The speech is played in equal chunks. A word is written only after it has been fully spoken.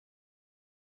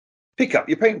Pick up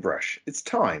your paintbrush. It's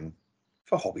time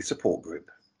for Hobby Support Group.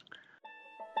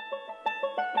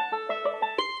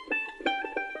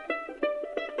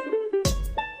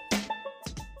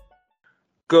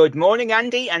 Good morning,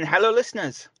 Andy, and hello,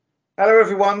 listeners. Hello,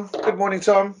 everyone. Good morning,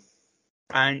 Tom.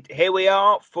 And here we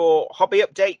are for Hobby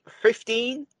Update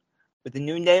 15 with the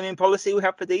new naming policy we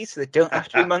have for these, so they don't have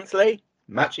to be monthly.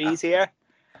 Much easier.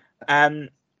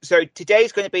 So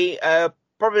today's going to be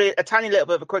probably a tiny little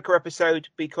bit of a quicker episode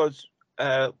because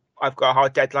I've got a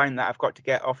hard deadline that I've got to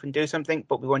get off and do something,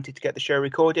 but we wanted to get the show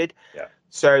recorded. Yeah.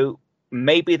 So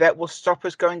maybe that will stop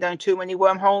us going down too many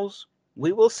wormholes.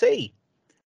 We will see.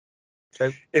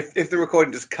 So if the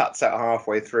recording just cuts out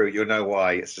halfway through, you'll know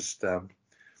why. It's just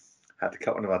had to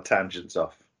cut one of our tangents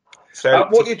off. So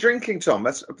what are you drinking, Tom?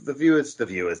 That's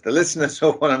the listeners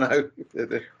all want to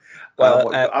know.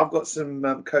 I've got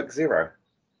some Coke Zero.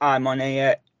 I'm on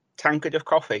a tankard of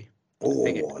coffee. Oh,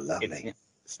 lovely.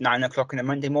 It's 9 o'clock on a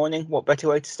Monday morning. What better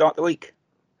way to start the week?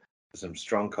 Some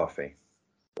strong coffee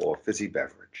or fizzy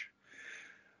beverage.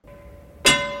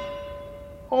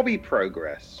 Hobby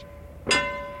progress.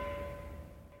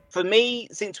 For me,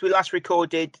 since we last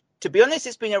recorded, to be honest,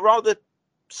 it's been a rather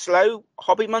slow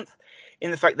hobby month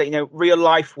in the fact that, real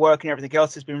life work and everything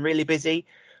else has been really busy.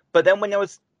 But then when I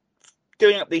was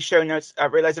doing up these show notes, I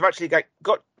realized I've actually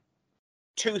got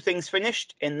two things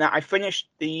finished in that I finished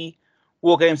the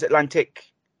War Games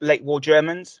Atlantic Late War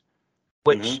Germans,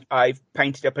 which I've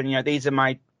painted up. And, these are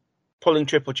my pulling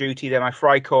triple duty. They're my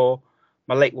Freikorps,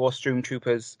 my Late War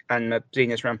Stormtroopers, and my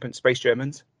Zenith Rampant Space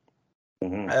Germans.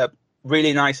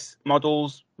 Really nice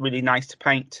models, really nice to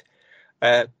paint.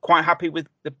 Quite happy with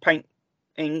the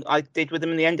painting I did with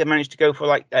them in the end. I managed to go for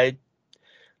a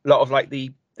lot of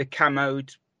the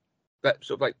camoed, that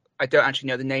sort of I don't actually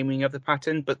know the naming of the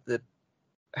pattern, but the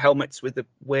helmets with the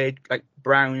weird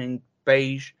brown and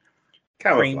beige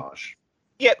camouflage. Cream.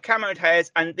 Yep, camoed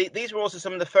hairs. And these were also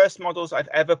some of the first models I've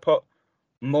ever put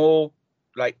more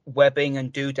webbing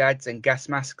and doodads and gas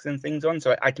masks and things on.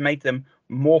 So I'd made them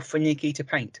more finicky to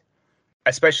paint.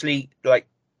 Especially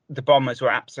the bombers were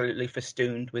absolutely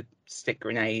festooned with stick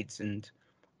grenades and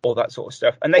all that sort of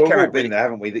stuff. And they we've all been really... there,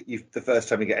 haven't we? That the first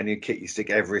time you get a new kit, you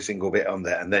stick every single bit on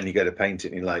there, and then you go to paint it,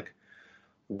 and you're like,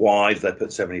 "Why did they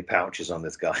put so many pouches on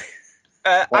this guy?"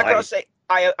 I gotta say,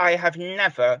 I have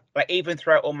never, even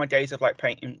throughout all my days of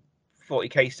painting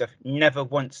 40k stuff, never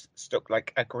once stuck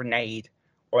a grenade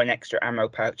or an extra ammo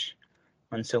pouch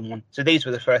on someone. So these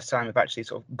were the first time I've actually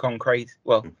sort of gone crazy.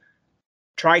 Well.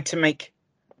 Tried to make,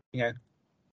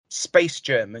 space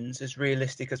Germans as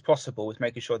realistic as possible with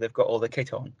making sure they've got all the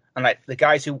kit on. And the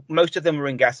guys who, most of them were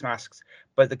in gas masks,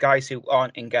 but the guys who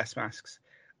aren't in gas masks,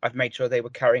 I've made sure they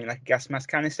were carrying a gas mask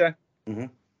canister.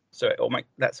 So it all makes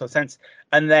that sort of sense.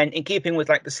 And then in keeping with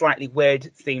the slightly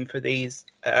weird theme for these,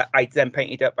 I then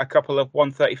painted up a couple of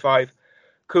 135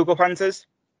 Kugelpanzers,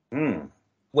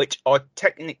 which are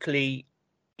technically,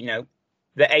 they're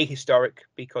ahistoric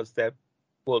because they're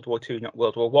World War II, not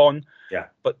World War One. Yeah.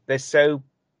 But they're so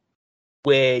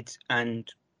weird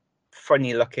and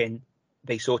funny looking.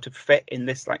 They sort of fit in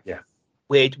this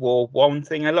weird War One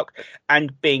thing I look.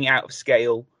 And being out of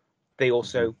scale, they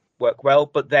also work well.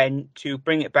 But then to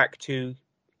bring it back to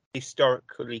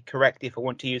historically correct, if I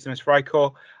want to use them as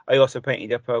Freikorps, I also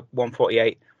painted up a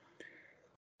 148.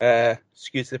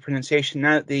 Excuse the pronunciation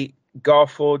now. The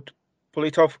Garford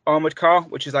Politov armored car,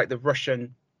 which is the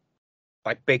Russian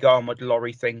big armored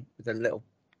lorry thing with a little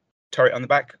turret on the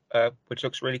back, which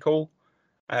looks really cool.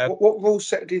 What rule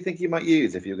set do you think you might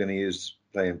use if you're going to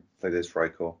play this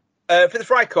Freikorps? For the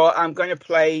Freikorps, I'm going to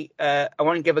play. I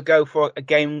want to give a go for a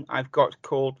game I've got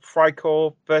called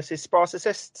Freikorps versus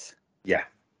Spartacists. Yeah.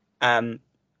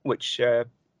 Which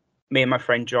me and my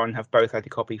friend John have both had a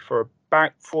copy for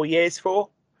about 4 years for,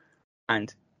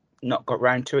 and not got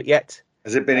round to it yet.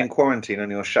 Has it been in quarantine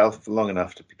on your shelf for long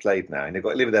enough to be played now? And you've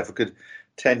got to leave it there for a good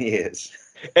 10 years.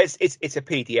 It's a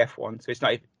PDF one, so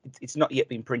it's not yet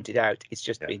been printed out. It's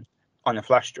just been on a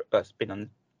flash drive. It's been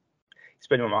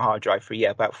on my hard drive for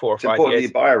about 4 or 5 years. It's important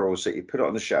you buy a rule set, you put it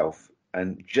on the shelf,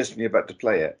 and just when you're about to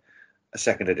play it, a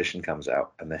second edition comes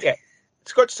out, and then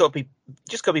it's got to got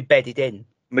to be bedded in,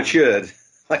 matured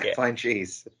like fine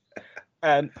cheese.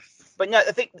 But no,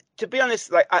 I think to be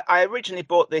honest, I originally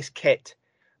bought this kit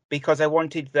because I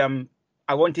wanted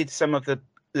some of the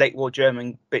late war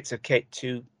German bits of kit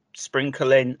to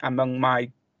sprinkle in among my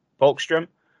Volkssturm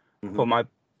for my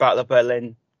Battle of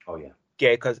Berlin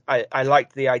gear, because I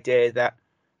liked the idea that,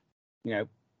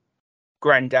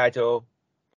 granddad or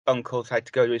uncles had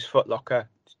to go to his Foot Locker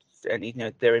and,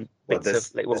 they're in bits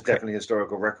of late war kit. There's definitely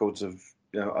historical records of,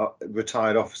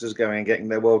 retired officers going and getting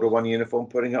their World War I uniform,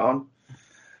 putting it on.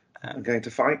 I'm going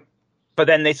to fight. But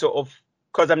then they sort of,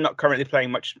 because I'm not currently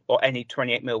playing much or any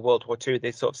 28mm World War II,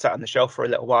 they sort of sat on the shelf for a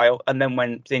little while. And then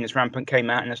when Zenith Rampant came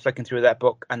out and I was flicking through that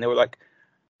book and they were like,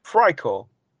 Frycore,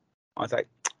 I was like,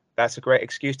 that's a great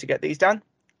excuse to get these done.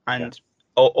 And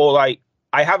all I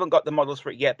haven't got the models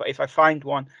for it yet, but if I find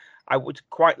one, I would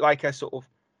quite like a sort of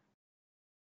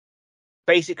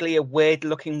basically a weird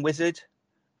looking wizard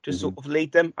to sort of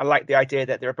lead them. I like the idea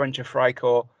that they're a bunch of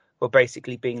Frycore who are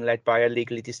basically being led by a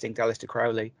legally distinct Aleister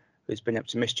Crowley, who's been up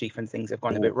to mischief and things have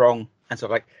gone a bit wrong, and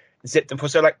sort of like zip them for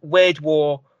so like Weird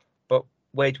War, but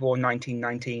Weird War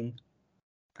 1919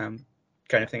 kind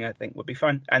of thing. I think would be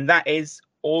fun, and that is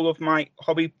all of my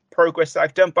hobby progress that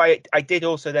I've done. By it, I did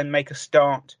also then make a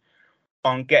start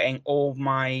on getting all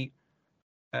my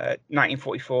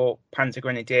 1944 Panzer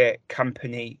Grenadier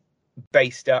company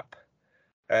based up,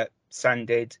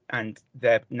 sanded, and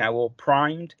they're now all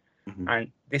primed.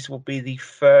 And this will be the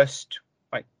first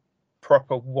like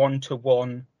proper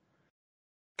one-to-one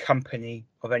company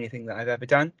of anything that I've ever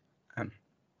done.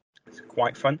 It's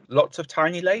quite fun. Lots of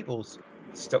tiny labels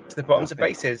stuck to the bottoms of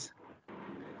bases.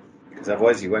 Because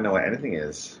otherwise you won't know what anything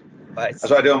is. That's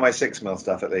what I do on my 6mm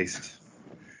stuff, at least.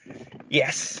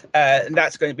 Yes, and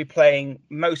that's going to be playing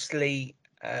mostly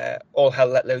All Hell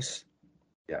Let Loose.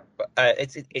 Yeah,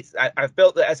 I've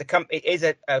built it as a company. It is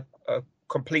a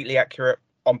completely accurate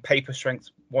on paper strength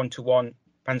 1-to-1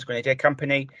 Panzer Grenadier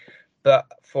company, but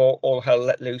for All Hell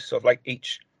Let Loose, sort of like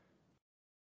each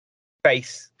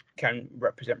base can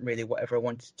represent really whatever I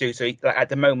want to do. So like, at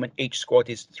the moment, each squad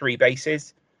is 3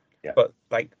 bases, but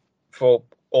like for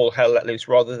All Hell Let Loose,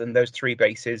 rather than those 3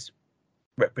 bases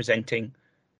representing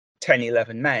 10,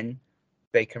 11 men,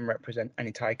 they can represent an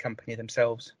entire company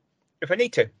themselves if I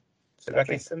need to. So that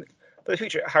is something for the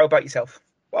future. How about yourself?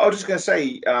 Well, I was just going to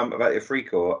say about your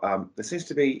Frycore. There seems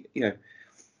to be,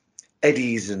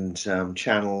 eddies and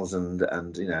channels, and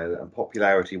and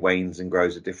popularity wanes and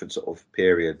grows at different sort of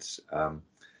periods. And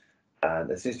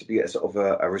there seems to be a sort of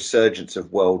a resurgence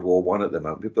of World War One at the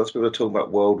moment. Lots of people are talking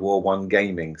about World War One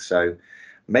gaming. So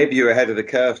maybe you're ahead of the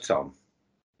curve, Tom.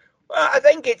 Well, I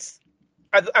think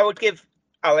I would give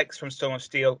Alex from Storm of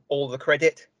Steel all the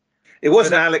credit. It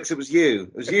wasn't Alex. It was you.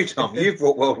 It was you, Tom. You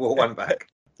brought World War One back.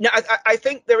 No, I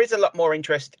think there is a lot more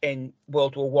interest in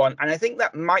World War One, and I think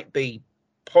that might be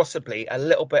possibly a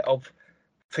little bit of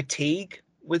fatigue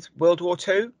with World War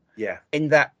Two. Yeah. In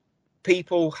that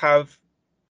people have,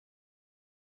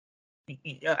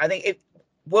 I think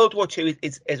World War Two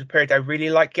is a period I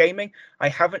really like gaming. I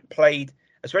haven't played,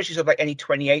 especially sort of like any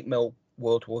 28mm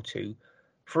World War Two,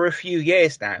 for a few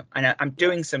years now, and I'm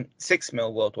doing some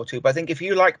 6mm World War Two. But I think if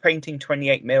you like painting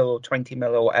 28mm or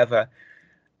 20mm or whatever,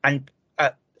 and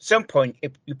at some point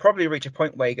you probably reach a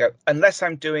point where you go, unless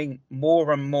I'm doing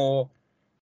more and more,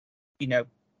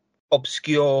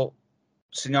 obscure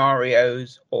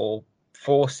scenarios or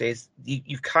forces,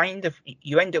 you end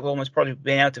up almost probably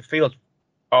being able to field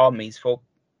armies for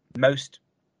most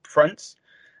fronts.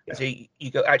 Yeah. So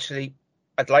you go, actually,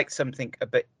 I'd like something a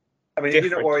bit. I mean, if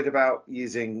you're not worried about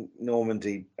using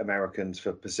Normandy Americans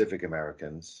for Pacific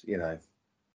Americans,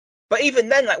 But even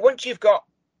then, like once you've got,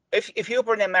 if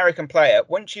you're an American player,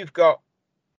 once you've got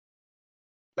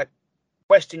like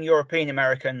Western European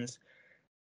Americans,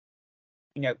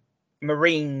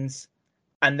 Marines,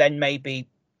 and then maybe,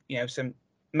 some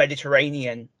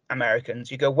Mediterranean Americans,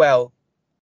 you go, well,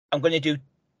 I'm going to do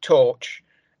Torch.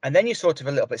 And then you're sort of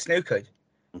a little bit snookered.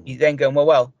 Mm-hmm. You then go,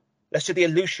 well, let's do the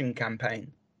Aleutian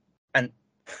campaign. And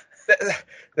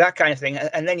that kind of thing.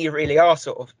 And then you really are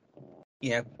sort of,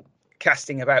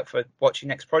 casting about for what's your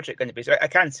next project going to be. So I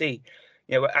can see,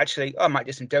 actually, I might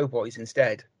do some Doughboys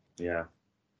instead. Yeah.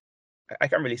 I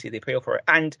can't really see the appeal for it.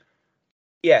 And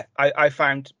yeah, I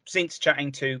found since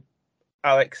chatting to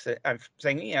Alex and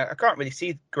saying, I can't really see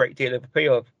a great deal of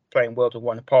appeal of playing World War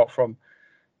One apart from,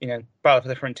 Battle for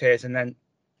the Frontiers and then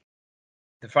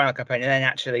the final campaign, and then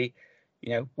actually,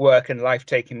 work and life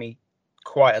taking me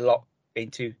quite a lot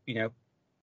into,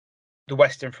 the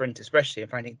Western Front, especially,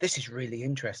 and finding this is really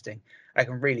interesting. I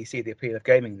can really see the appeal of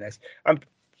gaming this. I'm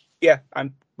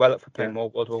well up for playing more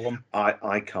World War One.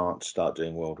 I can't start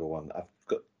doing World War One. I've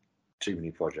got too many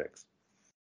projects.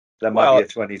 That might be a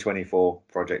 2024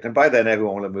 project, and by then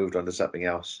everyone will have moved on to something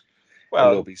else. Well,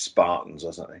 it'll be Spartans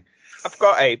or something. I've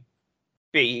got a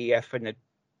BEF and a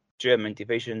German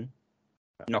division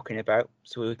knocking about,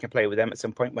 so we can play with them at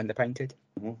some point when they're painted.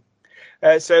 Mm-hmm.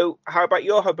 So how about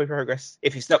your hobby progress,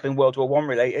 if it's not been World War One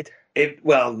related?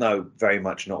 No, very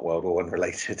much not World War One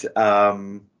related.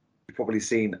 You've probably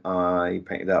seen I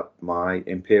painted up my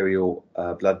Imperial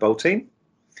Blood Bowl team.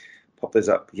 Popped those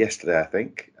up yesterday, I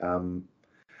think.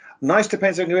 Nice to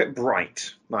paint something a bit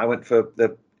bright. I went for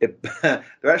they're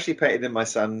actually painted in my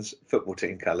son's football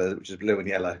team colours, which is blue and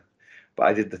yellow. But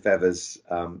I did the feathers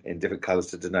in different colours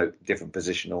to denote different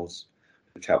positionals,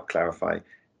 which helped clarify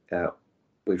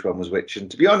which one was which. And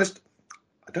to be honest,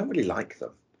 I don't really like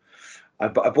them. I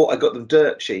got them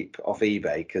dirt cheap off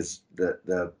eBay because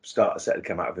the starter set had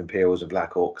come out of Imperials and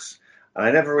Black Hawks, and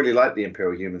I never really liked the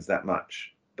Imperial Humans that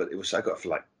much. But I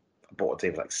bought a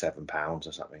team for like £7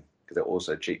 or something because they're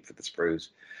also cheap for the sprues.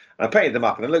 And I painted them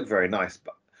up and they look very nice.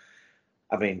 But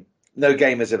I mean, no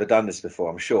gamer's ever done this before,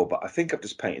 I'm sure. But I think I've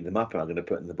just painted them up and I'm going to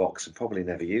put in the box and probably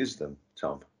never use them,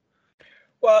 Tom.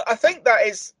 Well, I think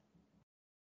that's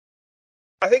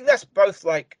both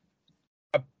like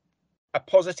a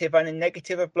positive and a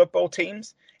negative of Blood Bowl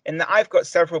teams, in that I've got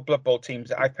several Blood Bowl teams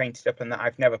that I've painted up and that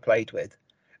I've never played with.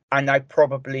 And I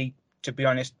probably, to be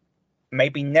honest,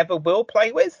 maybe never will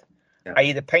play with. Yeah. I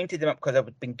either painted them up because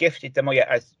I've been gifted them, or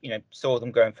saw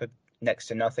them going for next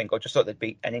to nothing, or just thought they'd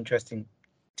be an interesting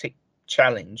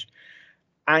challenge.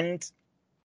 And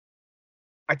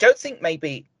I don't think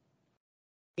maybe,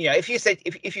 if you said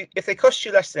if they cost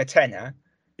you less than a tenner,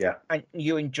 yeah, and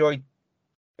you enjoyed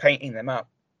painting them up,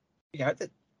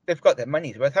 they've got their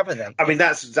money's worth, haven't they? I mean,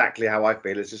 that's exactly how I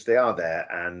feel. It's just they are there,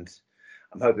 and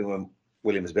I'm hoping when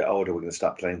William's a bit older, we're going to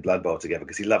start playing Blood Bowl together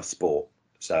because he loves sport.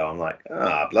 So I'm like,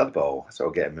 Blood Bowl. So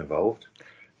I'll get him involved.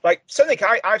 Like something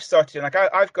I've started, like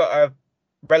I've got a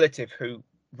relative who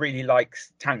really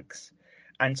likes tanks,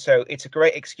 and so it's a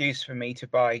great excuse for me to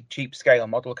buy cheap scale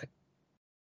model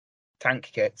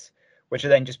tank kits, which I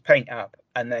then just paint up,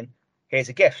 and then here's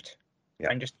a gift,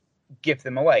 and just give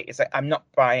them away. It's like I'm not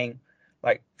buying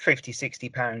like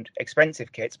 £50-60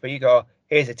 expensive kits, but you go,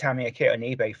 here's a Tamiya kit on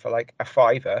eBay for like a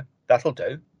 £5. That'll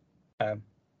do.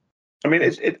 I mean,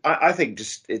 I think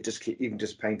even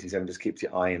just painting something just keeps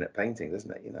your eye in at painting,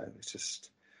 doesn't it? It's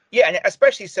just and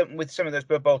especially with some of those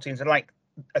Blood Bowl teams, and like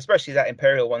especially that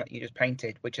Imperial one that you just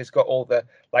painted, which has got all the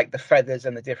like the feathers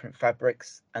and the different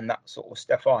fabrics and that sort of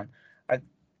stuff on.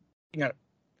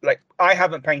 Like I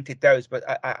haven't painted those, but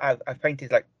I've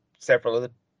painted like several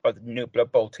of the new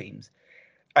Blood Bowl teams,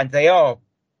 and they are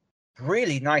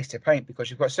really nice to paint because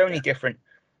you've got so many different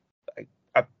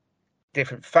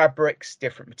fabrics,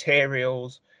 different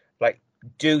materials, like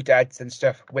doodads and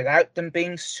stuff, without them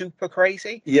being super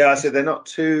crazy. Yeah, so they're not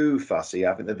too fussy.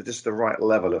 I think they're just the right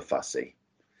level of fussy.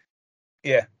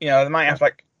 Yeah, they might have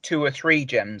like 2 or 3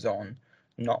 gems on,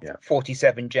 not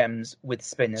 47 gems with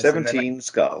spinners. 17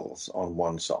 skulls on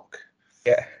one sock.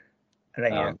 Yeah. And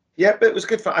then but it was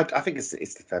good fun. I think it's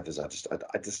the feathers. I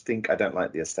just think I don't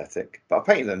like the aesthetic. But I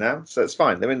painted them now, so it's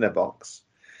fine. They're in their box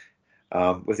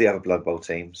with the other Blood Bowl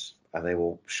teams, and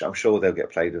I'm sure they'll get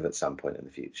played with at some point in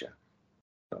the future.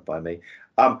 Not by me.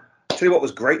 Tell you what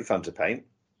was great fun to paint.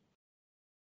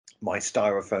 My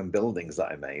styrofoam buildings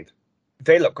that I made.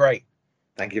 They look great.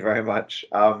 Thank you very much.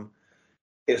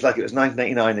 It was like it was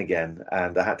 1989 again,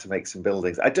 and I had to make some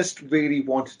buildings. I just really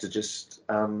wanted to just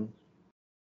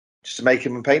to make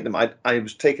them and paint them. I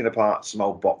was taking apart some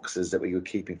old boxes that we were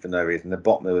keeping for no reason. At the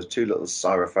bottom there was 2 little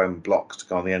styrofoam blocks to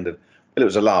go on the end of. Well, it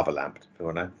was a lava lamp, if you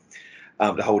want to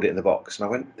know, to hold it in the box. And I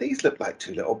went, these look like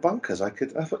 2 little bunkers. I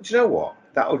thought, do you know what?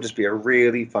 That would just be a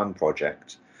really fun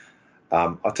project.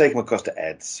 I'll take them across to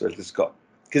Ed's. So because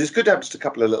it's good to have just a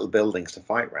couple of little buildings to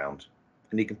fight around.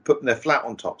 And you can put them, they're flat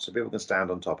on top, so people can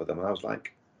stand on top of them. And I was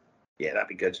like, yeah, that'd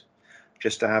be good.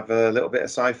 Just to have a little bit of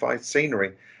sci-fi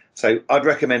scenery. So I'd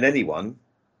recommend anyone,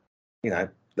 the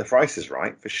price is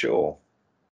right for sure.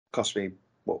 Cost me,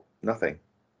 nothing.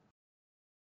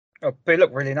 Oh, they look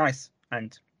really nice.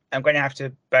 And I'm going to have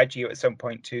to badge you at some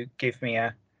point to give me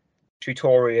a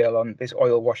tutorial on this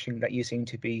oil washing that you seem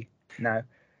to be now.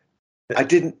 I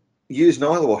didn't use an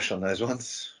oil wash on those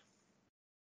ones.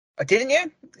 Didn't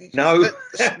you? No,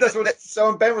 that's what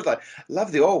someone Ben was like.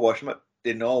 Love the oil wash. I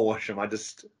didn't oil wash them. I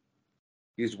just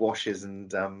used washes and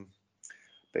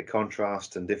bit of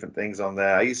contrast and different things on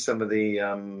there. I used some of the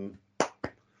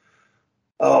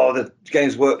the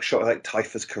Games Workshop, like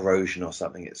Typhus Corrosion or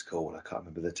something it's called. I can't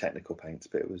remember the technical paints,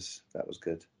 but that was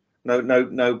good.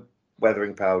 No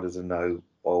weathering powders and no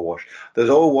oil wash.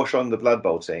 There's oil wash on the Blood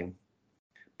Bowl team,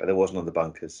 but there wasn't on the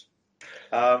bunkers.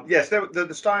 Yes, the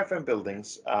styrofoam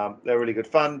buildings. They're really good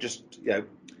fun. Just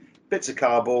bits of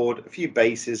cardboard, a few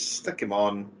bases, stick them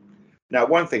on. Now,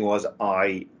 one thing was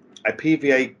I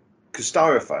PVA because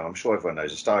styrofoam. I'm sure everyone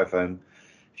knows a styrofoam.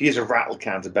 If you use a rattle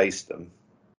can to base them,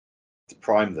 to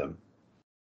prime them,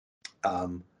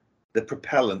 the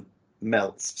propellant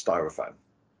melts styrofoam.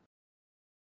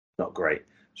 Not great.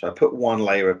 So I put 1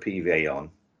 layer of PVA on,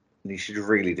 and you should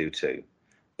really do 2.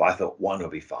 But I thought 1 will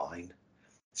be fine.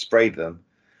 Sprayed them.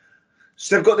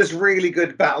 So they've got this really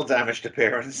good battle damaged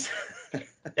appearance.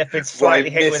 They've been slightly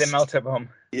hit with a melter bomb.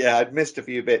 Yeah, I'd missed a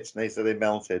few bits, and they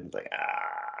melted. Like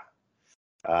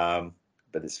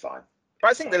but it's fine.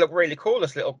 But I think they look really cool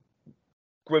as little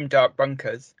grimdark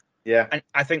bunkers. Yeah, and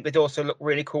I think they'd also look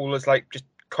really cool as like just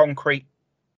concrete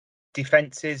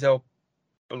defenses or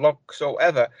blocks or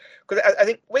whatever. Because I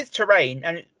think with terrain,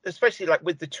 and especially like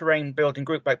with the terrain building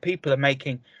group, like people are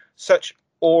making such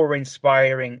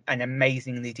awe-inspiring and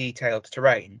amazingly detailed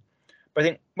terrain. But I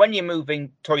think when you're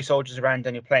moving toy soldiers around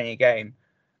and you're playing a game,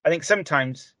 I think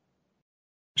sometimes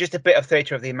just a bit of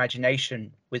theatre of the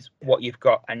imagination with what you've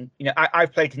got. And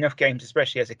I've played enough games,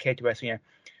 especially as a kid, where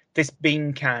this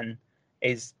bean can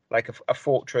is like a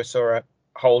fortress or a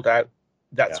holdout.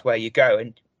 That's where you go,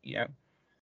 and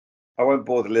I won't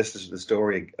bore the listeners with the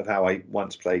story of how I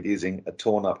once played using a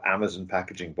torn-up Amazon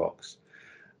packaging box.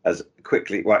 As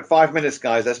quickly, right, 5 minutes,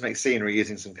 guys. Let's make scenery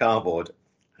using some cardboard.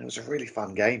 It was a really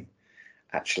fun game,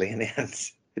 actually. In the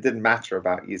end, it didn't matter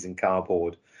about using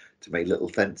cardboard to make little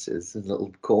fences and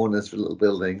little corners for little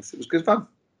buildings. It was good fun.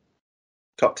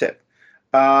 Top tip.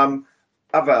 I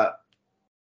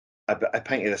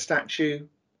painted a statue.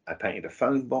 I painted a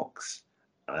phone box.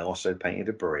 And I also painted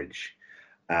a bridge.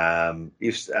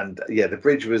 The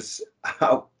bridge was.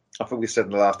 I think we said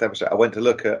in the last episode. I went to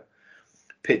look at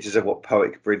pictures of what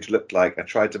Poetic Bridge looked like. I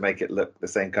tried to make it look the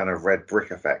same kind of red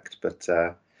brick effect, but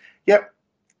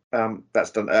that's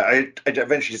done. I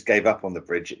eventually just gave up on the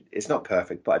bridge. It's not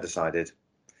perfect, but I decided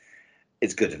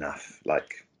it's good enough.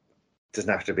 Like, it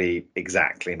doesn't have to be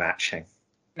exactly matching.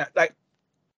 Now, like,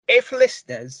 if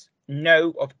listeners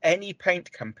know of any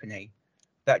paint company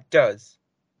that does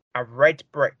a red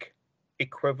brick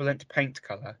equivalent paint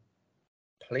color,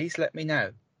 please let me know,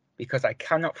 because I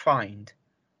cannot find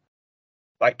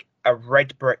like a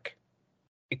red brick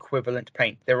equivalent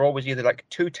paint. They're always either like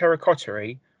too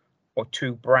terracotta-y or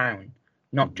too brown,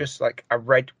 not just like a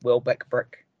red Wilbeck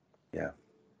brick. Yeah.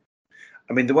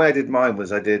 I mean, the way I did mine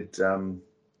was I was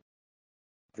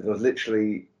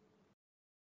literally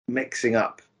mixing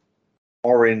up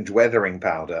orange weathering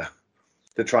powder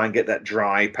to try and get that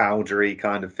dry, powdery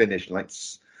kind of finish, like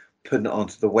putting it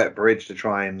onto the wet bridge to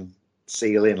try and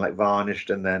seal in, like varnished,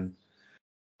 and then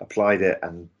applied it.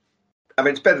 And I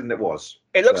mean, it's better than it was.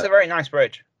 It looks a very nice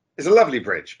bridge. It's a lovely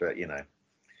bridge, but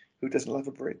who doesn't love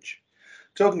a bridge?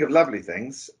 Talking of lovely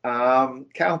things,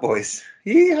 cowboys.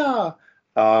 Yeehaw!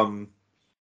 I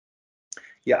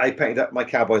painted up my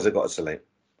cowboys. I got a salute.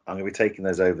 I'm going to be taking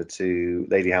those over to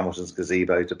Lady Hamilton's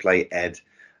gazebo to play Ed,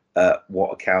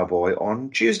 What a Cowboy, on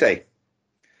Tuesday.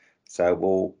 So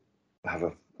we'll have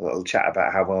a little chat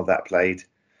about how well that played.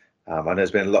 I know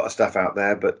there's been a lot of stuff out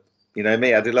there, but you know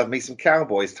me, I do love me some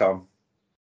cowboys, Tom.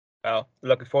 Well,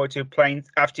 looking forward to playing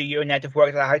after you and Ed have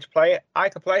worked out how to play it. I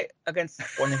can play it against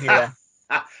one of you there.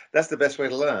 That's the best way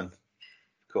to learn. Of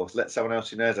course, let someone else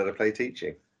who knows how to play teach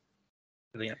you.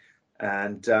 Brilliant.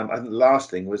 And I think the last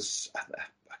thing was, it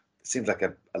seems like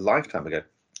a lifetime ago.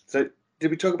 So did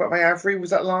we talk about my Avery?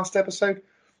 Was that last episode?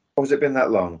 Or has it been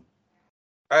that long?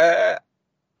 I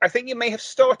think you may have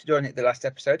started on it the last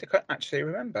episode. I can't actually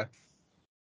remember.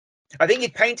 I think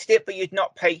you'd painted it, but you'd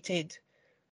not painted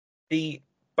the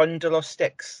bundle of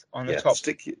sticks on the top.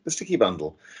 The sticky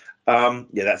bundle.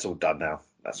 That's all done now.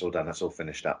 That's all done. That's all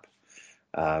finished up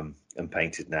and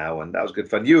painted now. And that was good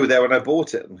fun. You were there when I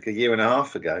bought it like a year and a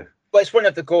half ago. Well, it's one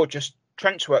of the gorgeous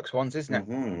Trenchworks ones, isn't it?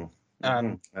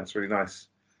 Mm-hmm. That's really nice.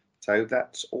 So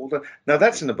that's all done. Now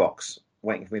that's in the box,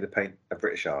 waiting for me to paint a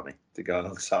British Army to go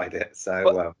alongside it.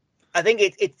 So I think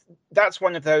that's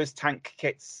one of those tank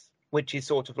kits which is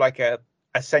sort of like a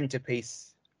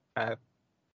centerpiece.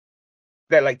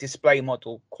 They're like display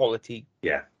model quality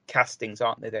castings,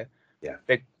 aren't they?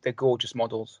 They're gorgeous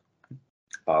models.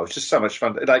 Oh, it's just so much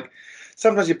fun. Like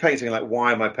sometimes you're painting, like,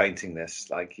 why am I painting this?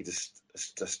 Like you just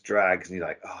drags, and you're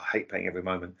like, oh, I hate painting every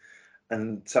moment.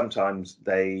 And sometimes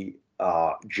they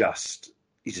are just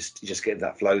you just get into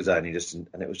that flow zone.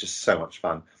 And it was just so much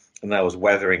fun. And I was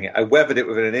weathering it. I weathered it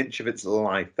within an inch of its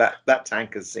life. That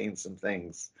tank has seen some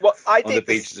things on the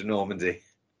beaches of Normandy.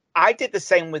 I did the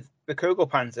same with the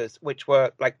Kugelpanzers, which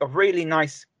were like a really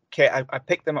nice kit. I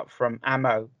picked them up from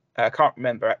Ammo. I can't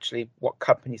remember actually what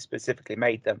company specifically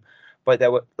made them, but they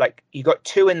were like, you got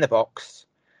two in the box,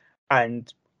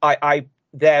 and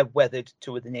they're weathered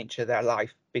to within an inch of their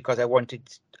life because I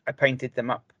painted them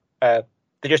up. They're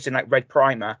just in like red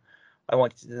primer. I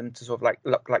wanted them to sort of like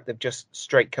look like they've just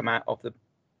straight come out of the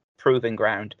proving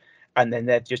ground, and then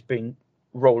they've just been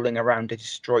rolling around a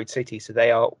destroyed city. So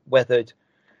they are weathered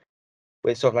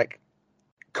with sort of like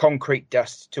concrete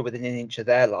dust to within an inch of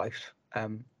their life.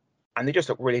 And they just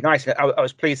look really nice. I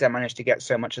was pleased I managed to get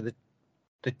so much of the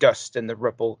the dust and the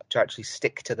rubble to actually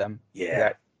stick to them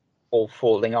without all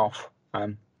falling off. I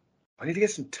need to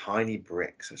get some tiny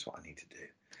bricks. That's what I need to do.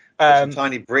 Some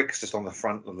tiny bricks just on the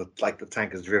front of the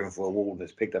tank is driven for a wall and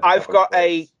it's picked up. I've got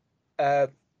I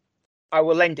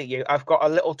will lend it you. I've got a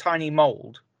little tiny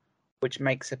mold which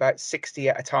makes about 60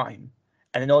 at a time.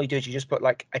 And then all you do is you just put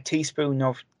like a teaspoon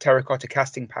of terracotta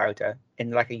casting powder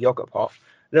in like a yogurt pot,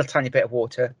 a little tiny bit of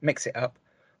water, mix it up,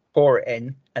 pour it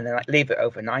in, and then like leave it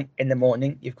overnight. In the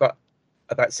morning, you've got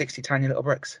about 60 tiny little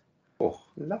bricks. Oh,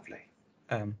 lovely.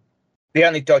 The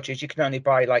only dodge is you can only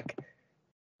buy like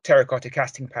terracotta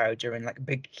casting powder in like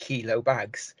big kilo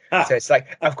bags. So it's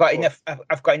like I've got enough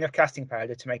casting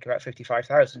powder to make about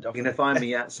 55,000 of. You're gonna find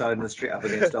me outside in the street up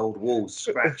against old walls,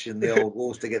 scratching the old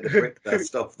walls to get the brick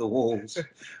dust off the walls with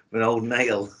an old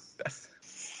nail.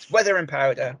 It's weathering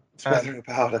powder. It's weathering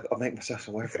powder. I'll make myself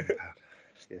some weathering powder.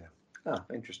 Yeah. Oh,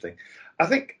 interesting. I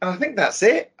think that's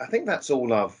it. I think that's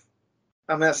all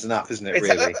that's enough, isn't it?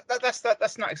 Really,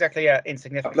 that's not exactly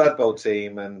insignificant. A Blood Bowl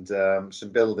team and some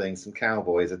buildings, some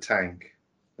cowboys, a tank,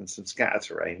 and some scatter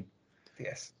terrain.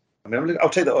 Yes. I mean, I'll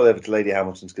take that all over to Lady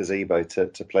Hamilton's gazebo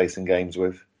to play some games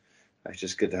with. It's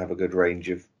just good to have a good range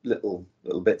of little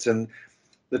bits. And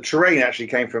the terrain actually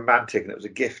came from Mantic, and it was a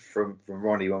gift from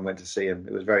Ronnie when we went to see him.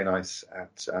 It was very nice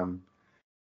at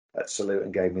Salute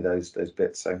and gave me those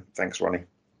bits. So thanks, Ronnie.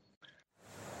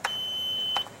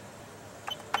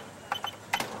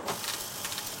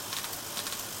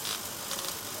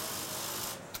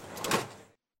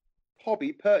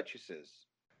 Hobby purchases.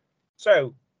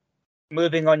 So,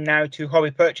 moving on now to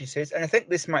hobby purchases, and I think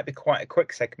this might be quite a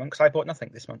quick segment because I bought nothing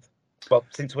this month. Well,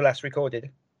 since we last recorded.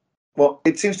 Well,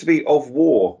 it seems to be of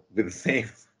war with the theme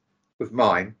with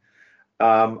mine.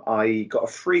 I got a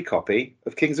free copy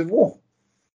of Kings of War.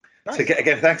 Nice. So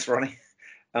again, thanks, Ronnie.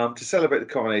 To celebrate the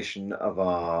coronation of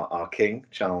our king,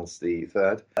 Charles III,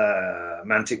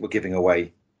 Mantic were giving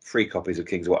away free copies of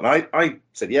Kings of War. And I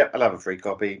said, yeah, I'll have a free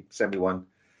copy. Send me one.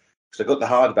 So I got the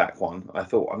hardback one. I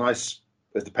thought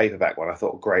with the paperback one, I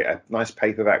thought, great, a nice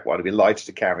paperback one. It'd be lighter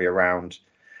to carry around.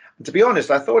 And to be honest,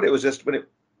 I thought it was just when it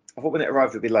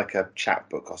arrived, it'd be like a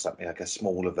chapbook or something, like a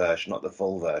smaller version, not the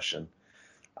full version.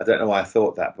 I don't know why I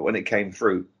thought that, but when it came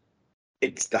through,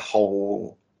 it's the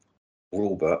whole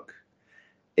rule book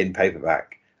in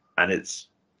paperback, and it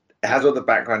has all the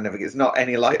background and everything. It's not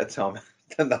any lighter, Tom,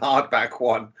 than the hardback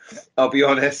one. I'll be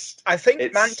honest. I think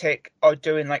Mantic are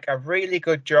doing like a really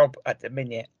good job at the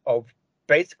minute of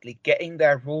basically getting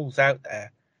their rules out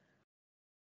there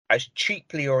as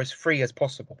cheaply or as free as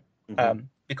possible. Mm-hmm.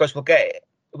 Because we'll get it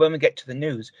when we get to the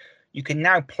news. You can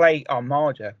now play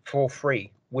Armada for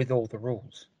free with all the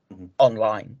rules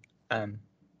online.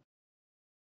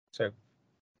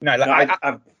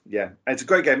 Yeah, it's a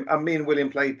great game. Me and William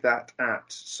played that at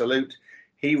Salute.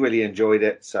 He really enjoyed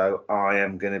it, so I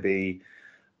am going to be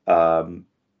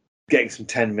getting some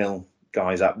 10mm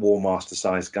guys up, War Master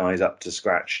size guys up to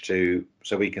scratch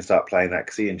so we can start playing that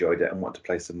because he enjoyed it and want to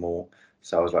play some more.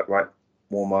 So I was like, right,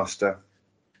 War Master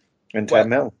and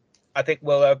 10mm. I think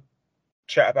we'll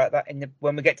chat about that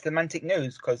when we get to the Mantic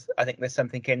news because I think there's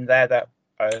something in there that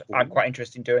I'm quite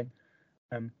interested in doing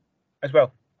as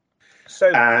well.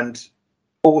 So, and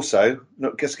also,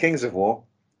 not just Kings of War,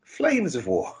 Flames of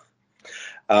War.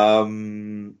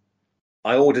 I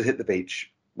ordered Hit the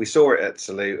Beach. We saw it at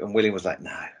Salute, and William was like,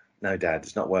 no, Dad,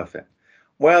 it's not worth it.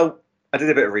 Well, I did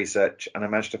a bit of research, and I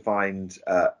managed to find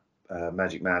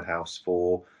Magic Madhouse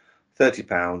for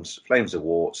 £30, Flames of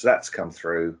War. So that's come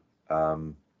through.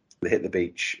 The Hit the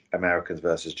Beach, Americans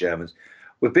versus Germans.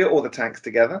 We've built all the tanks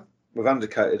together. We've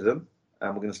undercoated them,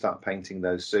 and we're going to start painting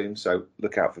those soon. So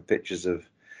look out for pictures of.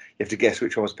 You have to guess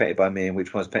which one was painted by me and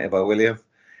which one was painted by William.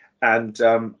 And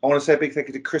I want to say a big thank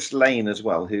you to Chris Lane as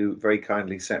well, who very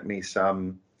kindly sent me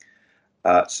some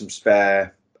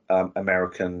spare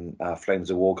American Flames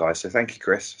of War guys. So thank you,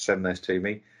 Chris, for sending those to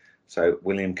me. So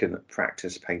William can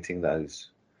practice painting those.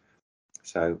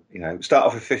 So, start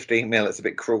off with 15mm. It's a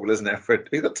bit cruel, isn't it?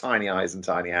 He's got tiny eyes and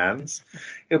tiny hands.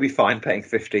 He'll be fine paying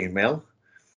 15mm.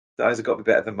 The eyes have got to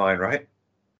be better than mine, right?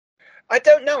 I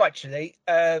don't know, actually.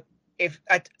 I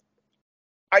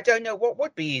don't know what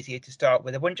would be easier to start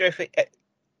with. I wonder if it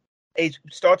is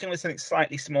starting with something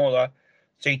slightly smaller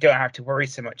so you don't have to worry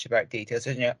so much about details.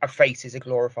 A face is a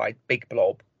glorified big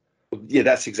blob. Yeah,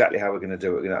 that's exactly how we're going to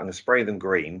do it. I'm going to spray them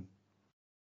green,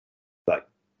 like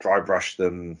dry brush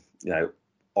them,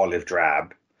 olive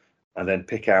drab, and then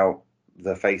pick out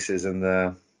the faces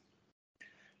and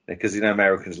because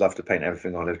Americans love to paint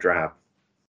everything olive drab.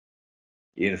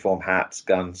 Uniform, hats,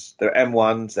 guns. They're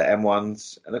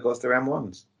M1s, and of course they're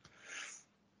M1s.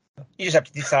 You just have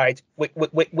to decide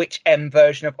which M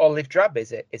version of olive drab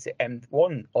is it? Is it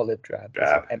M1 olive drab?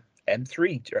 Drab. Is it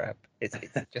M3 drab? It's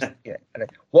just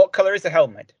what color is the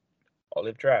helmet?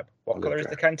 Olive drab. What Olive color is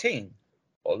drab. the canteen?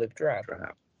 Olive drab.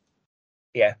 Drab.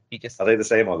 Yeah, you just. Are they the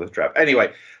same olive drab?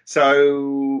 Anyway,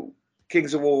 so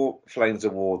Kings of War, Flames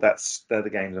of War. They're the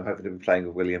games I'm hoping to be playing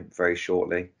with William very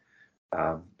shortly.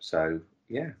 So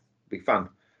yeah, be fun.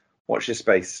 Watch this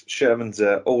space. Sherman's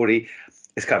already.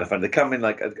 It's kind of fun. They come in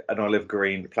like an olive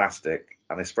green plastic,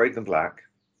 and I sprayed them black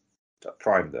to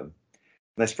prime them,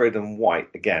 and I sprayed them white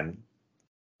again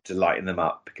to lighten them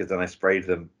up because then I sprayed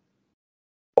them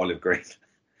olive green.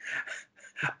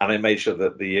 And I made sure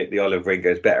that the olive green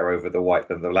goes better over the white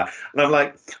than the black. And I'm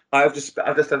like, I've just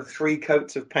done 3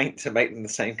 coats of paint to make them the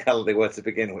same colour they were to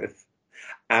begin with.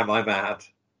 Am I mad?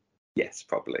 Yes,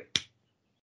 probably.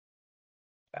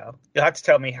 Well, you'll have to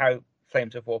tell me how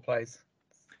Flames of War plays.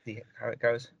 See how it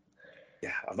goes.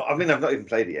 Yeah, I've not even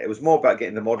played it yet. It was more about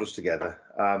getting the models together.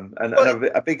 And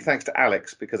a big thanks to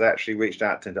Alex, because I actually reached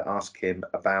out to him to ask him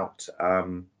about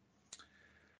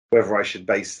whether I should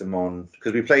base them on,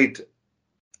 because we played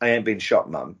I Ain't Been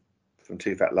Shot Mum from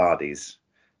Two Fat Lardies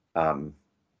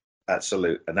at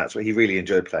Salute, and that's what he really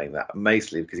enjoyed playing that,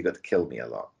 mostly because he got to kill me a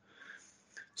lot.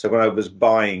 So when I was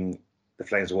buying the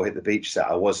Flames of War Hit the Beach set,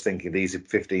 I was thinking these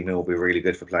 15 mil will be really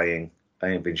good for playing I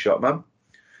Ain't Been Shot Mum.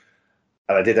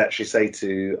 And I did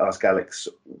actually ask Alex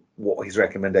what his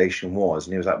recommendation was,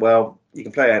 and he was like, well, you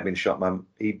can play I Ain't Been Shot Mum.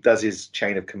 He does his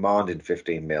Chain of Command in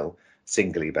 15 mil,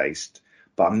 singly based,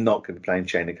 but I'm not going to be playing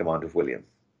Chain of Command with William.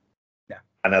 Yeah.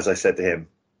 And as I said to him,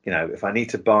 if I need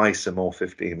to buy some more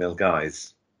 15 mil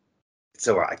guys, it's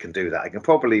all right, I can do that. I can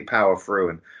probably power through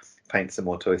and paint some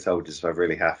more toy soldiers if I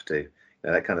really have to.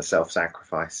 That kind of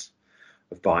self-sacrifice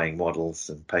of buying models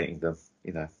and painting them,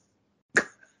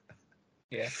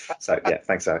 Yeah. So, yeah,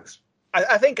 thanks, Alex.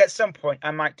 I think at some point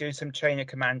I might do some Chain of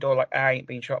Command, or like I Ain't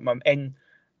Been Shot Mum, and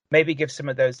maybe give some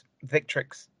of those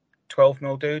Victrix 12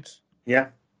 mil dudes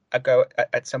a go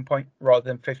at some point rather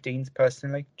than 15s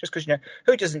personally. Just because,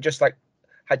 who doesn't just like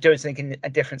do something in a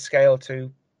different scale to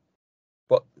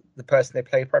what the person they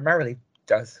play primarily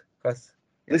does?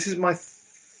 This is my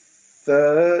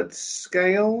 3rd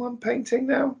scale I'm painting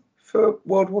now for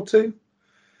World War II.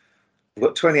 I've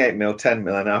got 28 mil, 10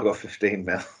 mil, and now I've got 15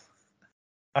 mil.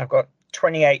 I've got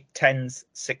 28 10s,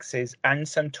 6s, and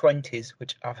some 20s,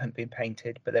 which haven't been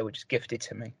painted, but they were just gifted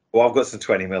to me. Well, I've got some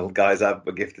 20 mil guys that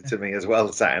were gifted to me as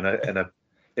well, sat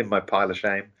in my pile of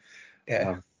shame. Yeah.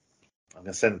 I'm going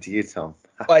to send them to you, Tom.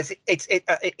 Well, it's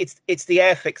the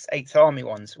Airfix 8th Army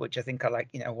ones, which I think are like,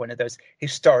 one of those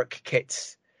historic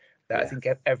kits that I think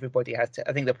everybody has to.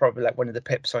 I think they're probably like one of the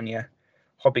pips on your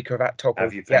hobby cravat toggle.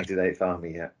 Have you painted 8th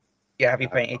Army yet? Yeah, have you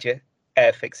painted your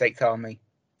Airfix 8th Army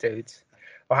dudes?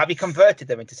 Or have you converted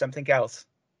them into something else?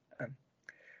 I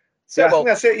think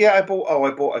that's it. Yeah, I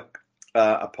bought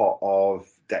a pot of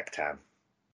deck tan.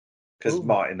 Because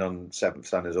Martin on Seventh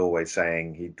Son is always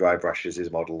saying he dry brushes his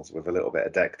models with a little bit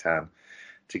of deck tan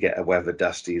to get a weather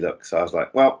dusty look. So I was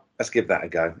like, well, let's give that a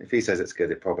go. If he says it's good,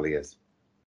 it probably is.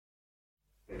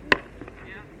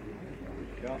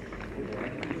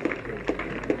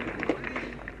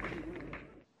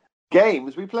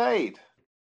 Games we played.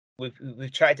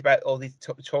 We've chatted about all these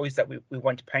toys that we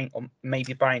want to paint or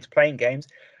maybe buy into playing games.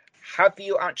 Have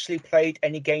you actually played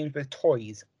any games with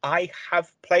toys? I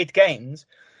have played games,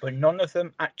 but none of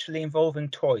them actually involving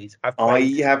toys. I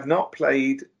have not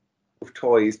played with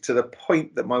toys to the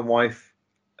point that my wife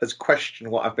has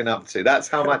questioned what I've been up to. That's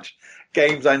how much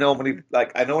games I normally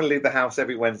like. I normally leave the house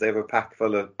every Wednesday with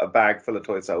a bag full of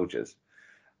toy soldiers.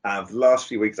 For the last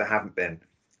few weeks, I haven't been.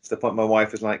 To the point my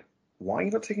wife is like, why are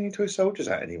you not taking your toy soldiers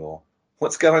out anymore?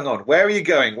 What's going on? Where are you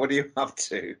going? What are you up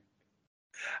to?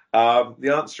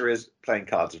 The answer is playing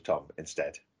Cards of Tom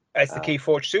instead. It's the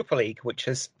Keyforge Super League, which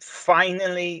has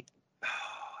finally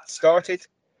started.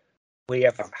 We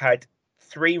have had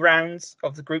 3 rounds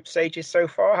of the group stages so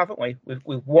far, haven't we?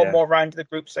 We've one more round of the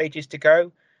group stages to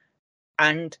go.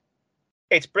 And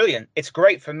it's brilliant. It's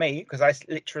great for me because I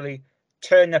literally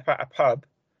turn up at a pub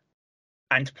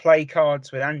and play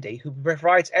cards with Andy, who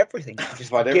provides everything.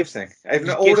 Just everything. Even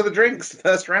order the drinks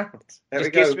first round. There we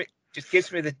go. Just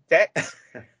gives me the decks,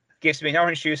 gives me an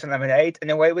orange juice and lemonade,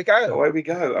 and away we go. Away we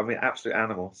go. I mean, absolute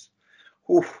animals.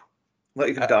 Oof. Not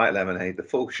even diet lemonade, the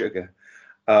full sugar.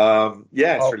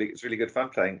 It's really good fun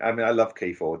playing. I mean, I love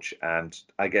Keyforge, and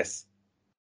I guess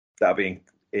that'll be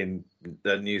in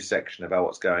the news section about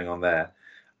what's going on there.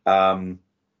 I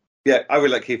really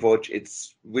like Keyforge.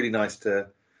 It's really nice to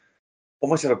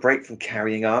almost have a break from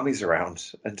carrying armies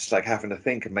around and just like having to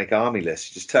think and make army lists.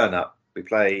 You just turn up, we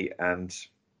play, and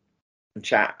and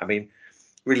chat. I mean,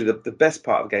 really, the best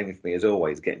part of gaming for me is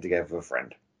always getting together with a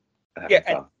friend and having Yeah,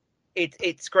 and fun.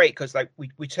 it's great because like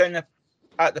we turn up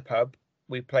at the pub,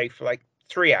 we play for like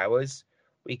 3 hours,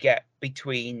 we get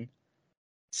between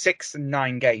 6 and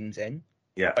 9 games in,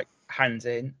 Yeah, like hands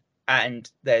in,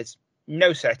 and there's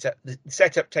no setup. The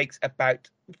setup takes about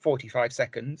 45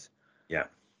 seconds. yeah,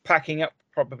 Packing up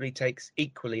probably takes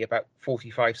equally about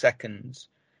 45 seconds.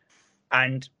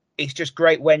 And it's just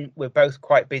great when we're both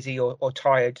quite busy or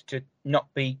tired to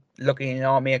not be lugging an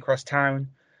army across town.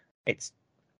 It's,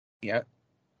 you know,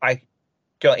 I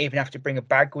don't even have to bring a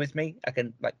bag with me. I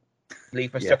can like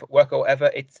leave my yeah. stuff at work or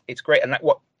whatever. It's great. And like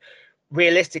what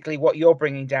realistically, what you're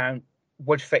bringing down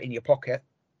would fit in your pocket,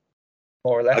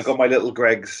 more or I less. got my little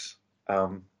Greg's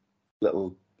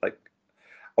little like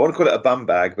I want to call it a bum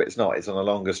bag, but it's not. It's on a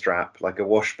longer strap, like a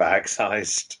wash bag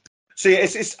sized. So yeah,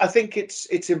 it's I think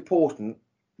it's important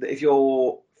that if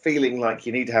you're feeling like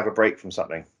you need to have a break from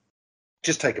something,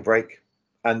 just take a break.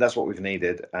 And that's what we've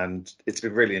needed. And it's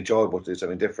been really enjoyable to do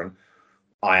something different.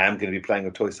 I am going to be playing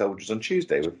with Toy Soldiers on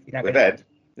Tuesday You know, with Ed.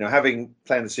 You know, having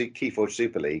playing the Keyforge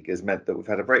Super League has meant that we've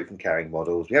had a break from carrying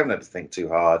models. We haven't had to think too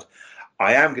hard.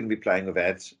 I am going to be playing with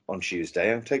Ed on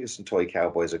Tuesday. I'm taking some toy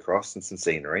cowboys across and some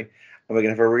scenery, and we're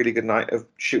going to have a really good night of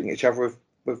shooting each other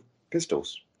with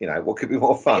pistols. You know, what could be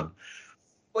more fun?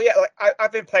 well, yeah, like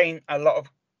I've been playing a lot of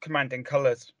Command and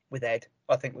Colors with Ed.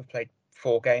 I think we've played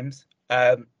 4 games.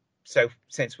 So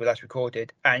since we last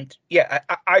recorded, and yeah,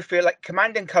 I feel like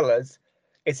Command and Colors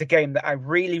is a game that I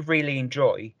really, really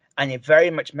enjoy, and it very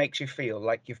much makes you feel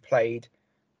like you've played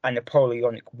a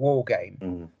Napoleonic war game.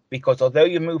 Mm. Because although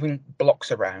you're moving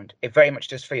blocks around, it very much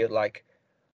does feel like,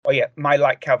 oh yeah, my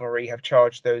light cavalry have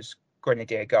charged those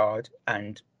Grenadier Guard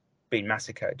and been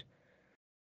massacred.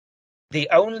 The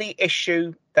only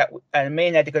issue that, and me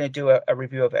and Ed are going to do a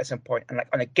review of it at some point, and like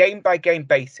on a game by game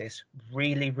basis,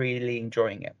 really, really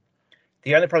enjoying it.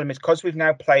 The only problem is because we've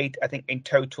now played, I think, in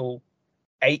total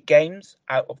 8 games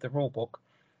out of the rulebook,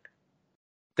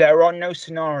 there are no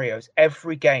scenarios.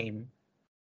 Every game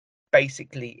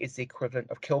basically is the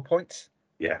equivalent of kill points.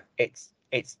 Yeah. It's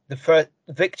the first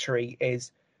victory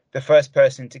is the first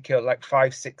person to kill like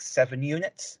 5, 6, 7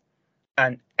 units,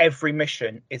 and every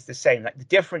mission is the same. Like the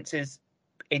differences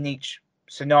in each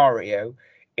scenario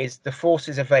is the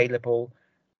forces available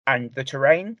and the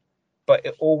terrain, but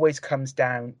it always comes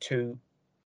down to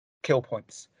kill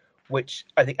points, which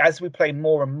I think as we play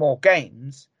more and more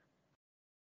games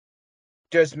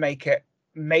does make it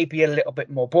maybe a little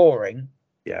bit more boring.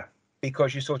 Yeah.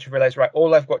 Because you sort of realize, right,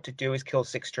 all I've got to do is kill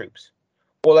 6 troops.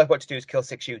 All I've got to do is kill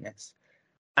 6 units.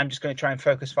 I'm just going to try and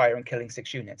focus fire on killing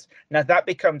 6 units. Now, that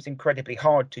becomes incredibly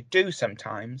hard to do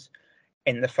sometimes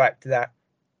in the fact that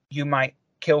you might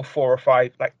kill 4 or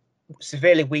 5, like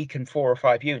severely weaken 4 or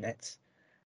 5 units.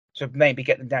 So maybe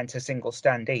get them down to a single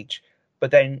stand each.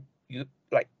 But then you,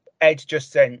 like, Ed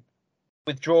just then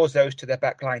withdraws those to their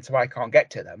back line so I can't get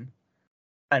to them.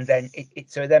 And then it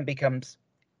then becomes,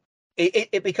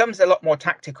 it becomes a lot more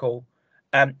tactical.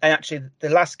 And actually, the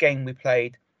last game we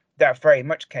played, that very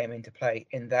much came into play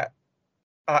in that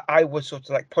I was sort of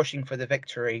like pushing for the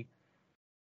victory.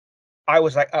 I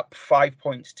was like up 5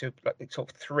 points to like sort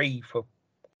of 3 for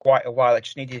quite a while. I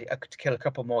just needed to kill a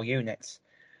couple more units,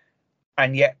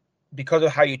 and yet because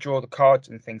of how you draw the cards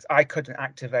and things, I couldn't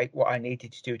activate what I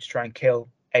needed to do to try and kill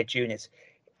Edge units.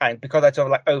 And because I sort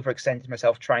of like overextended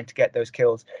myself trying to get those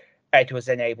kills, Ed was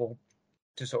then able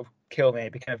to sort of kill me.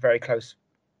 It became a very close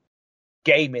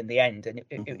game in the end, and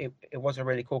it was a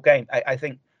really cool game. I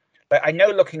think, like, I know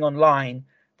looking online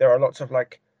there are lots of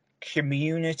like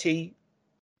community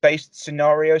based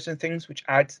scenarios and things which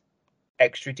add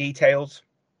extra details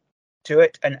to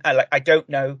it, and I don't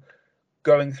know,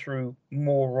 going through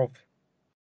more of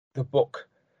the book,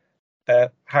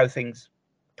 how things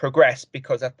progress,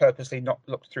 because I've purposely not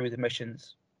looked through the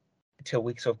missions until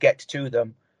we sort of get to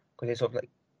them, because it's sort of like,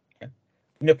 you know,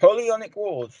 Napoleonic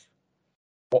Wars,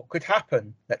 what could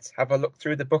happen? Let's have a look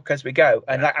through the book as we go.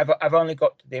 And like, I've only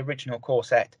got the original core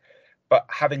set, but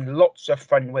having lots of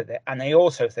fun with it. And I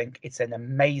also think it's an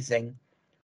amazing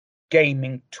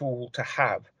gaming tool to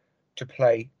have to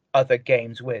play other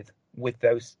games with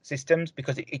those systems,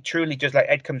 because it truly just, like,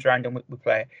 Ed comes around and we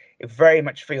play it very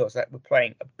much feels like we're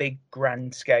playing a big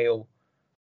grand scale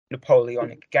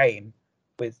Napoleonic game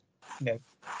with,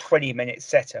 20 minutes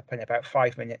setup and about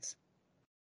 5 minutes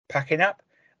packing up.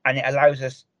 And it allows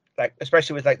us, like,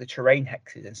 especially with like the terrain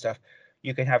hexes and stuff,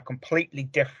 you can have completely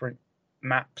different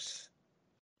maps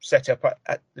set up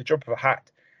at the drop of a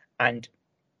hat. And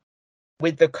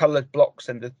with the colored blocks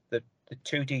and the the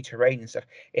 2D terrain and stuff,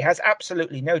 it has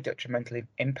absolutely no detrimental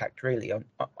impact really on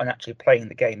actually playing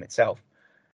the game itself.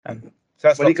 So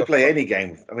that's well, you could play any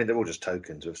game. I mean, they're all just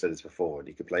tokens. We've said this before, and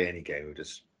you could play any game with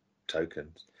just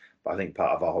tokens. But I think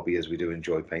part of our hobby is we do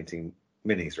enjoy painting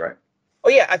minis, right? Oh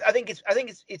yeah, I think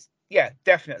it's yeah,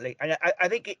 definitely, and I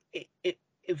think it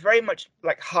very much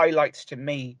like highlights to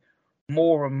me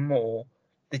more and more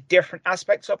the different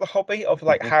aspects of the hobby of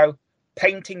like how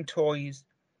painting toys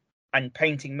and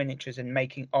painting miniatures and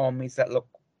making armies that look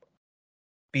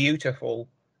beautiful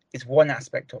is one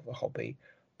aspect of the hobby,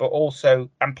 but also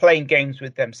and playing games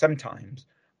with them sometimes,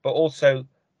 but also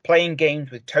playing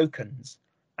games with tokens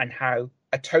and how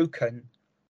a token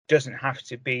doesn't have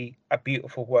to be a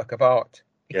beautiful work of art.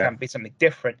 It can be something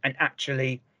different. And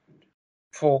actually,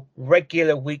 for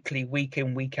regular weekly, week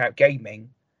in, week out gaming,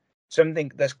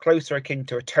 something that's closer akin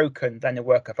to a token than a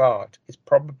work of art is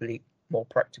probably more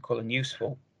practical and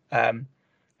useful. And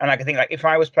I can think like if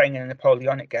I was playing in a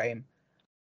Napoleonic game,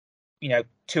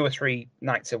 2 or 3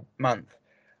 nights a month,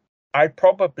 I'd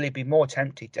probably be more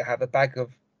tempted to have a bag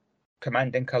of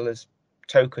Command and Colours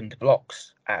tokened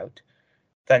blocks out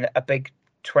than a big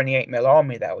 28mm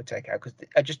army that I would take out,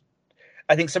 because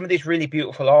I think some of these really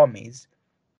beautiful armies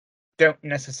don't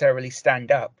necessarily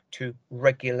stand up to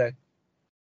regular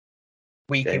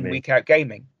week in, week out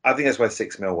gaming. I think that's why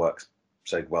 6mm works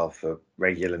so well for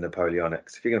regular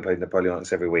Napoleonics. If you're going to play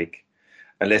Napoleonics every week,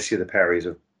 unless you're the Perrys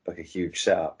of like a huge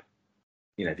setup,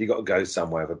 if you've got to go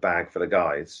somewhere with a bag full of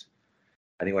guys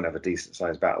and you want to have a decent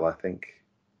sized battle, I think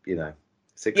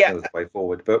 6mm is the way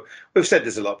forward. But we've said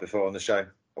this a lot before on the show.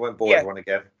 I won't bore everyone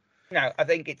again. No, I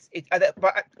think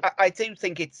but I do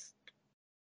think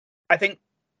I think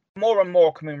more and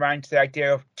more coming around to the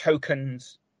idea of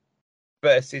tokens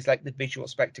versus like the visual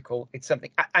spectacle. It's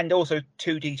something, and also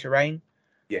 2D terrain.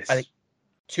 Yes. I think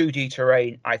 2D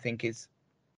terrain, I think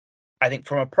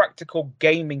from a practical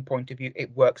gaming point of view,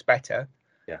 it works better.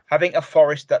 Yeah. Having a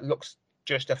forest that looks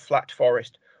just a flat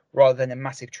forest rather than a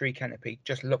massive tree canopy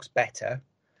just looks better.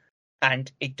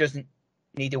 And it doesn't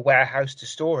need a warehouse to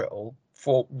store it all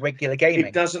for regular gaming.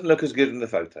 It doesn't look as good in the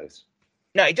photos.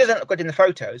 No, it doesn't look good in the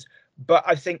photos, but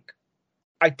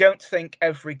I don't think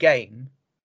every game,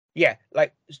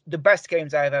 like the best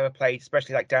games I've ever played,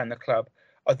 especially like down the club,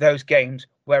 are those games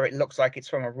where it looks like it's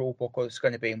from a rule book or it's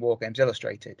going to be in War Games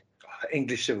Illustrated.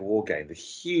 English Civil War game, the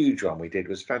huge one we did,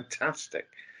 was fantastic.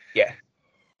 Yeah.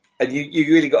 And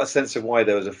you really got a sense of why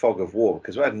there was a fog of war,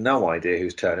 because we had no idea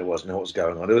whose turn it was and what was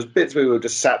going on. There was bits where we were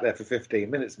just sat there for 15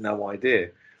 minutes, no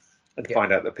idea. And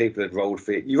find out that people had rolled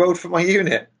for it. You rolled for my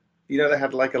unit. They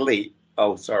had like elite.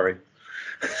 Oh, sorry.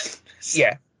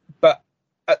 Yeah, but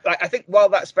I think while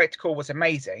that spectacle was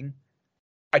amazing,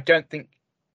 I don't think,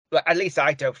 at least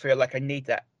I don't feel like I need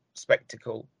that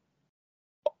spectacle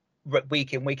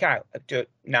week in, week out. I do it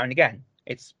now and again.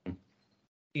 It's,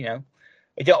 I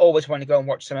don't always want to go and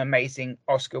watch some amazing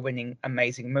Oscar-winning,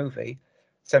 amazing movie.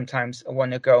 Sometimes I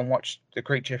want to go and watch The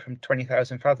Creature from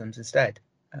 20,000 Fathoms instead.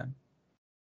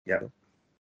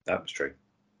 That's true.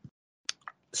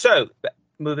 So,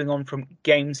 moving on from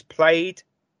games played,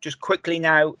 just quickly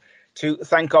now to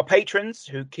thank our patrons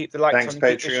who keep the lights on and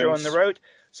keep the show on the road.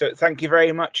 So, thank you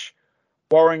very much,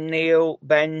 Warren, Neil,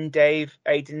 Ben, Dave,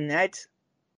 Aidan, and Ed.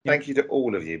 Thank you to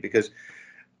all of you, because,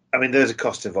 there's a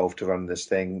cost involved to run this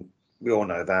thing. We all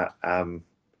know that.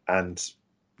 And,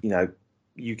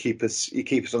 you keep us on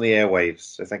the airwaves.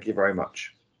 So, thank you very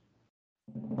much.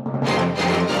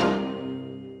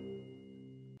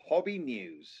 Hobby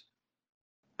news.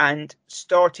 And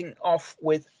starting off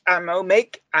with Ammo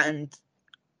Mig, and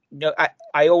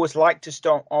I always like to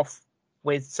start off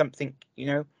with something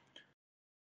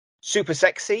super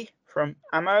sexy from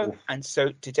Ammo. Oof. And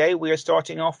so today we are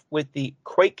starting off with the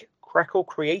Quake Crackle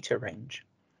Creator range.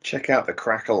 Check out the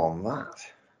crackle on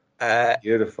that.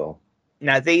 Beautiful.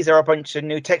 Now these are a bunch of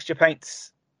new texture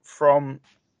paints from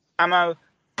Ammo,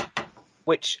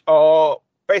 which are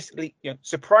basically,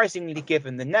 surprisingly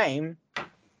given the name,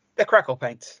 they're crackle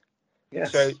paints.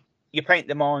 Yes. So you paint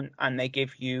them on and they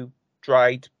give you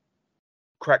dried,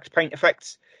 cracked paint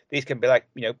effects. These can be like,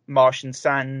 Martian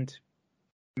sand,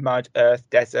 mud, earth,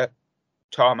 desert,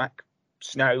 tarmac,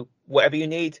 snow, whatever you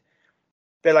need.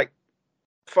 They're like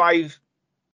 €5,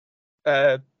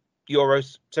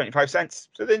 75 cents.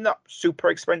 So they're not super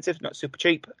expensive, not super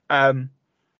cheap.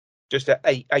 Just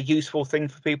a useful thing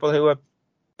for people who are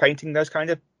painting those kind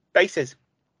of bases.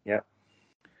 Yeah.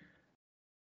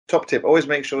 Top tip: always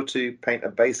make sure to paint a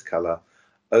base color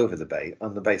over the base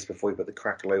on the base before you put the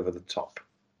crackle over the top.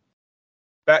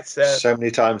 That's so many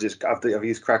times I've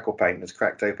used crackle paint and it's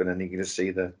cracked open and you can just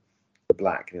see the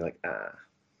black and you're like, ah.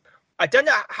 I don't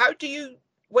know, how do you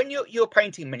when you're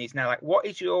painting minis now, like what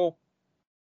is your?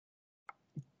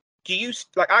 Do you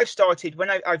like? I've started when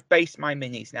I've based my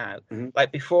minis now. Mm-hmm.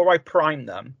 Like before I prime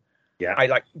them, Yeah. I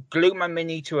like glue my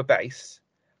mini to a base.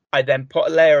 I then put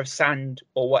a layer of sand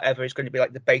or whatever is going to be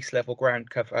like the base level ground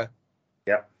cover.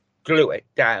 Yeah. Glue it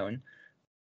down,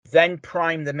 then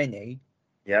prime the mini.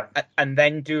 Yeah. And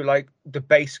then do like the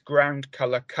base ground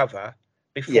color cover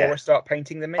before I start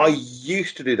painting the mini. I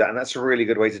used to do that, and that's a really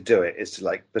good way to do it, is to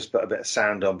like just put a bit of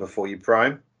sand on before you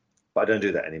prime. But I don't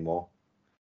do that anymore.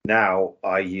 Now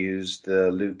I use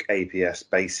the Luke APS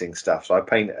basing stuff. So I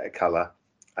paint it a color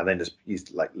and then just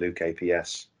use like Luke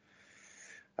APS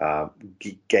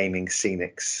gaming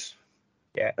scenics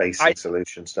basing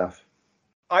solution stuff.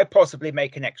 I possibly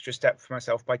make an extra step for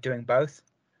myself by doing both.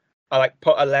 I like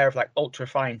put a layer of like ultra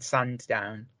fine sand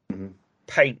down,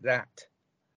 paint that,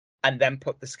 and then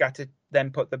put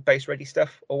the base ready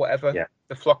stuff or whatever,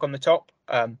 the flock on the top.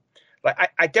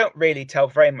 Like I don't really tell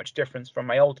very much difference from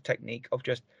my older technique of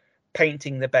just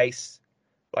painting the base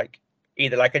like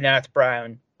either like an earth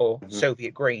brown or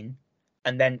Soviet green,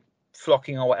 and then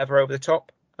flocking or whatever over the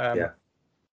top. So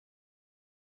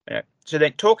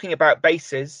then talking about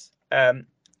bases, a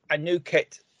new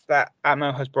kit that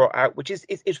Ammo has brought out, which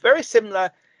is very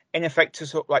similar in effect to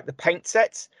sort of like the paint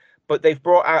sets, but they've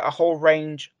brought out a whole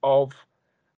range of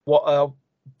what are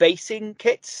basing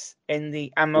kits in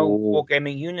the Ammo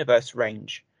Wargaming Universe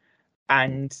range.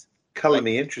 And color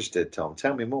me interested, Tom.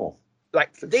 Tell me more.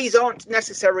 Like these aren't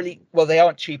necessarily, well, they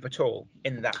aren't cheap at all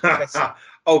in that.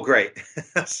 Oh, great.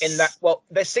 In that, well,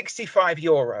 they're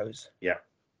 €65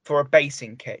 for a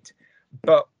basing kit,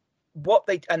 but what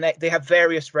they have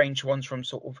various range ones from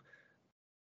sort of,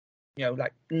 you know,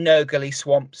 like Nurgle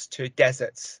swamps to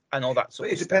deserts and all that sort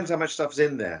of stuff. It depends how much stuff's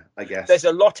in there, I guess. There's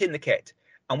a lot in the kit.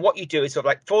 And what you do is sort of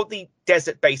like for the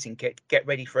desert basing kit, get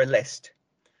ready for a list.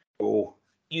 Oh.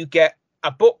 You get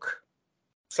a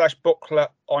book/booklet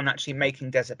on actually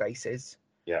making desert bases.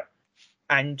 Yeah.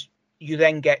 And you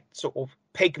then get sort of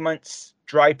pigments,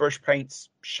 dry brush paints,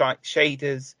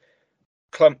 shaders,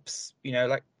 clumps, you know,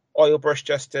 like oil brush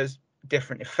justers,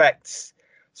 different effects,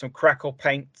 some crackle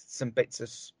paint, some bits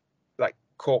of like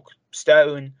cork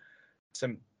stone,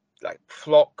 some like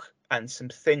flock and some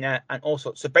thinner and all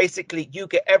sorts. So basically you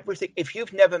get everything. If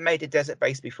you've never made a desert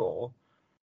base before,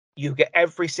 you get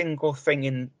every single thing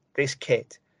in this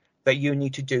kit that you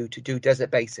need to do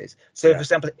desert bases. So for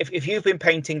example, if you've been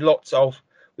painting lots of,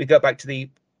 we go back to the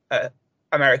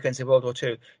Americans in World War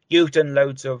II, you've done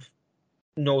loads of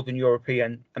Northern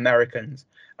European Americans,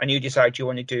 and you decide you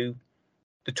want to do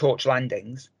the torch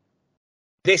landings,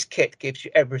 this kit gives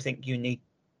you everything you need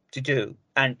to do.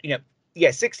 And, you know,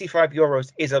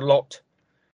 €65 is a lot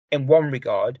in one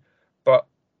regard, but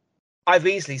I've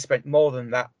easily spent more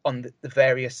than that on the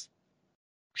various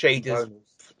shaders,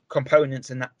 components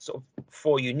and that sort of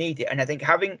before you need it. And I think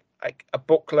having like a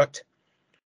booklet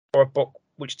or a book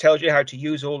which tells you how to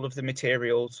use all of the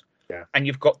materials and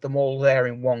you've got them all there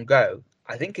in one go,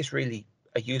 I think is really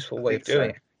a useful way of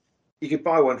doing it. You could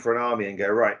buy one for an army and go,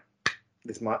 right,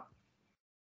 this is what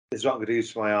I'm going to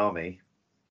use for my army,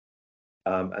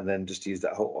 and then just use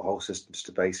that whole system just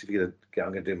to base. If I'm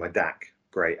going to do my DAC,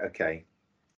 great, okay,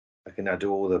 I can now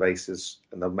do all the bases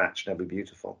and they'll match and they'll be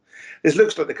beautiful. This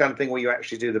looks like the kind of thing where you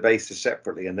actually do the bases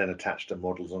separately and then attach the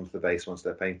models onto the base once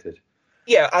they're painted.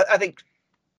 Yeah, I think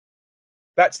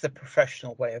that's the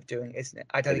professional way of doing it, isn't it?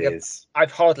 I don't think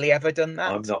I've hardly ever done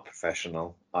that. I'm not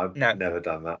professional. I've never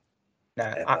done that.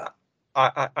 No,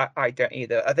 I don't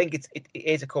either. I think it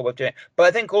is a cool way of doing it. But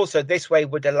I think also this way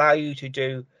would allow you to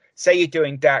do, say you're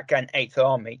doing DAC and 8th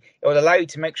Army, it would allow you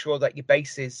to make sure that your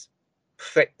bases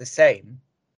fit the same,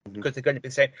 because they're going to be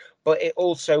the same. But it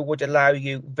also would allow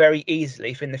you very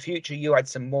easily, if in the future you add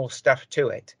some more stuff to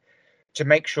it, to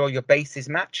make sure your bases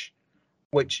match,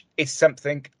 which is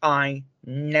something I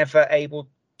never able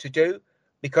to do,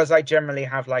 because I generally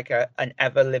have like an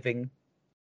ever-living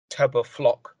tub of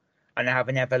flock, and I have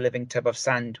an ever-living tub of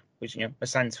sand, which, you know, the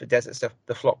sand's for desert stuff,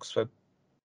 the flock's for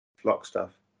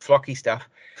flocky stuff.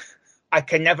 I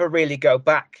can never really go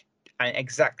back and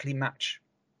exactly match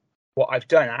what I've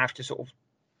done. I have to sort of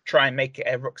try and make it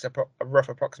a rough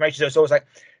approximation. So it's always like,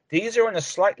 these are on a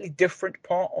slightly different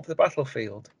part of the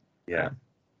battlefield. Yeah.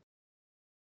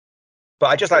 But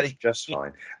I just like it. Just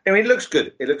fine. I mean, it looks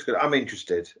good. I'm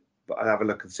interested, but I'll have a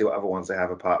look and see what other ones they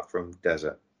have apart from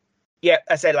desert. Yeah,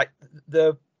 I say like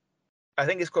I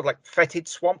think it's called like Fetid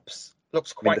Swamps.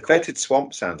 Looks quite cool. The Fetid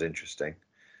Swamp sounds interesting.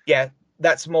 Yeah,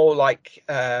 that's more like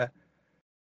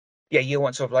you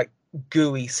want sort of like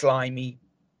gooey, slimy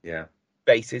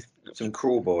bases. Some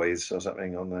crawl boys or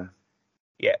something on there.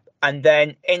 Yeah, and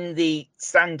then in the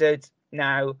standard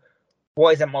Now,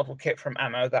 what is a model kit from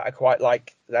Ammo that I quite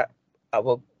like, that I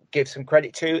will give some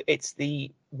credit to? It's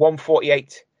the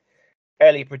 148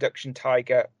 early production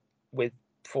Tiger with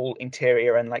full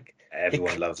interior, and like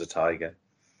everyone loves a Tiger.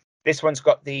 This one's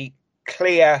got the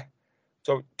clear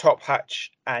sort of top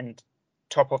hatch and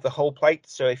top of the hull plate,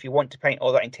 so if you want to paint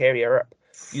all that interior up,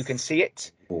 you can see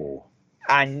it. Ooh.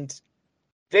 And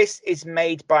this is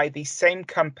made by the same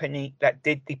company that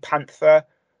did the Panther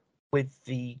with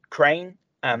the crane.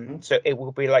 So it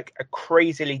will be like a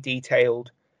crazily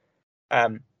detailed,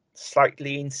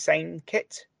 slightly insane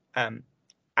kit. And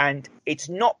it's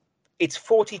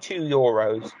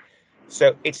 €42,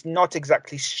 so it's not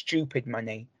exactly stupid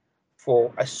money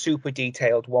for a super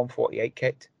detailed 148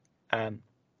 kit.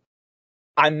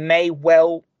 I may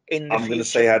well in the I'm going to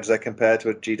say, how does that compare to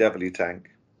a GW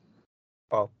tank?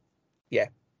 Well, yeah.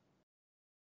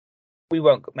 We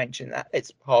won't mention that.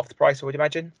 It's half the price, I would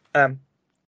imagine.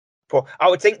 I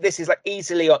would think this is like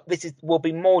will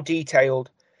be more detailed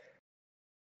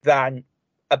than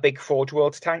a big Forge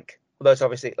Worlds tank. Although it's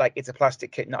obviously like it's a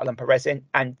plastic kit, not a lump of resin,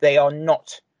 and they are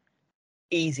not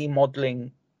easy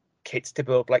modeling kits to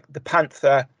build. Like the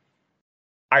Panther,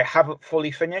 I haven't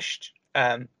fully finished.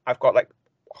 I've got like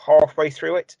halfway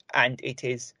through it, and it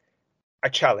is a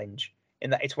challenge in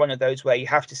that it's one of those where you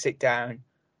have to sit down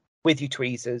with your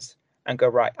tweezers and go,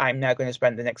 right, I'm now going to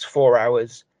spend the next 4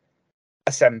 hours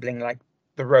assembling like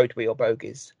the road wheel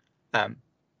bogies.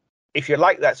 If you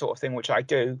like that sort of thing, which I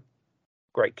do,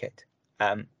 great kit.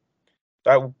 So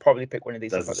I will probably pick one of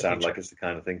these. Doesn't sound like it's the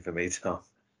kind of thing for me, Tom.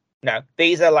 No,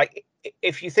 these are like,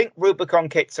 if you think Rubicon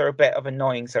kits are a bit of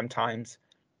annoying sometimes,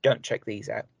 don't check these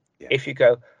out. Yeah. If you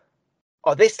go,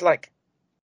 oh, this like,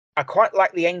 I quite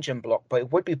like the engine block, but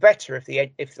it would be better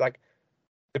if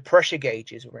the pressure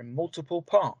gauges were in multiple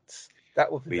parts.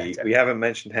 That would be better. We haven't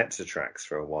mentioned Hexatracks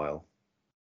for a while.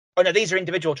 Oh no, these are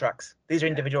individual tracks. These are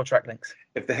individual track links.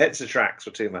 If the Hexatracks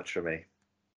were too much for me.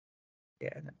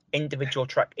 Yeah, individual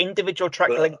track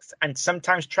links, and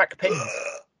sometimes track pins.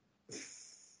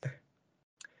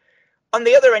 On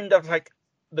the other end of like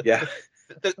the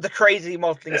crazy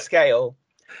modeling scale,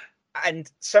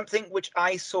 and something which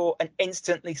I saw and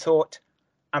instantly thought,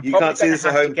 you can't see this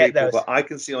at home, people, but I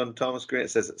can see on Tom's screen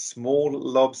it says small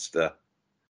lobster.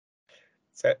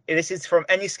 So this is from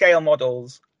Any Scale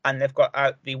Models, and they've got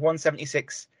out the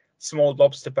 176 small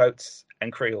lobster boats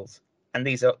and creels, and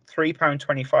these are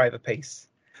 £3.25 a piece.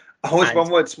 Oh, it's one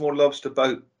word, small lobster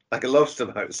boat, like a lobster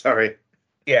boat. Sorry.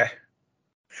 Yeah.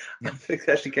 I think it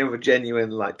actually came with a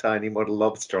genuine, like, tiny model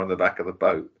lobster on the back of the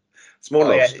boat. Small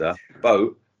lobster,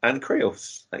 boat, and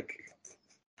creels. Like,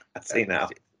 I see now.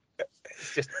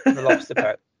 It's just the lobster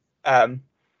boat.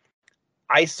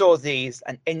 I saw these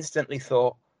and instantly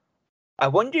thought, I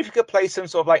wonder if you could play some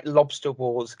sort of like Lobster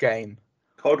Wars game.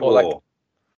 Cod War.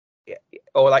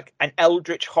 Or like an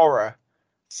Eldritch horror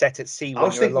set at sea. I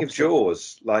was thinking of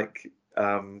Jaws. Like,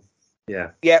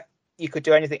 yeah. Yeah, you could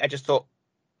do anything. I just saw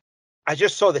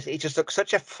this. It just looked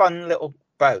such a fun little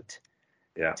boat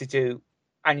to do.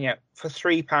 And, for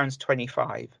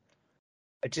 £3.25,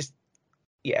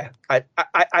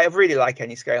 I really like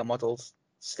Any Scale Models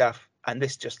stuff. And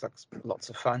this just looks lots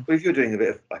of fun. Well, if you're doing a bit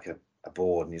of like a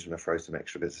board and you just want to throw some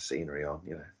extra bits of scenery on,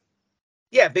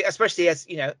 Yeah, but especially as,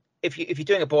 if you're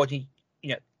doing a board, even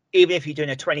if you're doing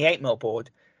a 28mm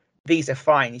board, these are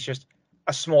fine. It's just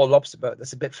a small lobster boat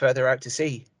that's a bit further out to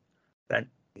sea than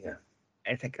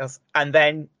anything else. And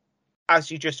then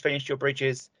as you just finished your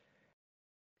bridges,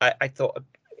 I thought I'd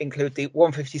include the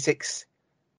 156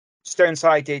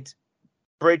 stone-sided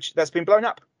bridge that's been blown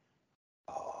up.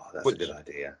 Oh, that's a good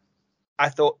idea. I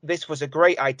thought this was a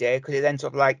great idea because it then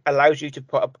sort of like allows you to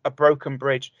put a broken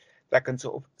bridge that can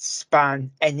sort of span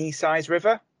any size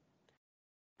river.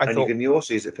 You can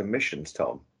also use it for missions,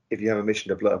 Tom. If you have a mission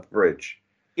to blow up a bridge,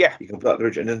 you can blow up the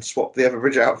bridge and then swap the other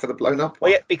bridge out for the blown up one.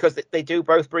 Well, yeah, because they do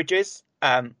both bridges.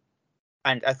 And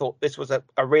I thought this was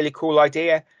a really cool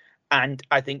idea. And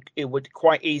I think it would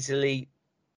quite easily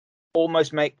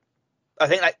almost make, I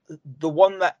think like the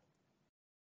one that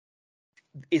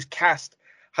is cast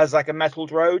has like a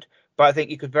metalled road, but I think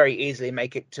you could very easily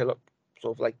make it to look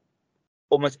sort of like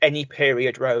almost any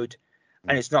period road.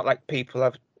 And it's not like people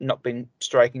have not been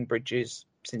striking bridges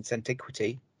since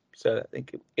antiquity. So I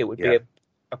think it would be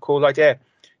a cool idea.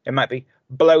 It might be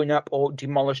blown up or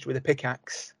demolished with a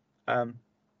pickaxe.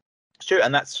 Sure,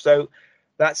 and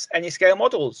that's Any Scale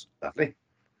Models. Lovely.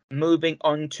 Moving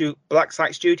on to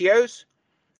Blacksite Studios.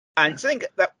 And something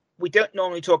that we don't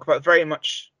normally talk about very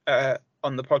much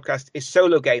on the podcast is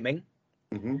solo gaming.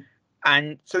 Mm-hmm.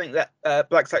 And something that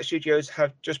Blacksite Studios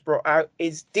have just brought out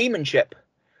is Demon Ship,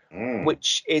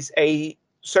 which is a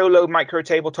solo micro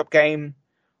tabletop game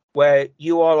where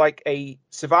you are like a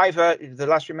survivor, the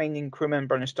last remaining crew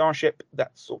member on a starship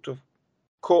that's sort of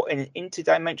caught in an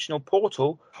interdimensional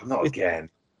portal. Not again.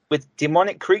 With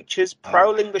demonic creatures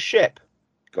prowling the ship.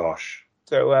 Gosh.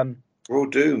 So we're all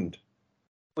doomed.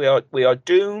 We are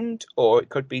doomed, or it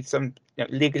could be some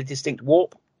legally distinct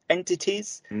warp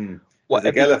entities. There's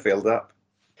a Gellerfield up.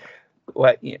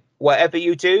 Whatever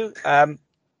you do.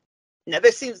 Now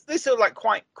this is like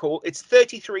quite cool. It's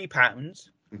 £33.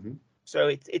 Mm-hmm. So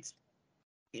it's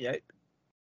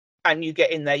and you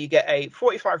get in there. You get a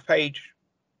 45-page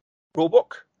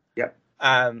rulebook. Yep.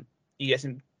 You get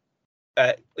some,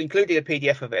 including a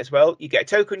PDF of it as well. You get a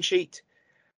token sheet,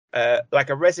 like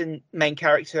a resin main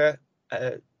character,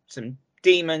 some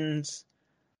demons,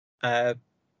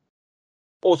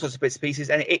 all sorts of bits and pieces,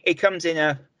 and it comes in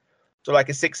a sort of like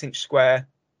a 6-inch square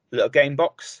little game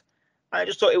box. And I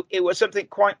just thought it was something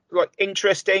quite like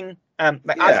interesting. I've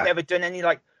never done any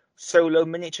like solo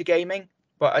miniature gaming,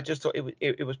 but I just thought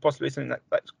it was possibly something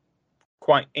that's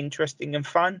quite interesting and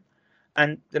fun,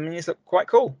 and the minis look quite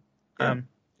cool. Yeah.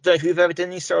 Don't know if you've ever done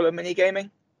any solo mini gaming.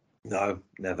 No,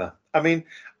 never. I mean,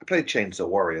 I played Chainsaw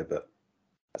Warrior, but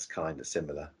that's kind of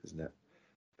similar, isn't it?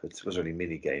 But it wasn't really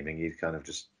mini gaming. You're kind of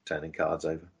just turning cards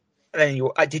over. And then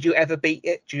did you ever beat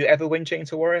it? Did you ever win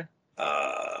Chainsaw Warrior?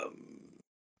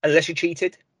 Unless you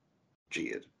cheated.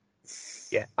 Cheated.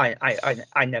 Yeah,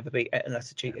 I never beat it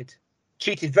unless I cheated.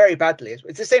 Cheated very badly.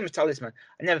 It's the same as Talisman.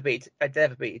 I never finished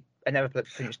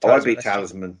Talisman. I beat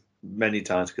Talisman many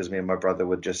times because me and my brother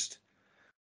would just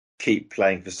keep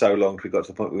playing for so long. We got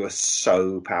to the point we were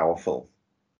so powerful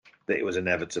that it was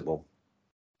inevitable.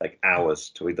 Like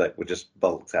hours till we just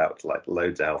bulked out, like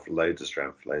loads of health, loads of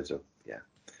strength,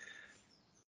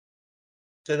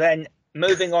 So then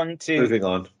moving on to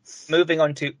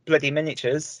Bloody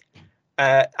Miniatures,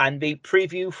 and the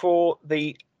preview for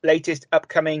the latest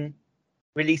upcoming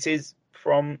releases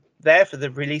from there for the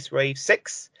release wave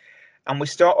 6, and we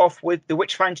start off with the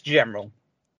Witchfinder General.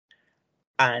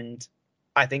 And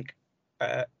I think,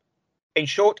 in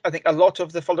short, I think a lot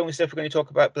of the following stuff we're going to talk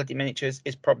about Bloody Miniatures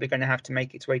is probably going to have to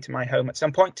make its way to my home at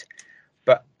some point,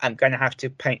 but I'm going to have to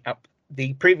paint up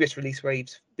the previous release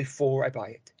waves before I buy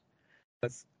it,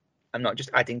 because I'm not just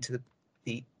adding to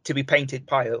the to be painted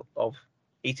pile of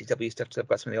ECW stuff, so I've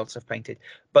got some of the old stuff painted.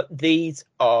 But these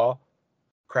are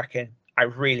cracking. I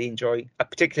really enjoy. I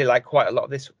particularly like quite a lot of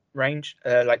this range,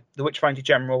 like the Witchfinder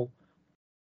General.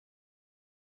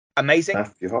 Amazing.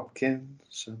 Matthew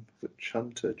Hopkins,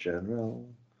 Witchhunter General.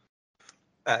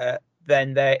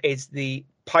 Then there is the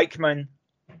Pikeman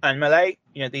and Melee.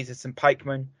 These are some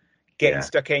Pikemen getting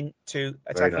stuck into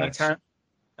attacking a town.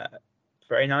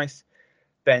 Very nice.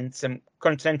 Then some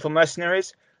Continental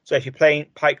Mercenaries. So if you're playing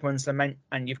Pikeman's Lament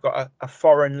and you've got a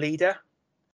foreign leader,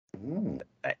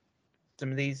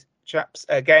 some of these chaps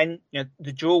again,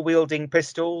 the dual wielding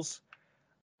pistols.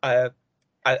 Some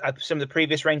of the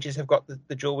previous ranges have got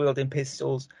the dual wielding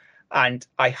pistols, and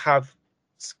I have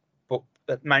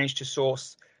managed to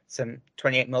source some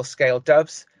 28mm scale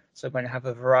doves. So I'm going to have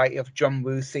a variety of John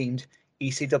Woo themed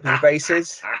ECW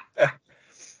bases.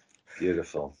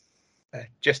 Beautiful.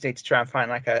 Just need to try and find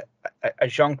like a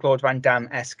Jean-Claude Van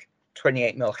Damme-esque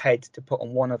 28mm head to put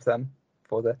on one of them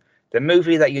for the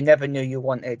movie that you never knew you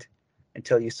wanted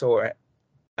until you saw it.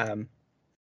 Then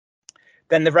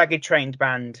the Ragged Trained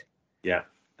Band. Yeah.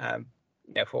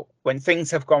 For when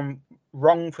things have gone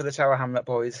wrong for the Tower Hamlet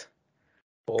boys,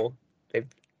 or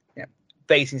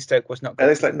Basingstoke was not good. It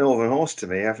looks like Northern Horse to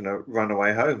me, having a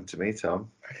runaway home to me,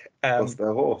 Tom. Lost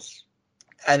their horse.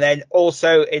 And then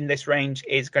also in this range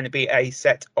is going to be a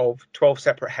set of 12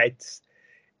 separate heads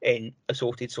in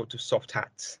assorted sort of soft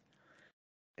hats.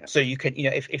 Yeah. So you can,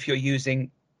 if you're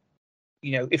using,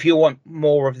 if you want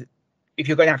more of, if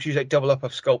you're going to have to use a double up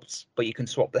of sculpts, but you can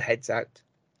swap the heads out.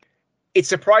 It's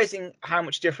surprising how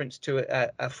much difference to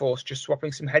a force just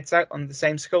swapping some heads out on the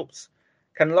same sculpts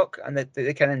can look, and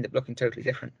they can end up looking totally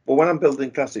different. Well, when I'm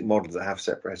building classic models that have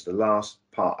separate heads, the last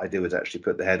part I do is actually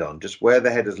put the head on. Just where the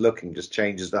head is looking just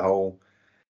changes the whole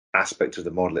aspect of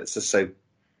the model. It's just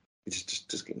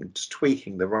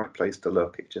tweaking the right place to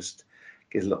look. It just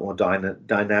gives a lot more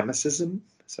dynamicism.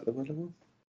 Is that the word I want?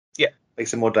 Yeah.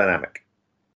 Makes it more dynamic.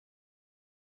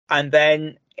 And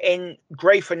then in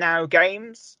Grey for Now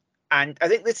Games, and I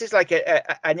think this is like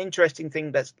an interesting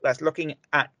thing that's looking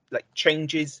at like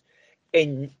changes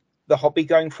in the hobby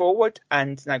going forward.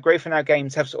 And now Grey for Now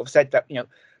Games have sort of said that,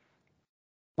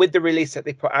 with the release that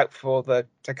they put out for the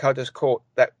Takada's Court,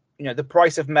 that, the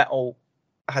price of metal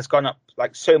has gone up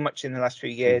like so much in the last few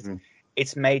years. Mm-hmm.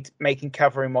 It's made making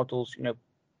cavalry models,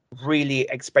 really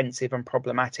expensive and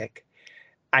problematic.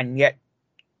 And yet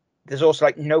there's also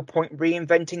like no point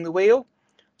reinventing the wheel.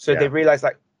 So they realize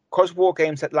like, because War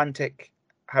Games Atlantic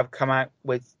have come out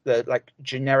with the like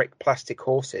generic plastic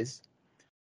horses,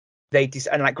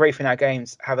 and like Great Finale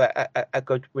Games have a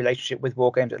good relationship with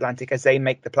War Games Atlantic as they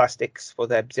make the plastics for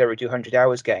their 0 to 100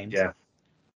 hours games. Yeah.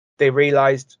 They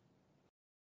realized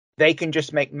they can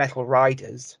just make metal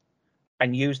riders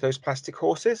and use those plastic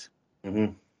horses.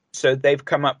 Mm-hmm. So they've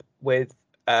come up with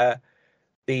the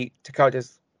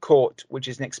Takada's Court, which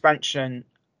is an expansion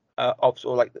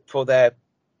for their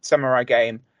samurai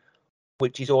game,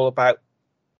 which is all about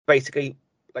basically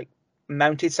like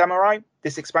mounted samurai.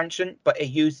 This expansion, but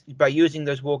by using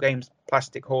those War Games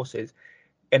plastic horses,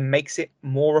 it makes it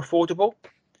more affordable.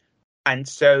 And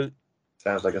so,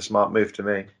 sounds like a smart move to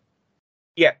me.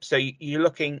 Yeah, so you're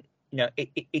looking,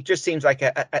 it just seems like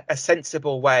a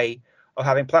sensible way of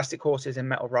having plastic horses and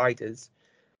metal riders,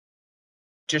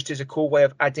 just as a cool way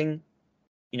of adding,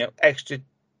 extra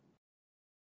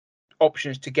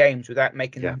options to games without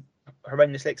making them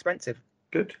horrendously expensive.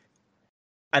 Good.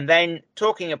 And then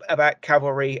talking about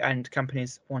cavalry and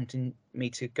companies wanting me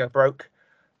to go broke,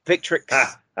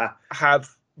 Victrix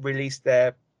have released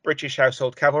their British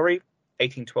Household Cavalry,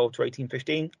 1812 to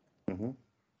 1815.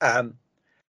 Mm-hmm.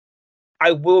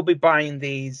 I will be buying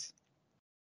these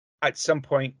at some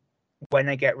point when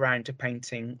I get round to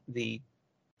painting the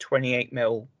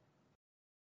 28mm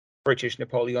British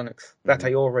Napoleonics that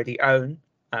I already own.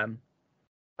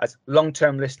 As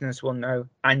long-term listeners will know,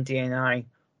 Andy and I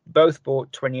both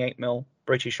bought 28mm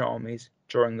British armies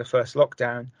during the first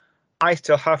lockdown. I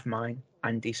still have mine.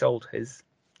 Andy sold his.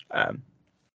 I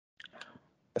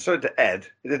saw it to Ed.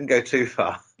 It didn't go too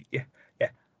far. Yeah.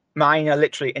 Mine are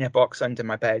literally in a box under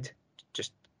my bed.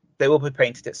 Just they will be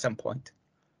painted at some point.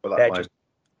 Well, that's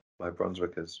my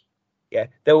Brunswickers. Yeah,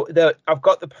 I've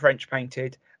got the French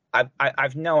painted.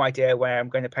 I've no idea where I'm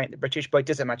going to paint the British, but it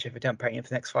doesn't matter if I don't paint them for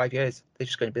the next 5 years. They're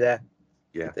just going to be there.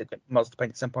 Yeah, they're models to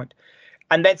paint at some point.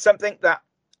 And then something that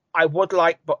I would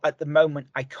like, but at the moment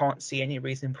I can't see any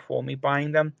reason for me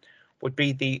buying them, would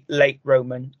be the late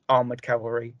Roman armored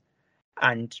cavalry.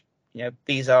 And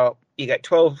these are, you get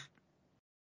 12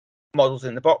 models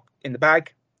in the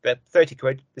bag. They're 30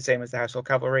 quid, the same as the household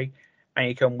cavalry, and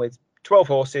you come with 12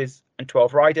 horses and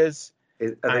 12 riders.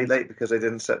 Are they late because they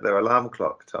didn't set their alarm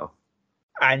clock, Tom?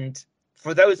 And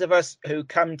for those of us who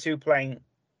come to playing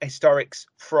historics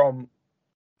from,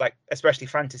 like, especially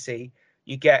fantasy,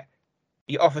 you get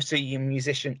your officer, your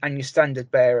musician, and your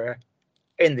standard bearer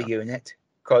in the unit.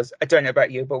 Because I don't know about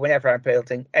you, but whenever I'm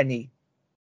building any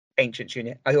ancient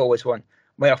unit, I always want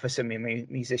my officer, my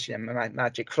musician, and my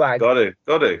magic flag. Got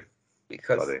to.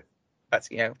 Because that's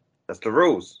that's the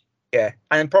rules. Yeah,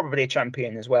 and probably a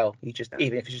champion as well.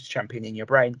 Even if it's just a champion in your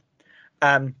brain.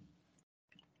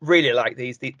 Really like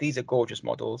these. These are gorgeous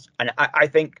models, and I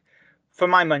think, for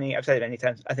my money, I've said it many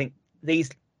times, I think these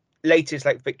latest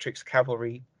like Victrix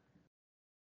cavalry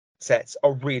sets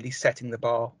are really setting the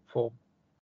bar for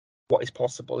what is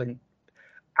possible in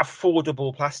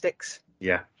affordable plastics.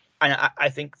 Yeah, and I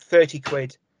think 30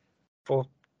 quid for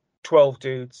 12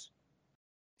 dudes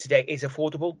today is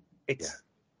affordable.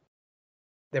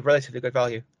 They're relatively good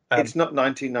value. It's not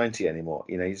 1990 anymore.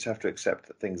 You just have to accept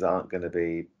that things aren't going to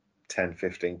be 10,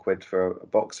 15 quid for a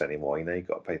box anymore. You've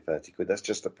got to pay 30 quid. That's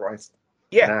just the price.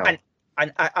 Yeah, now.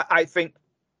 and I think,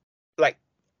 like,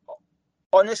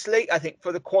 honestly, I think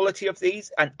for the quality of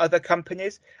these and other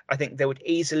companies, I think there would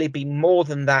easily be more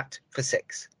than that for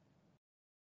 6.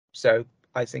 So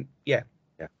I think, yeah.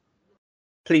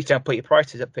 Please don't put your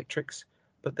prices up, Victrix,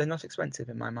 but they're not expensive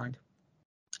in my mind.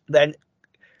 Then,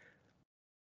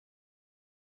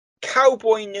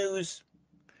 cowboy news.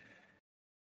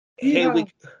 Here we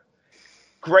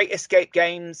Great Escape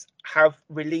Games have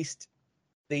released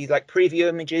the preview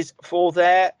images for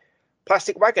their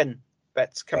plastic wagon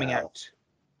that's coming out.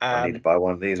 I need to buy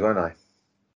one of these, won't I?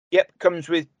 Yep, comes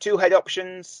with 2 head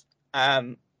options.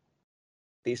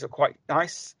 These are quite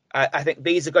nice. I think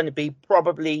these are going to be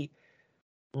probably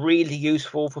really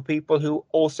useful for people who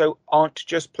also aren't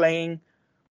just playing,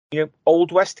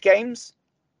 Old West games,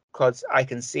 because I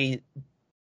can see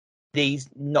these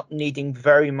not needing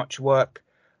very much work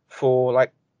for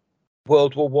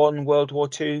World War One, World War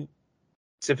Two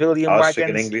civilian wagons. I was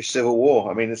thinking English Civil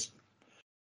War. I mean,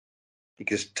 you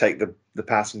just take the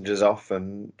passengers off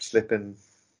and slip in.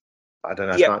 I don't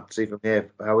know. I can't see from here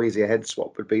how easy a head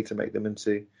swap would be to make them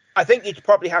into. I think you'd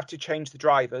probably have to change the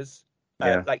drivers.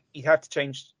 You'd have to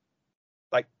change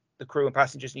the crew and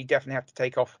passengers, and you definitely have to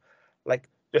take off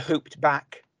the hooped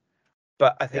back.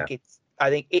 But I think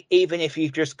even if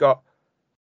you've just got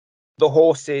the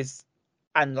horses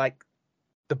and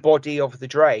the body of the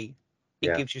dray,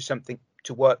 it gives you something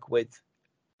to work with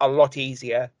a lot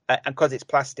easier, and because it's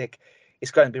plastic,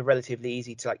 it's going to be relatively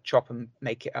easy to like chop and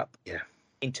make it up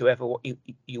into ever what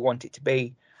you want it to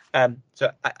be.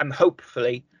 So I'm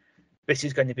hopefully this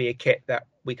is going to be a kit that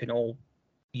we can all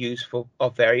use for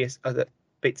various other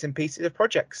bits and pieces of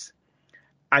projects.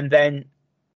 And then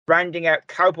rounding out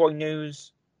cowboy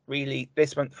news, really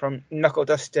this month from Knuckle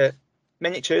Duster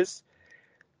Miniatures,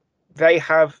 they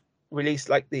have released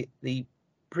like the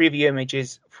preview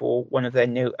images for one of their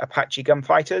new Apache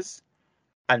gunfighters,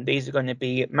 and these are going to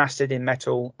be mastered in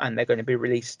metal, and they're going to be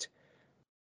released,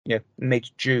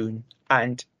 mid-June.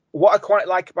 And what I quite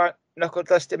like about Knuckle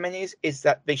Duster Minis is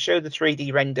that they show the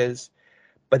 3D renders,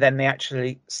 but then they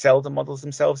actually sell the models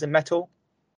themselves in metal.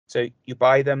 So you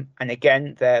buy them, and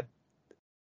again,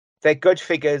 they're good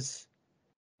figures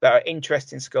that are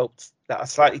interesting sculpts that are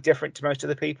slightly different to most of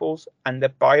the people's, and they're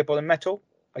buyable in metal.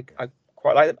 I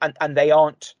quite like them, and they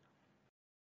aren't.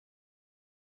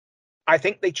 I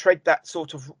think they tread that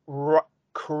sort of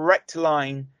correct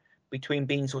line between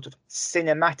being sort of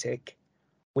cinematic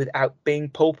without being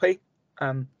pulpy.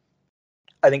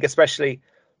 I think especially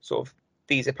sort of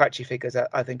these Apache figures,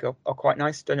 I think are quite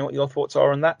nice. Don't know what your thoughts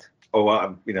are on that. Oh,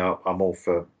 I'm all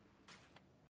for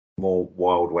more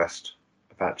Wild West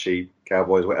Apache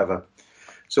cowboys, whatever.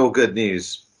 It's all good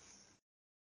news.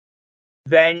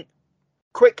 Then,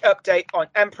 quick update on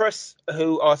Empress,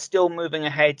 who are still moving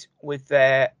ahead with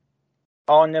their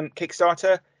Arnhem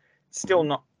Kickstarter. Still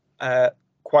not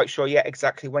quite sure yet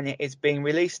exactly when it is being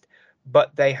released,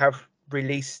 but they have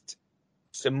released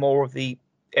some more of the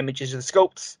images of the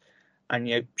sculpts,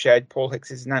 and shared Paul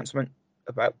Hicks's announcement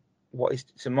about what is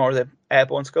some more of the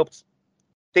airborne sculpts.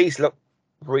 These look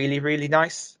really, really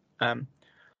nice.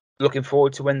 Looking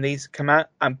forward to when these come out.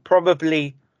 I'm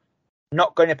probably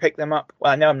not going to pick them up.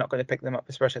 Well, I know I'm not going to pick them up,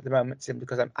 especially at the moment, simply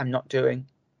because I'm not doing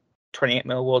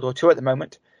 28mm World War II at the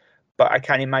moment. But I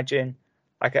can imagine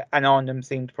like an Arnhem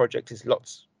themed project is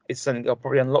something that's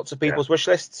probably on lots of people's wish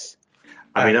lists.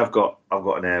 I mean, I've got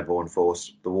an airborne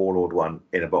force, the Warlord one,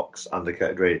 in a box,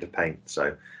 undercoated, ready to paint.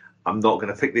 So I'm not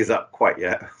going to pick these up quite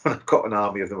yet. I've got an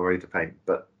army of them ready to paint,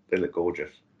 but they look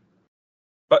gorgeous.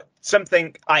 But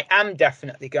something I am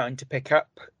definitely going to pick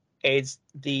up is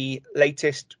the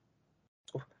latest.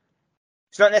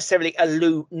 It's not necessarily a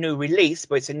new release,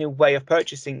 but it's a new way of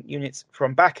purchasing units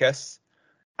from Bacchus,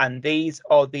 and these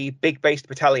are the big based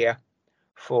Battalia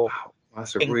for. Wow.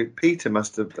 That's a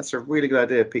really good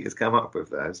idea Peter's come up with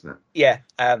there, isn't it? Yeah.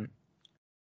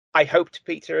 I hoped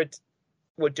Peter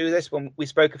would do this when we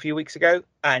spoke a few weeks ago,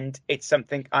 and it's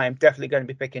something I am definitely going to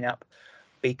be picking up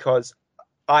because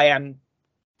I am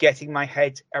getting my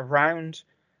head around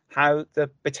how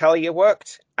the Battalia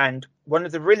worked. And one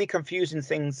of the really confusing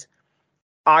things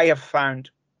I have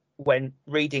found when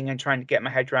reading and trying to get my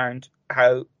head around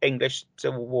how English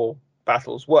Civil War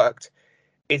battles worked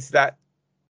is that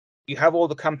you have all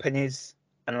the companies,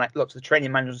 and like lots of the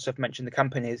training manuals and stuff mention the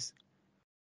companies,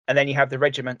 and then you have the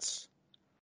regiments,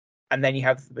 and then you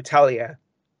have the Battalia.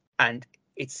 And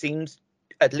it seems,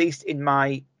 at least in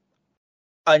my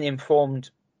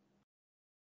uninformed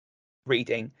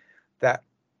reading, that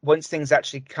once things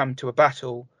actually come to a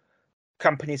battle,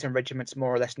 companies and regiments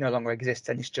more or less no longer exist,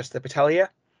 and it's just the Battalia.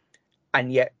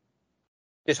 And yet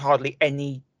there's hardly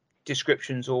any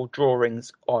descriptions or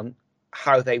drawings on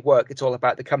how they work. It's all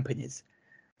about the companies.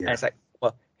 And it's like,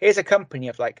 well, here's a company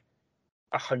of like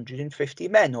 150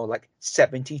 men or like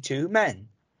 72 men,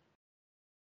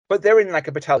 but they're in like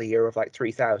a Battalia of like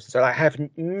 3,000. So I have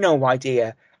no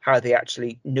idea how they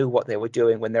actually knew what they were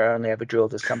doing when they're only ever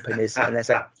drilled as companies. And it's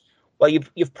like, well,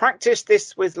 you've practiced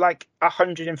this with like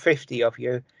 150 of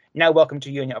you. Now welcome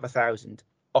to unit of 1,000.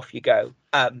 Off you go.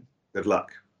 Good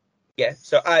luck. Yeah.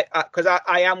 So I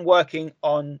am working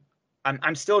on.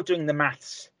 I'm still doing the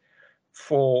maths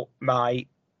for my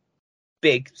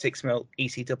big 6mm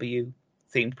ECW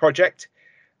themed project.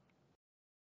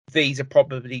 These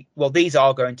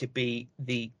are going to be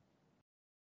the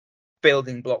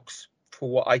building blocks for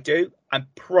what I do. I'm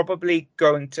probably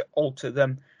going to alter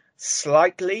them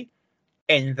slightly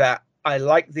in that I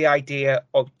like the idea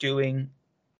of doing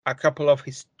a couple of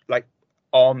his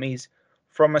armies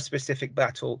from a specific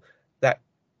battle that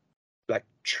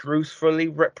truthfully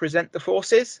represent the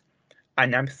forces,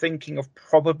 and I'm thinking of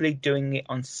probably doing it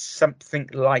on something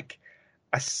like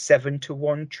a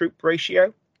 7-to-1 troop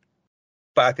ratio.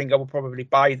 But I think I will probably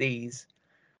buy these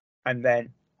and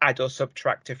then add or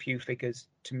subtract a few figures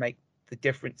to make the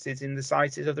differences in the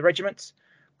sizes of the regiments,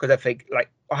 because I think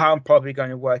how I'm probably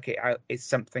going to work it out is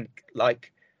something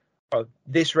like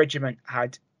this regiment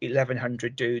had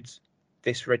 1,100 dudes,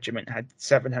 this regiment had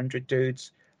 700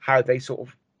 dudes, how they sort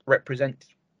of represent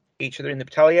each other in the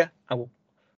battalion. I will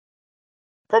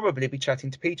probably be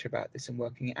chatting to Peter about this and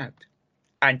working it out.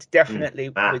 And definitely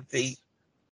with the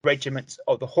regiments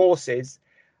of the horses,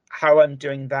 how I'm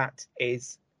doing that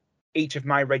is each of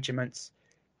my regiments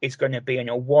is going to be in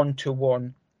a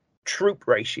 1-to-1 troop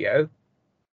ratio,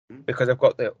 because I've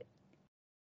got the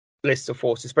list of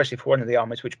forces, especially for one of the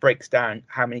armies, which breaks down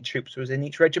how many troops was in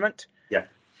each regiment. Yeah.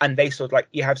 And they sort of like,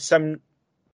 you have some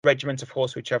regiments of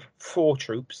horse which have 4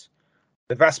 troops.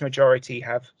 The vast majority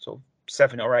have sort of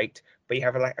 7 or 8, but you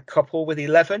have like a couple with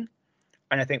 11.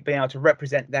 And I think being able to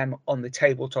represent them on the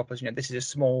tabletop as, this is a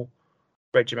small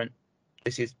regiment,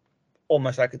 this is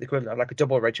almost like the equivalent of like a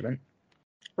double regiment,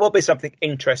 will be something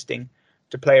interesting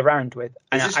to play around with.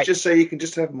 Is this just so you can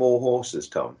just have more horses,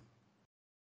 Tom?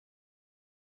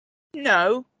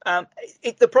 No.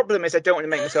 The problem is I don't want to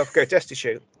make myself go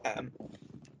destitute.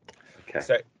 Okay.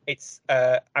 So it's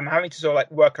I'm having to sort of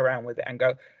like work around with it and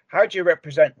go, how do you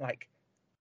represent like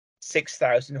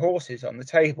 6,000 horses on the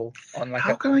table?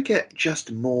 How can I get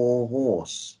just more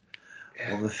horse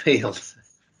on the field?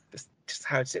 Just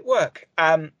how does it work?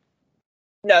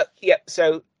 No, yeah.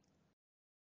 So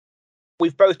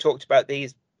we've both talked about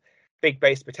these big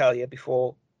base battalion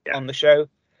before on the show.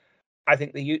 I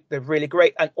think they're really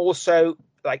great, and also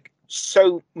like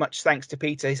so much thanks to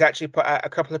Peter, he's actually put out a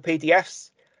couple of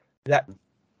PDFs that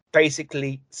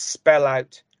basically spell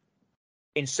out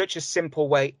in such a simple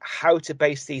way how to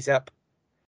base these up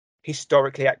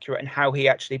historically accurate and how he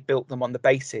actually built them on the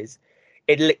bases.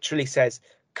 It literally says,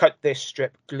 cut this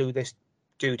strip, glue this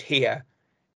dude here,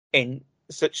 in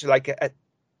such like a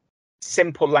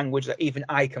simple language that even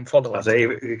I can follow.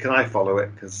 Can I follow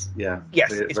it? Because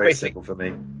yes, it's very simple for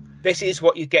me. This is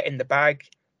what you get in the bag.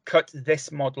 Cut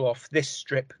this model off this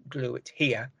strip, glue it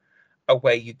here.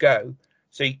 Away you go.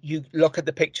 So you look at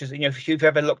the pictures, and if you've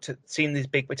ever seen these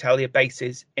big battalion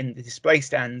bases in the display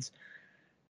stands,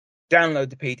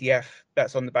 download the PDF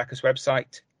that's on the Bacchus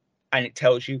website, and it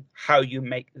tells you how you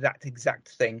make that exact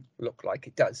thing look like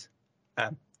it does.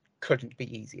 Couldn't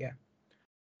be easier.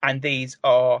 And these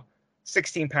are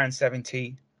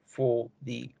 £16.70 for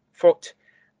the foot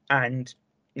and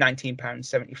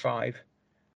 £19.75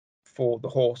 for the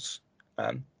horse.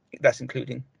 That's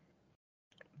including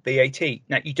VAT.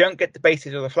 Now, you don't get the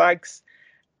bases or the flags,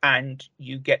 and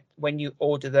you get, when you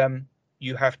order them,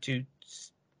 you have to,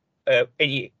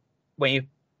 when you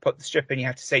put the strip in, you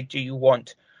have to say, do you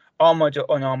want armored or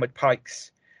unarmored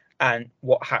pikes, and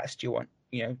what hats do you want?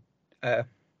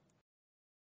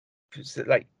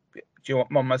 Like, do you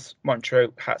want Monmouth,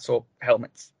 Montreux hats or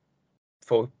helmets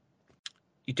for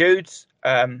you dudes?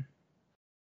 And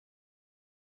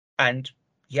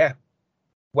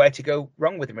where to go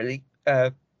wrong with them, really.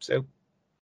 So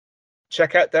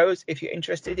check out those if you're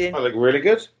interested in. They look really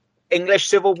good. English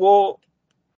Civil War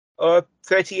or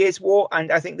 30 Years War,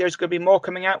 and I think there's going to be more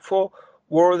coming out for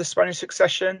War of the Spanish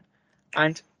Succession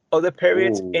and other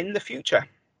periods in the future.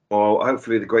 Well,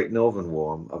 hopefully the Great Northern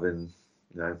War. I've been,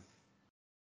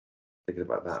 thinking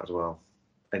about that as well.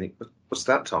 What's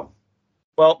that, Tom?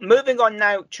 Well, moving on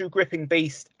now to Gripping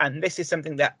Beast, and this is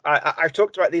something that I've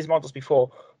talked about these models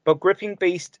before, but Gripping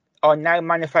Beast are now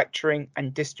manufacturing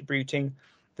and distributing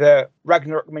the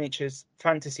Ragnarok Miniatures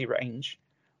Fantasy range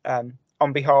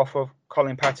on behalf of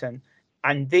Colin Patton,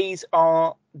 and these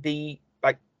are the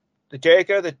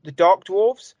Durga, the Dark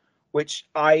Dwarves, which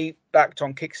I backed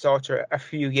on Kickstarter a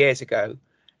few years ago,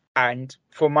 and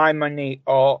for my money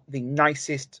are the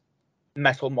nicest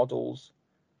metal models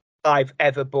I've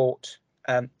ever bought.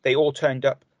 They all turned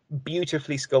up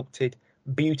beautifully sculpted,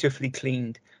 beautifully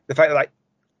cleaned. The fact that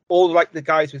all the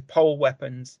guys with pole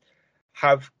weapons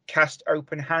have cast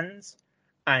open hands,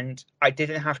 and I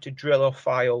didn't have to drill or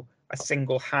file a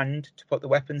single hand to put the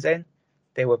weapons in.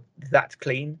 They were that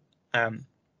clean.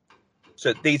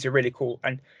 So these are really cool,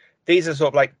 and these are sort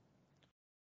of like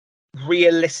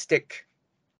realistic,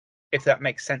 if that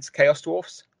makes sense, Chaos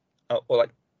Dwarfs or like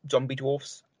zombie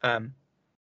dwarfs,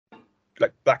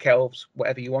 like Black Elves,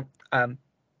 whatever you want.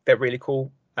 They're really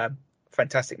cool.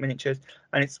 Fantastic miniatures,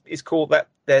 and it's cool that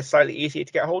they're slightly easier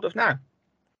to get a hold of now.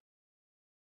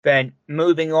 Then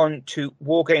moving on to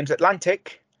War Games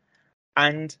Atlantic,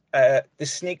 and the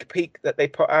sneak peek that they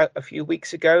put out a few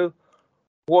weeks ago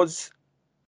was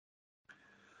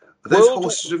those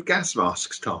horses with gas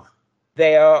masks, Tom.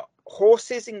 They are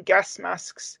horses in gas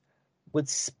masks with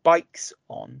spikes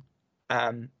on.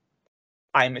 I'm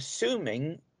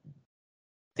assuming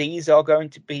these are going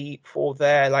to be for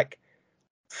their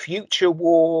future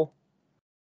war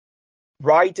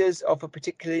riders of a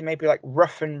particularly maybe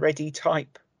rough and ready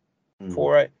type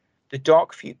for a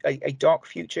dark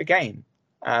future game,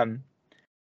 and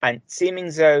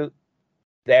seeming though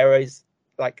there is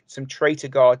like some Traitor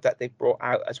Guard that they've brought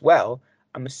out as well.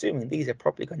 I'm assuming these are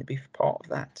probably going to be part of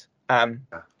that.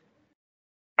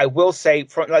 I will say,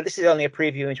 this is only a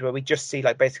preview image where we just see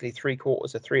like basically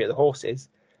 3/4 of 3 of the horses.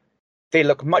 They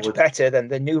look much better than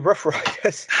the new Rough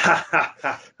Riders.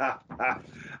 I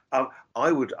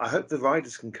hope the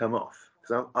riders can come off,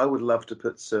 because I would love to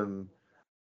put some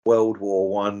World War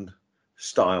One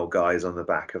style guys on the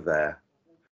back of there.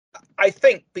 I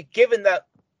think, but given that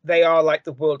they are like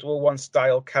the World War One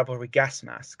style cavalry gas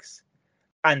masks,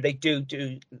 and they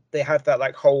they have that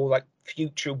like whole like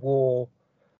future war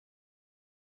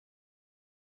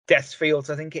death fields,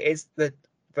 I think it is, the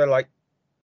like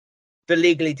the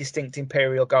legally distinct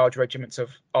Imperial Guard regiments of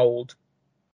old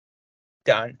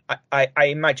done. I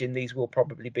imagine these will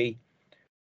probably be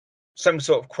some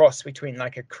sort of cross between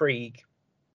like a Krieg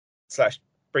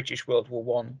 / British World War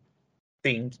One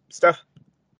themed stuff.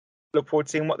 Look forward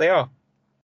to seeing what they are.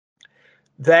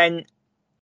 Then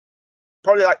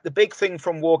probably like the big thing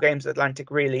from War Games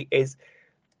Atlantic really is,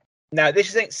 now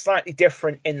this is slightly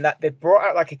different in that they've brought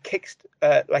out like a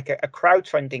a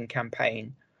crowdfunding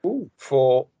campaign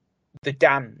for the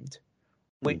Damned,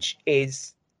 which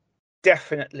is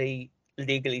definitely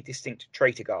legally distinct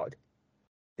Traitor Guard.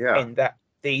 Yeah. In that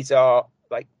these are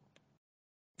like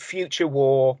future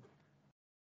war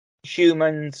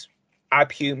humans,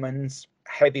 abhumans,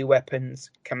 heavy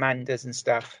weapons, commanders and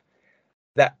stuff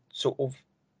that sort of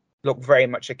look very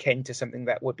much akin to something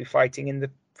that would be fighting in the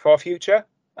far future.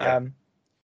 Yeah.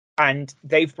 And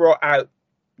they've brought out,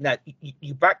 now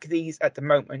you back these at the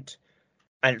moment,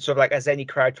 and sort of like as any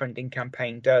crowdfunding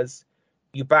campaign does,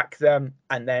 you back them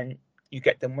and then you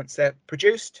get them once they're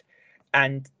produced.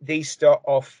 And these start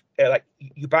off like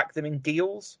you back them in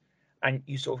deals, and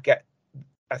you sort of get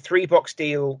a $3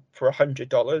 deal for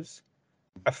 $100,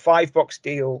 a $5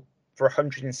 deal for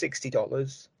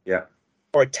 $160, yeah,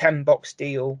 or a $10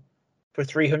 deal for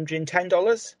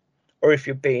 $310, or if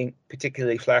you're being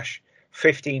particularly flash,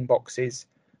 15 boxes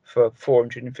for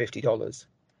 $450.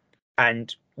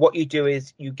 And what you do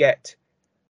is you get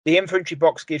the infantry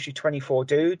box gives you 24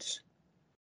 dudes,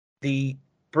 the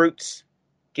brutes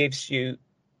gives you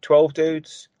 12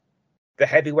 dudes, the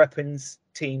heavy weapons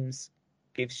teams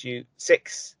gives you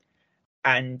 6,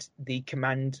 and the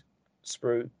command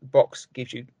sprue box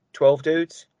gives you 12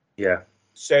 dudes. Yeah.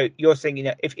 So you're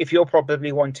thinking, if you're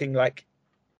probably wanting like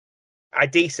a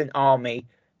decent army,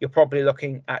 you're probably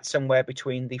looking at somewhere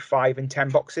between the 5 and 10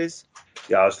 boxes.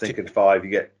 Yeah, I was thinking 5.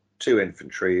 You get 2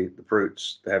 infantry, the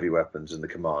brutes, the heavy weapons, and the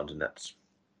command, and that's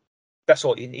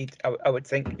all you need. I would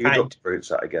think. You could drop the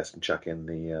brutes out, I guess, and chuck in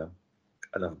the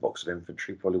another box of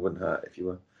infantry. Probably wouldn't hurt if you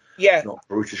were not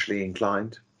brutishly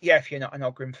inclined. Yeah, if you're not an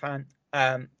Ogrim fan.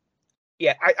 I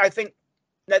think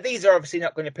now these are obviously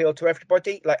not going to appeal to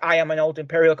everybody. Like, I am an old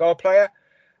Imperial Guard player.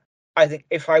 I think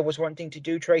if I was wanting to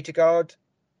do Traitor Guard,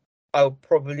 I would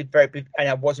probably and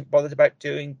I wasn't bothered about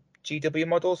doing GW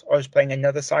models, or I was playing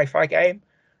another sci-fi game,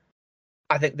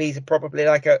 I think these are probably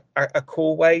like a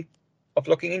cool way of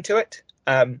looking into it.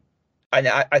 And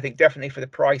I think definitely for the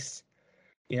price,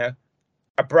 a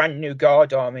brand new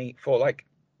Guard army for like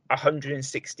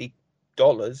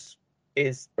 $160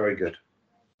 is very good,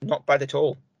 not bad at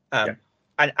all. And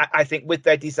I think with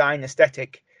their design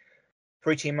aesthetic,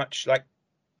 pretty much like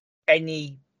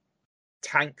any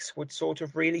tanks would sort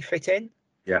of really fit in,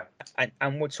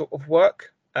 and would sort of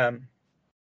work. And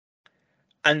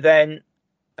then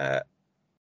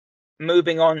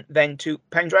moving on then to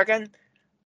Pendragon,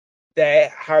 they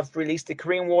have released the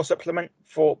Korean War supplement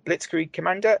for Blitzkrieg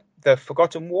Commander, the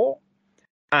Forgotten War,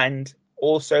 and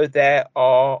also there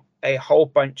are a whole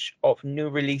bunch of new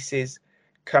releases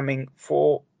coming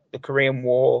for the Korean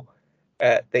War.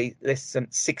 They list some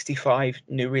 65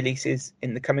 new releases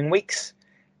in the coming weeks,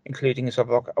 including sort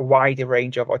of like a wider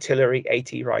range of artillery,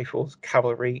 AT rifles,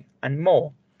 cavalry, and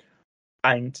more.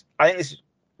 And I think this is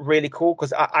really cool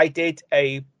because I did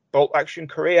a bolt action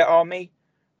career army.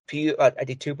 I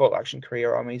did 2 bolt action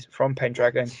career armies from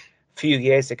Pendragon a few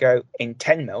years ago in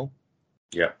 10mm.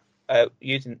 Yeah.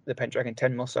 Using the Pendragon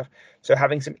 10mm stuff. So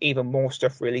having some even more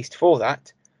stuff released for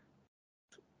that,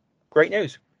 great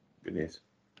news. Good news.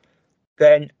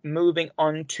 Then moving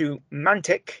on to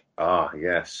Mantic. Ah,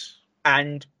 yes.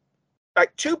 And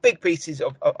like 2 big pieces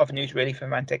of news really for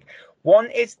Mantic. One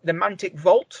is the Mantic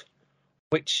Vault,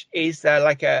 which is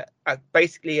like a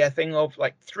basically a thing of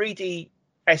like 3D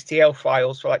STL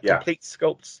files for like complete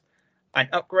sculpts and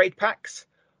upgrade packs,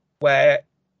 where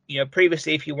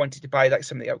previously if you wanted to buy like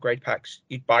some of the upgrade packs,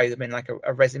 you'd buy them in like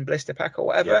a resin blister pack or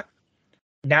whatever. Yeah.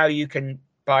 Now you can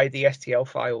buy the STL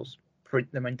files,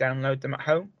 print them and download them at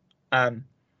home.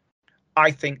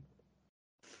 I think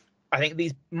I think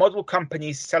these model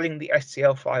companies selling the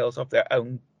STL files of their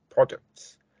own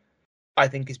products, I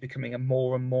think, is becoming a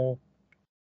more and more.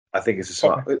 I think it's a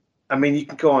smart. I mean, you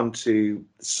can go on to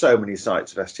so many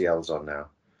sites of STLs on now.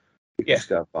 You can just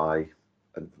go and buy,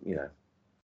 and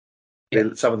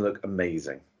some of them look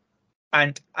amazing.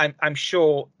 And I'm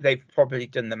sure they've probably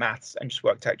done the maths and just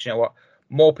worked out, you know what,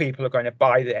 more people are going to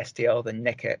buy the STL than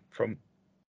nick it from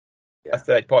a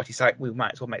third-party site. We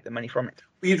might as well make the money from it.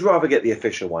 You'd rather get the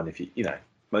official one if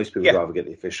most people would rather get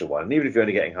the official one. And even if you're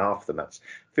only getting half of them, that's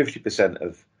 50%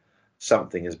 of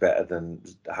something is better than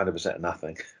 100% of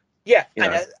nothing. Yeah,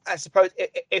 and I suppose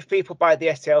if people buy the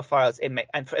STL files, and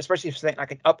especially if something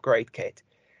like an upgrade kit,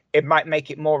 it might make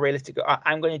it more realistic.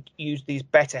 I'm going to use these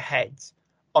better heads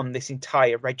on this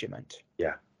entire regiment.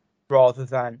 Yeah. Rather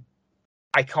than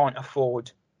I can't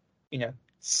afford,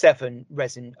 7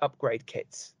 resin upgrade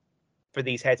kits for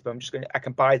these heads, but I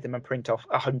can buy them and print off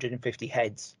 150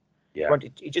 heads. Yeah.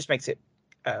 It just makes it,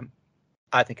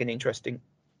 I think, an interesting,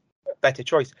 better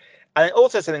choice. And then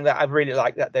also something that I really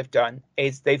like that they've done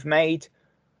is they've made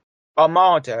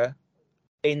Armada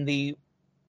in the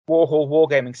Warhol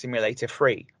Wargaming Simulator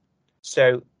free.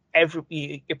 So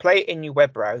you play it in your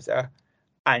web browser,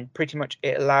 and pretty much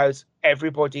it allows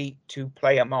everybody to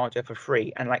play Armada for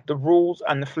free. And like the rules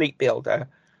and the fleet builder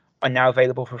are now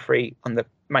available for free on the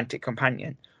Mantic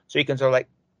Companion. So you can sort of like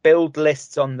build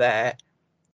lists on there,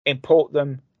 import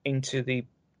them into the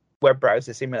web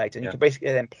browser simulator, and you can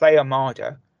basically then play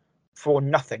Armada for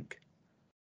nothing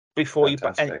before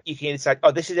and you can decide,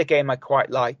 this is a game I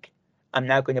quite like. I'm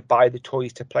now going to buy the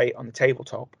toys to play it on the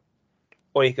tabletop.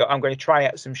 Or you go, I'm going to try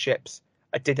out some ships.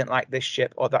 I didn't like this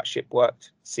ship, or that ship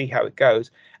worked. See how it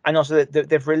goes. And also,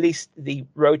 they've released the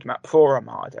roadmap for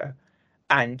Armada,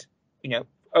 and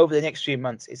over the next few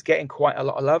months, it's getting quite a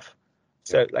lot of love.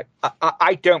 So, like,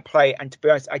 I don't play, and to be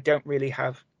honest, I don't really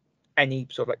have any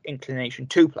sort of like inclination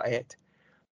to play it.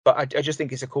 But I just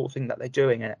think it's a cool thing that they're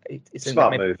doing, and it's a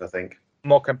smart move. I think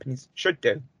more companies should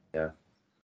do. Yeah.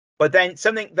 But then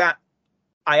something that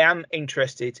I am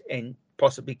interested in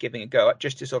possibly giving a go at,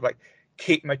 just to sort of like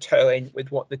keep my toe in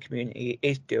with what the community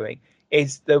is doing,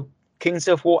 is the Kings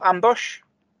of War Ambush.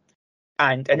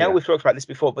 And I know we've talked about this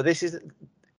before, but this is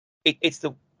it's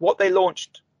what they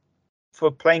launched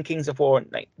for playing Kings of War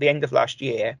at the end of last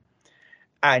year,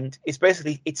 and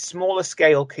it's smaller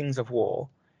scale Kings of War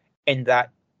in that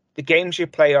the games you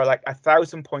play are like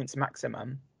 1,000 points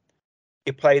maximum.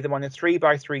 You play them on a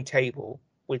 3x3 table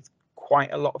with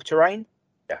quite a lot of terrain.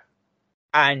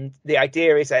 And the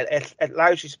idea is that it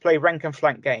allows you to play rank and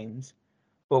flank games,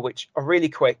 which are really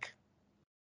quick.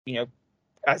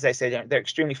 As I said, they're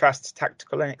extremely fast,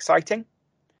 tactical, and exciting.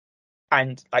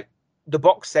 And like the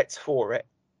box sets for it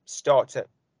start at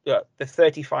the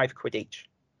 35 quid each,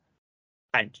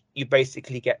 and you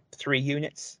basically get 3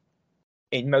 units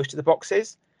in most of the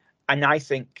boxes. And I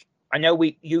know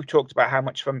you talked about how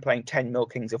much fun playing 10 mil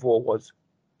Kings of War was.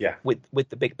 Yeah. With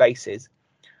the big bases.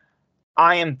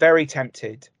 I am very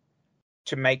tempted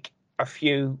to make a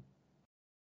few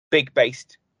big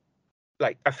based,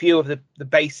 like a few of the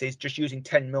bases just using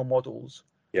 10 mil models.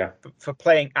 Yeah. For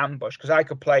playing Ambush, because I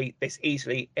could play this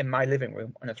easily in my living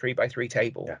room on a 3x3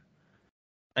 table. Yeah.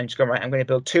 And just go, right, I'm going to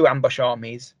build 2 ambush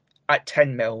armies at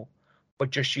 10 mil, but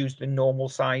just use the normal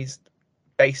sized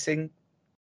basing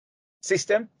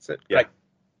system. So like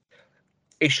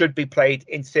it should be played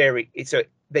in theory.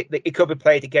 It could be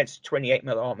played against 28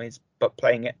 mil armies, but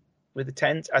playing it with the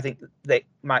 10s, I think they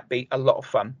might be a lot of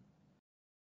fun.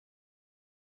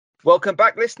 Welcome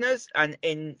back, listeners. And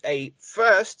in a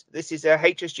first, this is a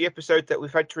HSG episode that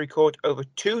we've had to record over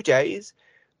 2 days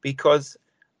because,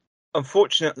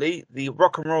 unfortunately, the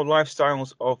rock and roll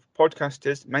lifestyles of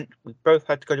podcasters meant we both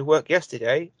had to go to work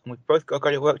yesterday, and we've both got to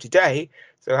go to work today.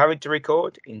 So having to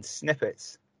record in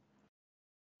snippets.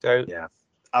 So yeah,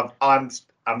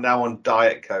 I'm now on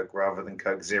Diet Coke rather than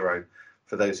Coke Zero.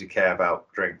 For those who care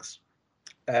about drinks,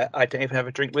 I don't even have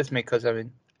a drink with me because I'm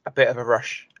in a bit of a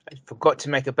rush. I forgot to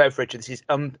make a beverage. This is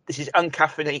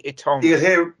uncaffeinated Tom. You can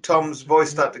hear Tom's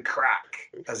voice start to crack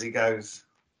as he goes,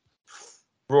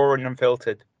 raw and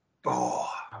unfiltered. Oh.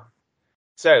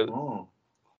 So,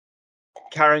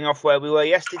 carrying off where we were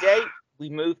yesterday, we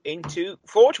move into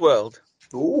Forge World.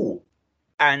 Ooh.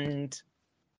 And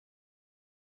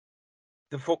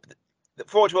the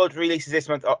Forge World releases this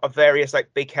month of various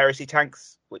like big heresy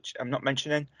tanks, which I'm not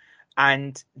mentioning,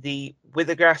 and the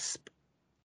Withergrasp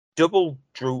Double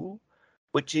Drool,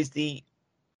 which is the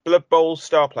Blood Bowl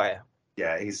star player.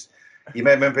 Yeah, you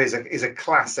may remember he's a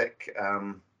classic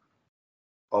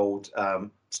old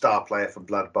star player from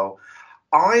Blood Bowl.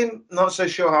 I'm not so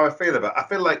sure how I feel about it. I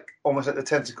feel like almost like the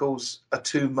tentacles are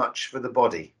too much for the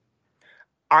body.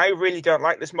 I really don't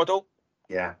like this model.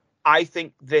 Yeah. I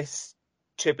think this,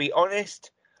 to be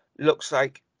honest, looks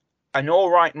like an all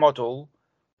right model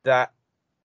that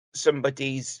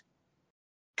somebody's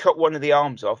cut one of the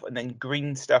arms off and then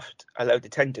green stuffed a load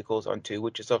of tentacles onto,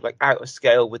 which is sort of like out of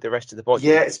scale with the rest of the body.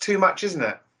 Yeah, it's too much, isn't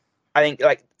it? I think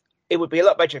like it would be a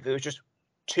lot better if it was just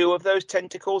two of those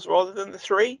tentacles rather than the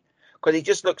three, because it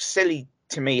just looks silly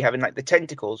to me having like the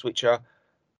tentacles, which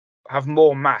have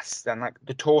more mass than like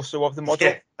the torso of the model.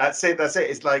 Yeah, that's it.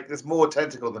 It's like there's more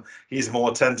tentacle than he's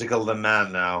more tentacle than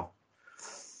man now.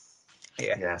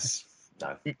 Yeah. Yes.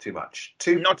 No, too much.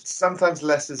 Sometimes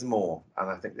less is more, and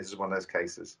I think this is one of those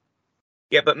cases.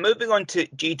 Yeah, but moving on to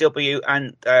GW,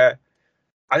 and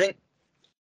I think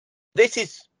this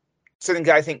is something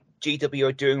that I think GW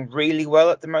are doing really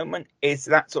well at the moment, is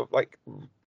that sort of like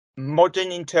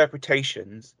modern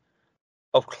interpretations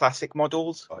of classic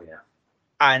models. Oh yeah.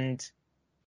 And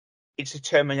it's a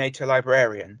Terminator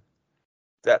Librarian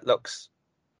that looks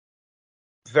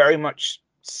very much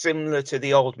similar to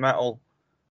the old metal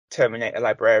Terminator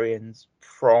Librarians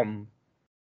from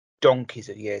donkeys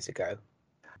of years ago.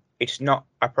 It's not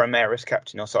a Primaris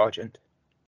Captain or Sergeant.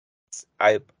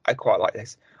 I quite like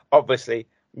this. Obviously,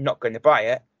 not going to buy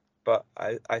it, but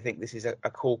I think this is a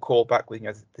cool callback with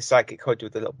the psychic hood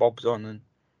with the little bobs on and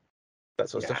that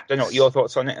sort of stuff. I don't know what your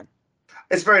thoughts on it.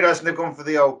 It's very nice, and they've gone for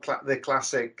the old, the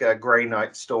classic Grey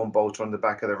Knight Stormbolter on the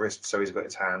back of the wrist, so he's got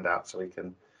his hand out, so he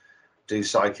can do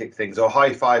psychic things or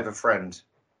high five a friend.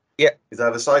 Yeah, he's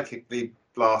either psychically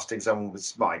blasting someone with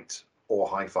smite or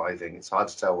high fiving. It's hard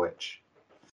to tell which.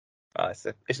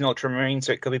 It's an Ultramarine,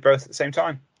 so it could be both at the same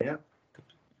time. Yeah.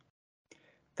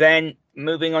 Then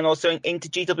moving on also into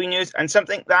GW news, and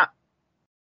something that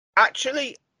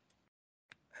actually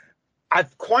I'm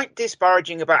quite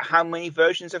disparaging about how many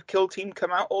versions of Kill Team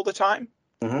come out all the time.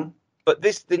 Mm-hmm. But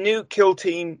the new Kill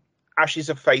Team Ashes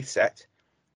of Faith set,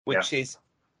 which is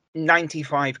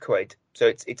 95 quid, so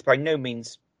it's by no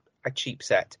means a cheap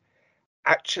set,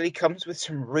 actually comes with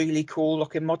some really cool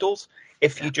looking models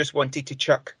if you just wanted to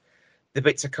chuck the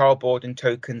bits of cardboard and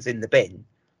tokens in the bin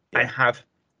and have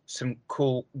some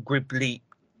cool gribbly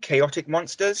chaotic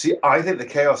monsters. See, I think the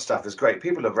chaos stuff is great.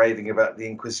 People are raving about the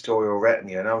Inquisitorial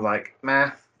Retinue, and I'm like,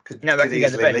 could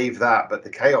easily leave that, but the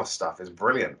chaos stuff is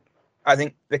brilliant. I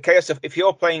think the chaos stuff, if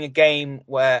you're playing a game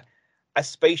where a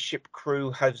spaceship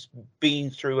crew has been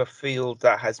through a field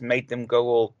that has made them go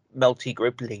all melty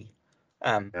gribbly.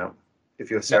 If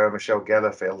your Sarah Michelle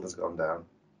Gellar field has gone down.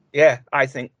 Yeah, I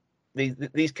think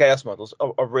these chaos models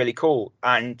are really cool.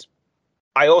 And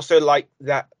I also like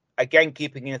that, again,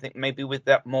 keeping in, I think, maybe with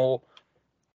that more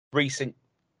recent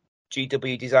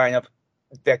GW design of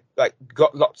they're like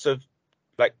got lots of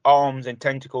like arms and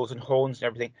tentacles and horns and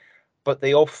everything, but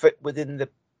they all fit within the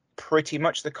pretty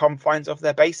much the confines of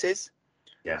their bases.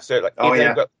 Yeah. So like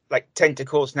they've got like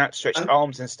tentacles and outstretched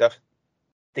arms and stuff,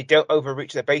 they don't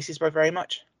overreach their bases by very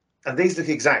much. And these look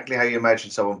exactly how you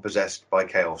imagine someone possessed by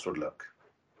chaos would look.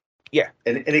 Yeah.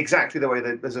 In exactly the way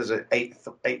that there's an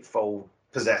eightfold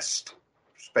possessed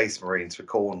Space Marines for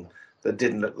Khorne that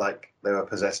didn't look like they were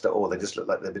possessed at all. They just looked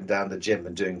like they'd been down the gym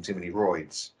and doing too many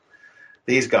roids.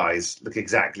 These guys look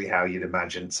exactly how you'd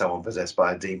imagine someone possessed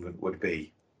by a demon would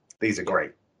be. These are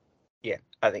great. Yeah,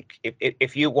 I think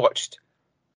if you watched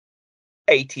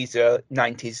 80s or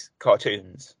 90s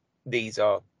cartoons, these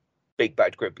are big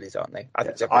bad Gribblies, aren't they? I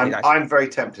think they're pretty nice. I'm very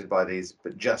tempted by these,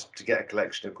 but just to get a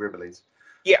collection of Gribblies.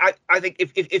 Yeah, I think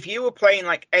if you were playing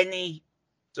like any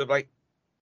sort of like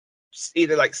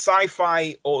either like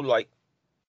sci-fi or like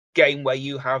game where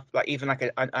you have like even like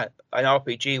an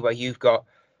RPG where you've got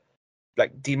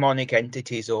like demonic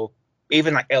entities or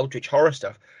even like eldritch horror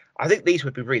stuff, I think these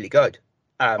would be really good.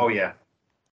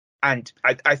 And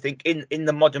I think in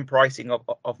the modern pricing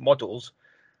of models,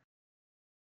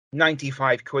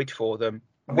 95 quid for them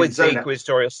with the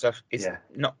Inquisitorial stuff is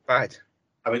not bad.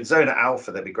 I mean, Zona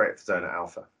Alpha, they'd be great for Zona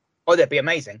Alpha. Oh, they'd be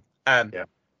amazing. And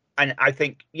I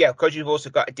think, because you've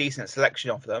also got a decent selection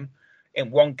of them,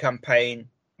 in one campaign,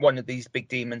 one of these big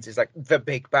demons is like the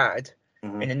big bad.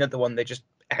 Mm-hmm. In another one, they're just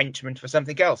henchmen for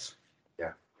something else.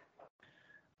 Yeah.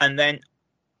 And then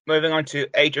moving on to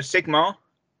Age of Sigmar,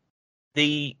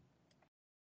 the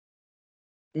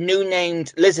new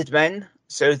named Lizardmen,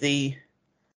 so the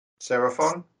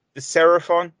Seraphon. The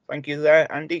Seraphon, thank you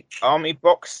there, Andy. Army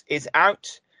box is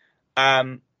out.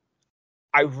 I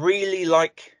really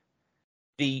like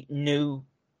the new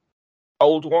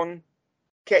old one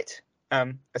kit,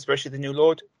 especially the new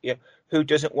Lord. Yeah, who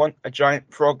doesn't want a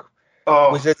giant frog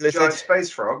wizard lizard? Giant space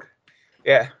frog.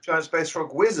 Yeah, giant space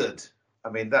frog wizard. I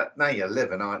mean, that now you're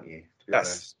living, aren't you? To be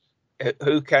That's honest.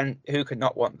 who can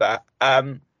not want that.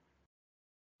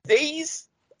 These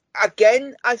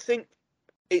again, I think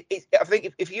I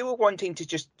think if you were wanting to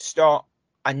just start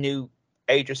a new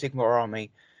Age of Sigmar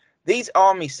army, these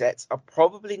army sets are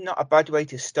probably not a bad way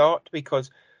to start,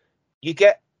 because you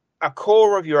get a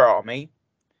core of your army,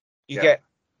 you get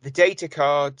the data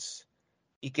cards,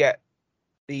 you get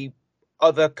the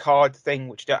other card thing,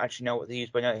 which I don't actually know what they use,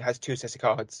 but I know it has 2 sets of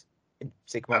cards in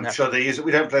Sigmar. I'm sure they use it.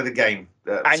 We don't play the game.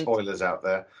 Spoilers out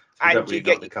there. So we don't really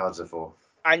know what the cards are for.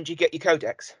 And you get your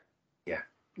codex.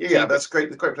 Yeah, that's great.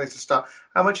 It's a great place to start.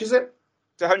 How much is it?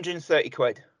 It's 130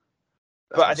 quid.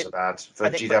 That's not so bad. For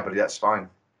GW, that's fine.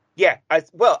 Yeah, I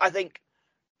think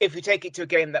if you take it to a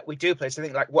game that we do play,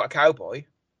 something like What a Cowboy,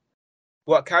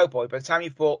 by the time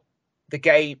you've bought the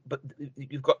game, but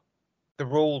you've got the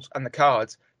rules and the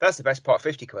cards, that's the best part,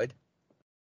 50 quid.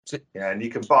 So, yeah, and you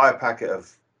can buy a packet of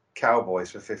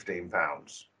Cowboys for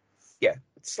 £15. Yeah,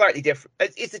 it's slightly different.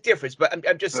 It's a difference, but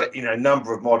I'm just saying. You know,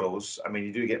 number of models. I mean,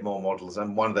 you do get more models,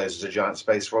 and one of those is a giant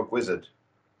space frog wizard.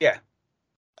 Yeah.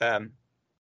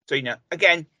 So, you know,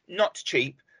 again, not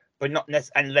cheap, but not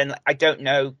necessarily. And then I don't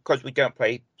know, because we don't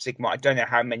play Sigmar, I don't know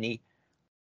how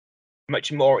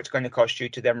much more it's going to cost you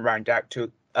to then round out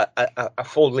to a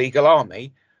full legal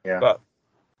army. Yeah. But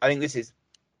I think this is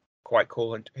quite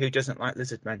cool. And who doesn't like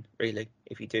Lizardmen, really?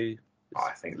 If you do,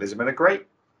 I think Lizardmen are great.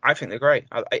 I think they're great.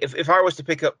 If I was to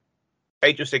pick up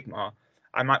Age of Sigmar,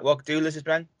 I might well do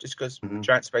Lizardmen, just because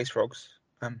giant space frogs.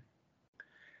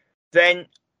 Then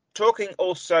talking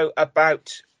also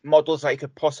about models that you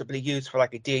could possibly use for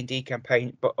like a D&D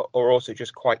campaign, but are also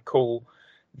just quite cool.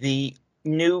 The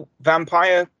new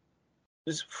vampires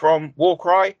from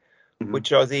Warcry,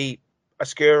 which are the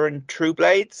Oscuran True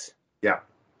Blades. Yeah.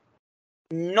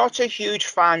 Not a huge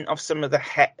fan of some of the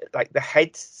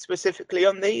heads specifically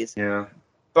on these. Yeah.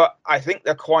 But I think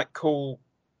they're quite cool,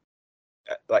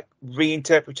 like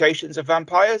reinterpretations of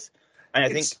vampires, and I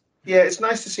think it's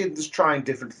nice to see them just trying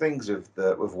different things with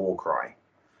Warcry,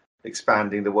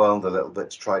 expanding the world a little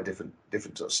bit to try different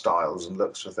sort of styles and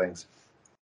looks for things.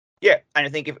 Yeah, and I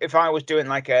think if I was doing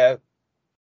like a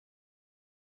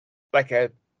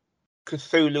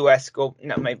Cthulhu-esque, or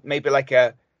maybe like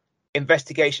a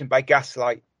Investigation by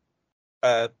Gaslight,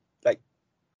 like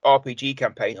RPG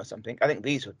campaign or something, I think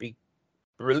these would be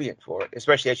brilliant for it,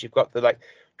 especially as you've got the like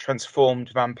transformed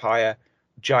vampire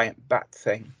giant bat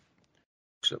thing,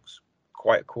 which looks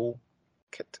quite a cool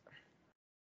kit.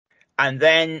 And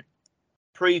then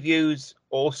previews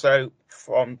also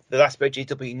from the last bit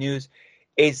of GW news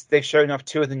is they've shown off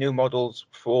 2 of the new models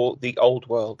for the old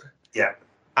world. Yeah.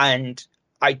 And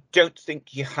I don't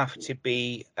think you have to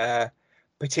be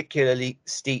particularly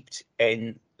steeped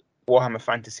in Warhammer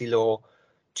Fantasy lore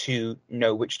to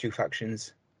know which 2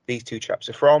 factions these 2 chaps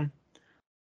are from.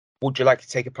 Would you like to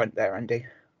take a punt there, Andy?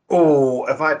 Oh,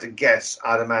 if I had to guess,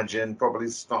 I'd imagine probably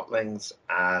Snotlings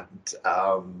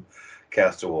and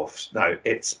Chaos Dwarfs. No,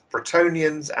 it's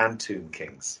Bretonnians and Tomb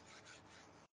Kings.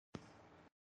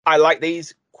 I like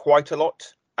these quite a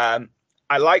lot.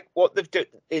 I like what they've done.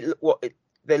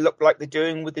 They look like they're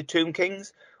doing with the Tomb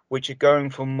Kings, which are going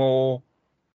for more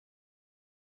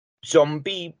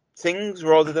zombie things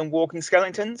rather than walking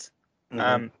skeletons.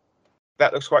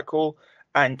 That looks quite cool.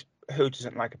 And who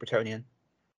doesn't like a Bretonnian?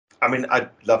 I mean, I've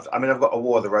got a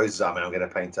War of the Roses army I'm going to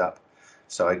paint up,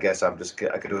 so I guess I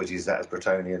could always use that as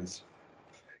Bretonnians.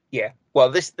 Yeah,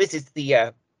 well, this is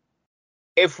the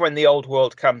if when the old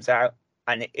world comes out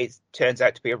and it turns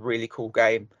out to be a really cool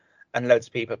game and loads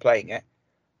of people are playing it,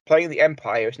 playing the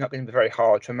Empire is not going to be very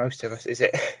hard for most of us, is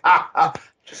it?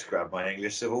 Just grab my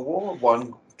English Civil War,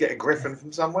 get a griffin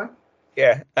from somewhere.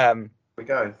 Yeah. We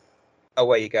go.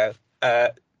 Away you go.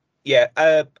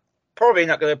 Probably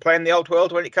not going to play in the old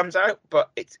world when it comes out,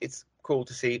 but it's cool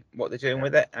to see what they're doing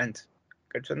with it, and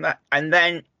good on that. And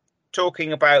then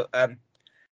talking about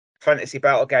fantasy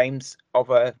battle games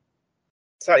of a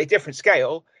slightly different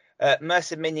scale,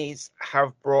 Mercer Minis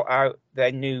have brought out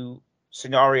their new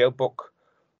scenario book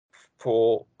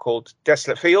called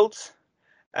Desolate Fields.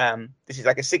 This is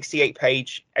like a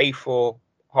 68-page A4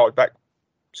 hardback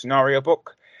scenario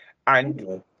book,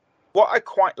 and what I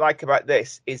quite like about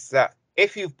this is that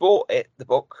if you've bought the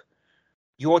book,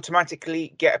 you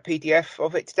automatically get a PDF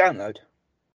of it to download.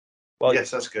 Well,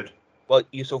 yes, that's good. Well,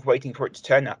 you're sort of waiting for it to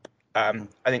turn up. I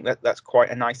think that's quite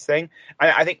a nice thing.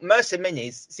 And I think Mercer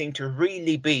Minis seem to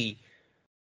really be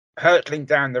hurtling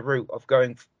down the route of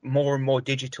going more and more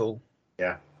digital.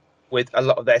 Yeah. With a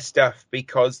lot of their stuff,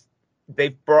 because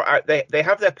they've brought out they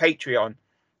have their Patreon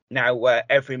now, where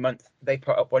every month they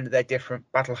put up one of their different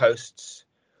battle hosts,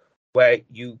 where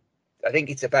you I think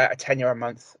it's about a tenner a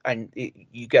month, and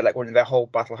you get like one of their whole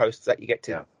battle hosts that you get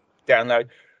to download.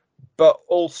 But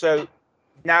also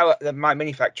now at the My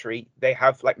Mini Factory, they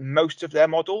have like most of their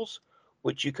models,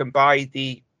 which you can buy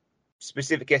the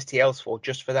specific STLs for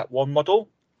just for that one model.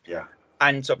 Yeah.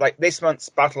 And so like this month's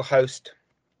battle host,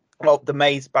 well, the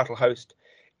Maze battle host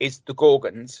is the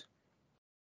Gorgons.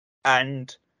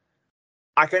 And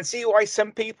I can see why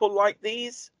some people like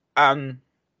these. I'm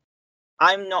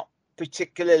not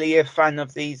particularly a fan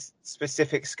of these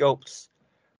specific sculpts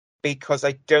because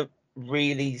I don't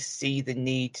really see the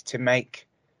need to make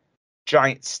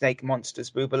giant snake monsters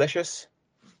boobalicious.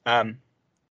 Does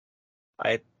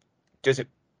it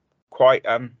quite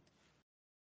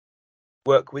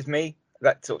work with me,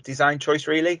 that sort of design choice?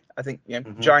 Really, I think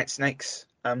giant snakes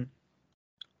are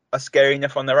scary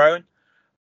enough on their own,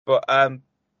 but I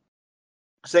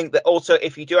think that also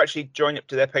if you do actually join up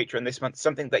to their Patreon this month,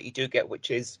 something that you do get,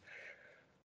 which is,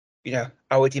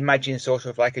 I would imagine sort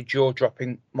of like a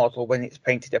jaw-dropping model when it's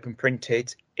painted up and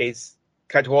printed, is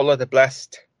Cadwalla the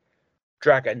Blessed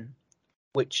Dragon,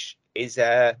 which is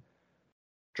a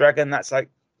dragon that's like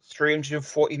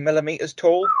 340 millimeters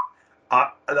tall.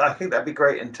 I think that'd be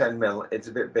great in 10 mil. It's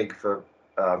a bit big for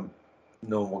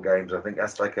normal games. I think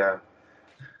that's like a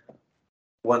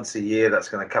once a year that's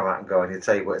going to come out and go on your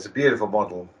table. It's a beautiful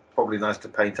model, probably nice to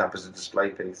paint up as a display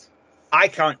piece. I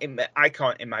can't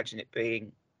imagine it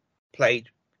being played.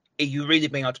 You really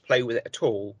being able to play with it at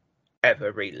all,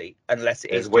 ever really, unless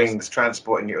it is wings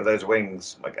transporting you with those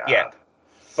wings. My God. Yeah,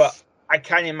 but I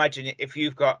can imagine it if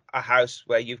you've got a house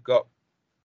where you've got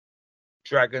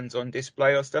dragons on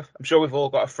display or stuff. I'm sure we've all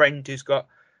got a friend who's got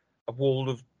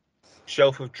a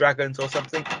shelf of dragons or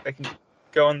something. They can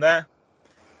go on there.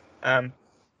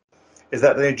 Is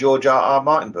that the new George R.R.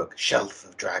 Martin book, Shelf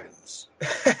of Dragons?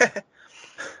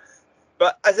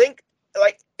 But I think,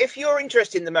 like, if you're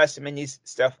interested in the Mercer Minis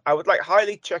stuff, I would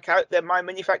highly check out their My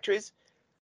Mini Factories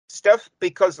stuff,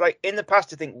 because like in the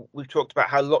past, I think we've talked about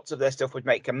how lots of their stuff would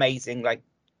make amazing like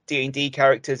D&D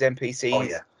characters,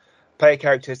 NPCs, player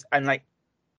characters, and like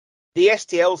the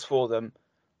STLs for them,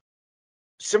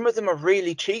 some of them are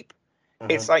really cheap.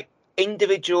 It's like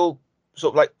individual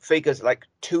sort of like figures, like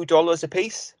 $2 a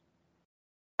piece,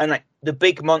 and like the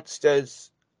big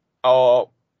monsters are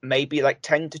maybe like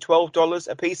 $10 to $12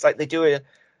 a piece. Like they do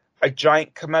a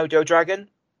giant Komodo dragon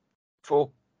for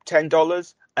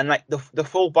 $10, and like the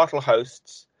full battle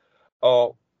hosts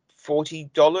are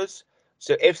 $40.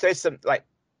 So if there's some like,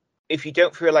 if you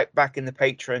don't feel like backing the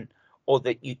patron, or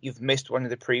that you've missed one of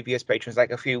the previous patrons,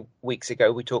 like a few weeks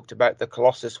ago we talked about the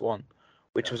Colossus one,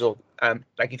 which was all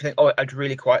like you think, oh, I'd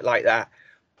really quite like that,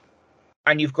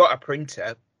 and you've got a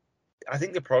printer, I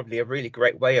think they're probably a really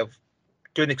great way of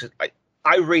doing it. Because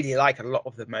I really like a lot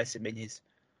of the Mercer Minis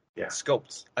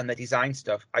sculpts and the design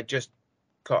stuff. I just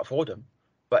can't afford them.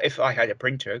 But if I had a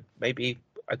printer, maybe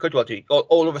I could well do.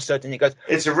 All of a sudden, it goes.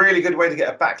 It's a really good way to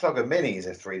get a backlog of minis,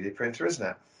 a 3D printer, isn't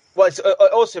it? Well,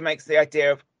 it also makes the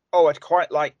idea of, oh, I'd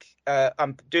quite like.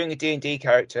 I'm doing a D&D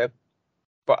character,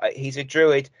 but he's a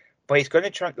druid, but he's going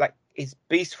to try like his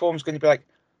beast form's going to be like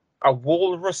a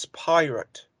walrus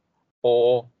pirate,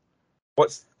 or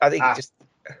what's? I think it just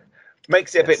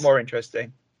makes it a bit more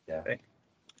interesting. Yeah.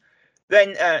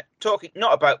 Then talking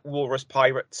not about walrus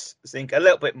pirates, I think a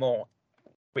little bit more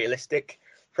realistic.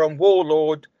 From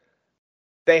Warlord,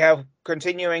 they have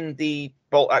continuing the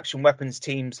bolt action weapons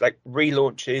teams like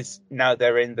relaunches. Now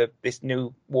they're in this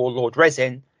new Warlord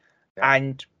resin,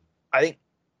 and I think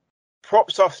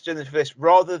props off to this,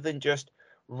 rather than just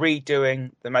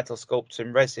redoing the metal sculpts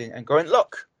in resin and going,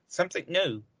 look, something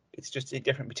new. It's just a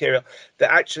different material.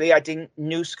 They're actually adding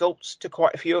new sculpts to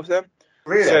quite a few of them.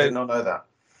 Really, I did not know that.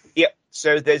 Yeah,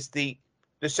 so there's the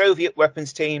Soviet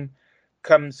weapons team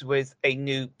comes with a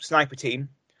new sniper team.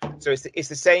 So it's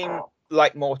the same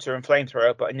light mortar and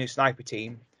flamethrower, but a new sniper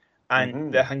team.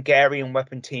 And the Hungarian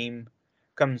weapon team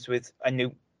comes with a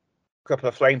new couple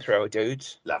of flamethrower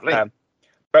dudes. Lovely.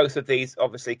 Both of these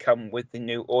obviously come with the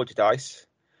new order dice,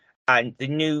 and the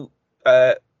new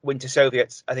Winter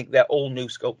Soviets. I think they're all new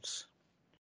sculpts.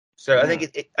 So I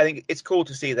think I think it's cool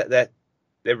to see that they're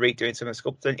redoing some of the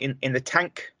sculpts in the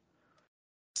tank.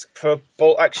 For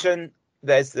bolt action,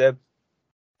 there's the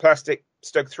plastic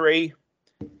Stug 3.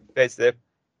 There's the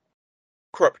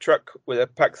Krupp truck with a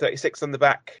Pak 36 on the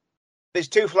back. There's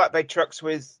 2 flatbed trucks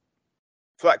with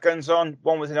flat guns on,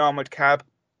 one with an armoured cab,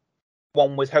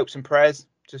 one with hopes and prayers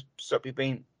to stop you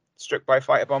being struck by a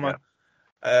fighter bomber.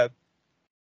 Yeah.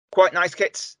 Quite nice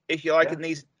kits. If you're liking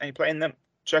these and you're playing them,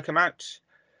 check them out.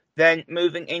 Then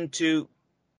moving into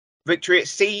Victory at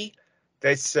Sea,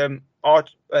 there's some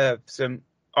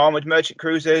armoured merchant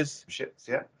cruisers. Ships,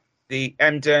 yeah. the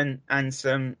Emden and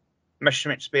some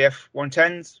Messerschmitt BF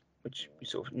 110s, which you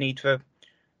sort of need for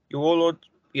your Warlord,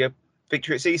 your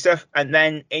Victory at Sea stuff. And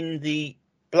then in the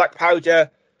black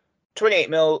powder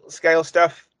 28mm scale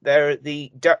stuff,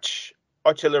 the Dutch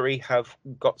artillery have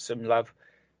got some love.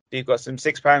 You've got some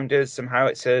 6-pounders, some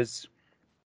howitzers,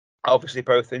 obviously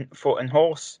both in foot and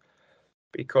horse,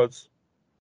 because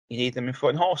you need them in foot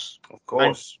and horse. Of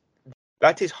course. And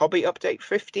that is Hobby Update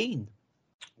 15.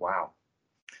 Wow.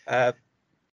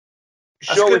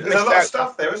 Sure, good. There's a lot of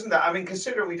stuff there, isn't there? I mean,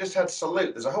 considering we just had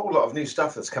Salute, there's a whole lot of new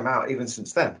stuff that's come out even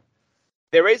since then.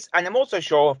 There is, and I'm also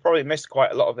sure I've probably missed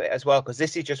quite a lot of it as well, because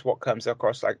this is just what comes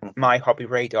across like my hobby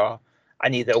radar,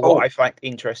 and either what I find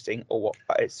interesting or what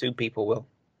I assume people will.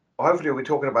 Well, hopefully we'll be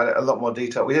talking about it in a lot more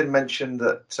detail. We didn't mention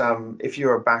that if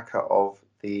you're a backer of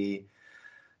the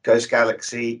Ghost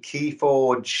Galaxy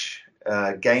Keyforge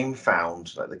Game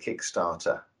Found, like the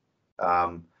Kickstarter,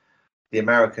 the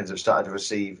Americans have started to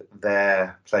receive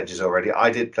their pledges already.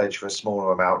 I did pledge for a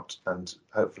smaller amount, and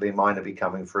hopefully mine will be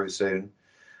coming through soon,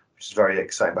 which is very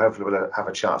exciting. But hopefully we'll have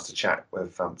a chance to chat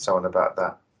with someone about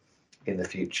that in the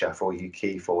future for all you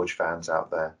Keyforge fans out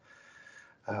there.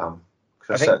 Because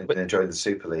I've certainly been enjoying the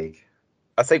Super League.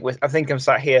 I think I'm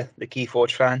sat here, the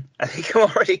Keyforge fan. I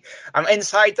think I'm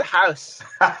inside the house.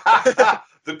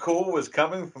 The call was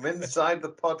coming from inside the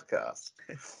podcast.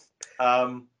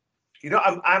 I'm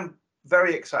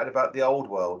very excited about the old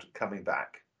world coming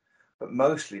back, but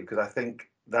mostly because I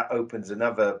think that opens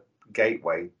another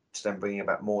gateway to them bringing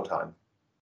back more time.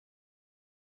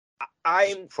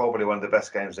 It's probably one of the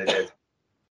best games they did.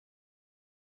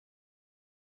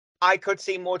 I could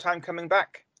see more time coming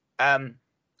back.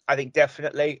 I think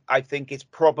definitely. I think it's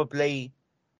probably.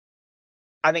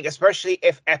 I think especially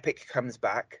if Epic comes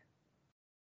back,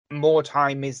 more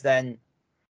time is then.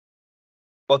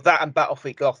 Well, that and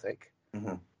Battlefleet Gothic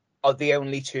are the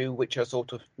only two which are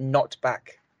sort of not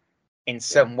back in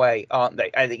some way, aren't they?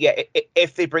 And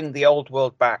if they bring the old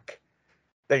world back,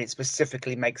 then it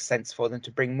specifically makes sense for them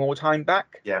to bring more time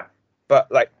back. Yeah.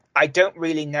 But like, I don't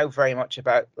really know very much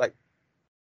about like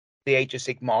the Age of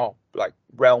Sigmar like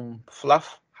realm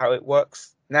fluff, how it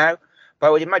works now. But I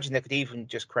would imagine they could even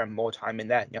just cram more time in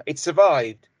there. You know, it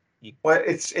survived. Well,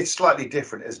 it's slightly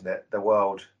different, isn't it? The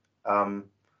world.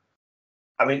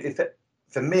 I mean,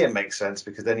 for me it makes sense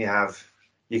because then you have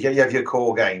your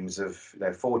core games of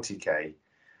 40k,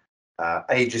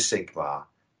 Age of Sigmar,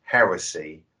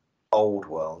 Heresy, Old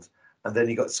World, and then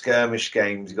you've got skirmish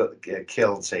games. You've got the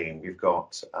Kill Team. You've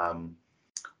got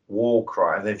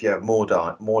Warcry, and then if you have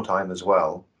more time as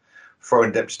well,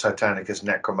 Throwing Depths Titanicus,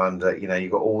 Necromunda.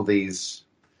 You've got all these.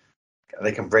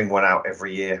 They can bring one out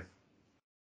every year.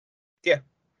 Yeah,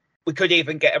 we could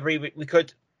even get we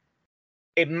could.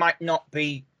 It might not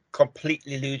be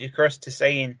completely ludicrous to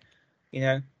say in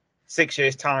 6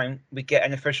 years' time we get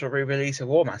an official re-release of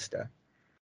Warmaster.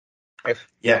 If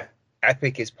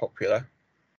Epic is popular.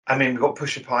 I mean, we've got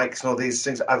Pusher Pikes and all these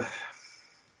things. I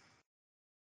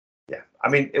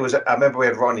mean, I remember we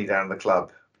had Ronnie down in the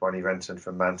club, Ronnie Renton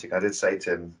from Mantic. I did say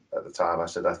to him at the time, I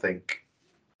said, I think,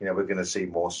 we're going to see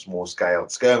more small scale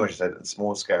skirmishes and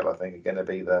small scale. I think are going to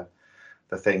be the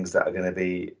things that are going to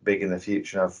be big in the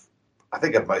future. And I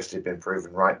think I've mostly been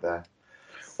proven right there.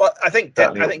 Well, I think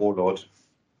Warlord.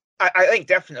 I think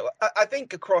definitely. I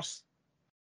think across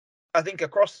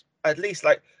at least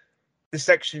like the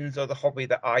sections of the hobby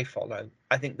that I follow,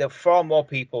 I think that far more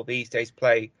people these days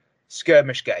play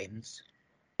skirmish games,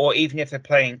 or even if they're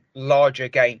playing larger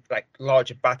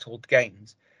battled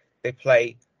games, they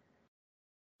play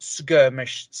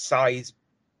skirmish size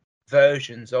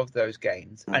versions of those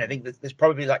games. And I think that there's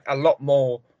probably like a lot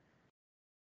more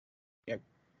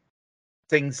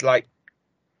things like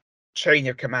Chain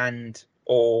of Command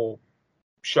or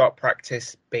Sharp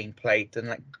Practice being played than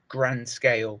like grand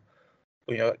scale,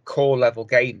 core level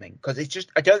gaming, because it's just,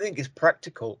 I don't think it's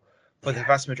practical for the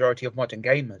vast majority of modern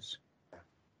gamers.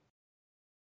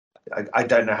 I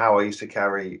don't know how I used to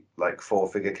carry like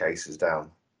 4-figure cases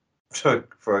down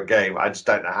for a game. I just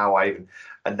don't know how I even.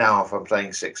 And now if I'm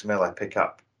playing 6mm, I pick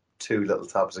up 2 little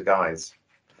tubs of guys.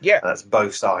 Yeah, and that's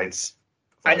both sides.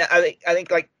 And I think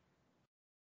like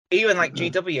even like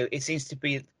GW, it seems to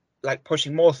be like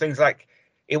pushing more things. Like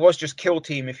it was just Kill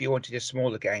Team if you wanted a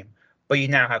smaller game, but you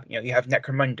now have you have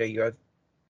Necromunda, you have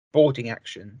boarding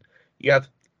action, you have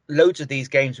loads of these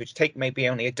games which take maybe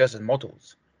only a dozen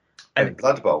models. And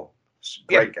Blood Bowl,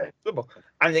 great game. Blood Bowl.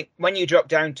 I think when you drop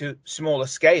down to smaller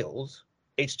scales,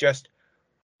 it's just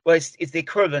it's the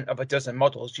equivalent of a dozen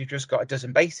models. You've just got a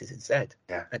dozen bases instead.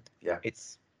 Yeah.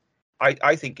 It's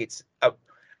I think it's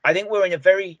I think we're in a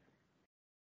very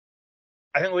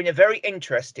I think we're in a very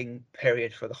interesting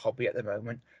period for the hobby at the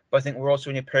moment, but I think we're also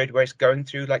in a period where it's going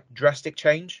through like drastic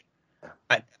change.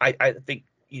 And I think,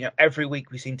 every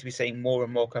week we seem to be seeing more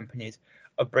and more companies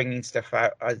are bringing stuff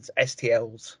out as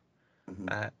STLs,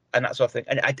 and that sort of thing.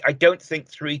 And I don't think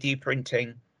 3D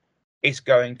printing is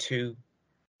going to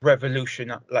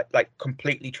revolution, like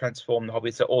completely transform the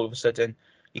hobby. So all of a sudden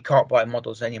you can't buy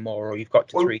models anymore, or you've got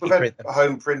to 3D we've had print them.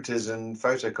 home printers and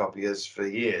photocopiers for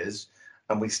years,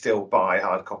 and we still buy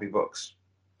hard copy books.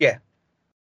 Yeah.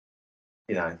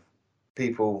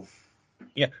 People.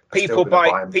 Yeah, people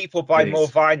buy more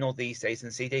vinyl these days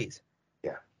than CDs.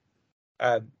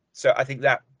 Yeah. So I think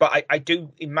that, but I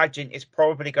do imagine it's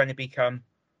probably going to become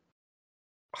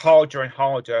harder and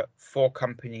harder for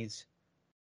companies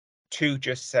to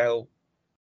just sell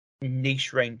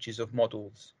niche ranges of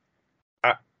models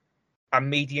at a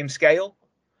medium scale.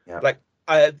 Yeah. Like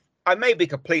I may be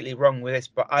completely wrong with this,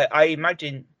 but I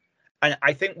imagine, and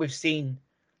I think we've seen,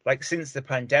 like, since the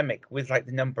pandemic, with like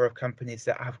the number of companies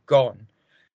that have gone,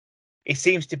 it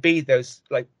seems to be those,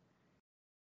 like,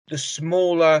 the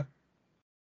smaller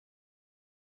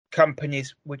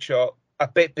companies which are a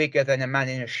bit bigger than a man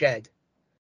in a shed,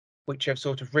 which have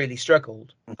sort of really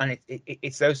struggled, and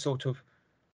it's those sort of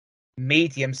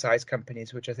medium-sized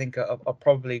companies which I think are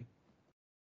probably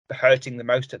hurting the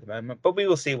most at the moment. But we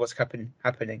will see what's happening.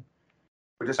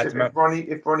 If Ronnie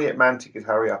at Mantic could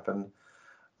hurry up and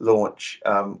launch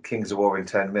Kings of War in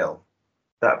 10mm,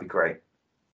 that'd be great.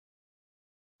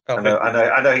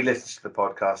 I know he listens to the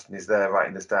podcast and he's there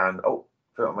writing this down. Oh,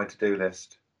 put it on my to-do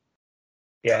list.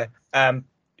 Yeah.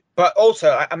 But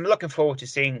also I'm looking forward to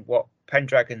seeing what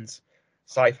Pendragon's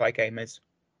sci-fi game is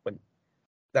when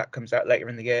that comes out later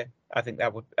in the year. I think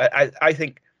that would. I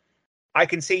think I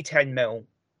can see 10mm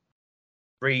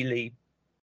really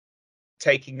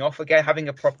taking off again, having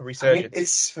a proper resurgence.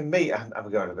 It's, for me, I'm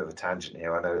going on a bit of a tangent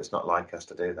here. I know it's not like us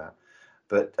to do that,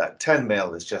 but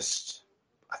 10mm is just,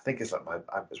 I think it's one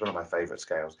of my favourite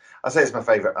scales. I say it's my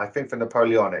favourite. I think for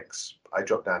Napoleonics, I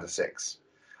dropped down to 6.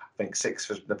 I think 6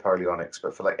 for Napoleonics,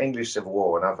 but for like English Civil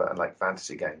War and like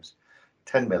fantasy games,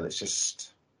 10mm is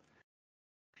just,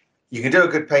 you can do a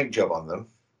good paint job on them,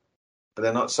 but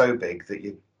they're not so big that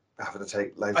you're having to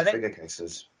take loads of figure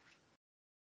cases.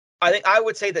 I think I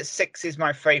would say that 6 is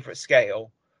my favourite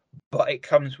scale, but it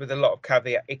comes with a lot of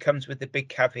caveat. It comes with the big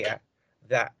caveat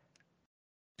that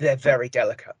they're very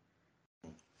delicate.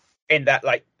 In that,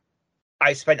 like,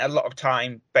 I spent a lot of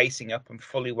time basing up and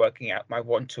fully working out my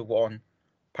 1-to-1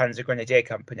 Panzer Grenadier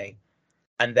company,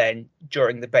 and then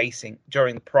during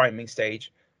the priming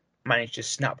stage, managed to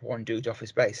snap one dude off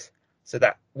his base. So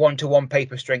that 1-to-1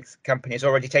 paper strength company has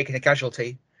already taken a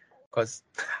casualty because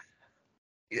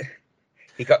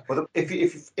he got. Well,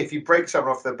 if you break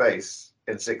someone off their base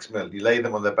in 6mm, you lay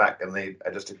them on their back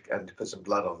and put some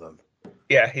blood on them.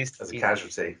 Yeah, he's a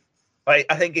casualty. I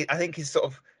think he's sort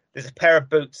of, there's a pair of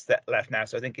boots that left now,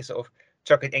 so I think he's sort of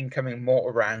took an incoming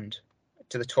mortar round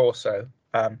to the torso.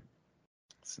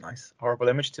 It's a nice horrible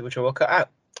image to which I will cut out.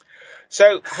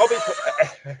 So hobby.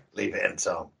 Leave it in,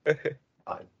 Tom.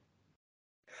 Fine.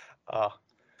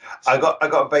 I got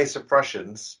a base of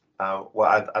Prussians.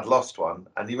 I'd lost one,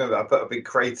 and you remember I put a big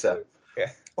crater.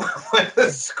 Yeah. where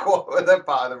the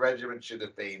part of the regiment should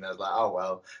have been. I was like, oh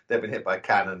well, they've been hit by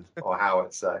cannon or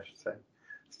howitzer, I should say.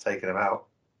 It's taken them out.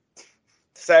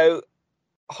 So,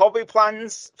 hobby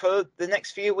plans for the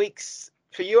next few weeks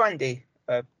for you, Andy?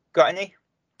 Got any?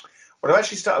 Well, I've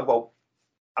actually started. Well,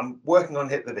 I'm working on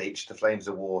Hit the Beach, the Flames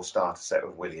of War starter set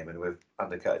with William, and we've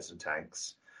undercut some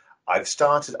tanks. I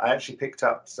actually picked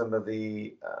up some of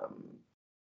the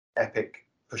epic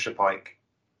Pusher Pike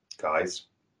guys,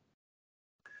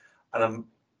 and I'm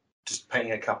just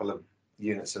painting a couple of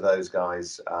units of those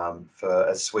guys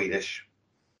as Swedish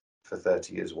for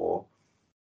 30 Years War.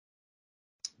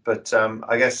 But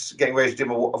I guess getting ready to do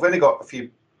my war. I've only got a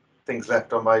few things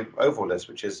left on my overall list,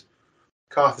 which is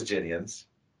Carthaginians,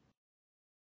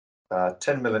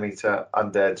 10mm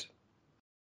undead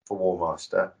for War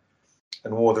Master,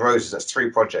 and War of the Roses. That's 3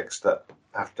 projects that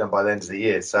have to be done by the end of the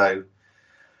year. So,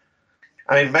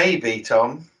 I mean, maybe,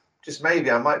 Tom, just maybe,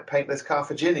 I might paint those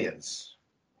Carthaginians.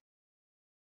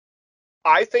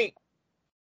 I think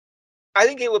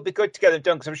it would be good to get them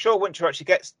done, because I'm sure once you actually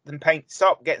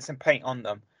start getting some paint on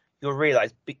them, you'll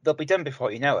realise they'll be done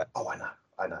before you know it. Oh, I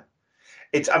know.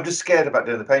 I'm just scared about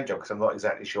doing the paint job because I'm not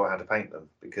exactly sure how to paint them,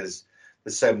 because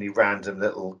there's so many random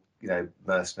little,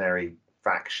 mercenary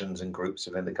factions and groups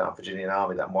within the Carthaginian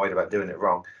army that I'm worried about doing it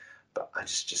wrong. But I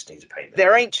just need to paint them.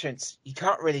 They're ancients. You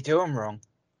can't really do them wrong.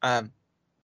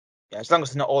 As long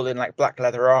as they're not all in like black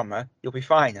leather armour, you'll be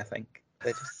fine, I think.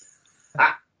 They're just...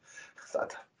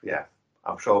 Yeah.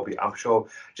 I'm sure.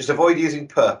 Just avoid using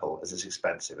purple, as it's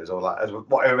expensive. As all that. As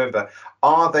what I remember,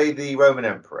 are they the Roman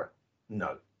emperor?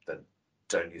 No, then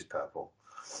don't use purple.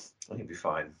 I think you'll be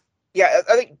fine. Yeah,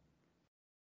 I think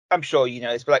I'm sure you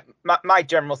know this, but like my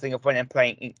general thing of when I'm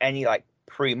playing any like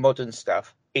pre-modern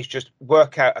stuff is just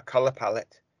work out a color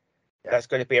palette that's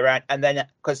going to be around, and then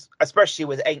because especially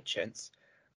with ancients,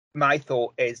 my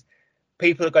thought is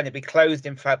people are going to be clothed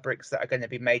in fabrics that are going to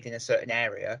be made in a certain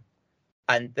area,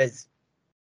 and there's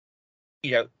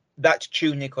that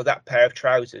tunic or that pair of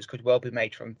trousers could well be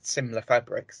made from similar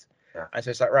fabrics. Yeah. And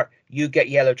so it's like, right, you get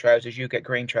yellow trousers, you get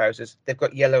green trousers. They've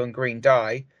got yellow and green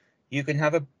dye. You can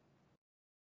have a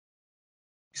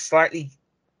slightly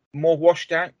more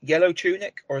washed out yellow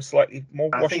tunic or a slightly more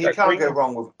washed out green. I think you can't go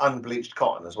wrong with unbleached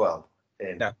cotton as well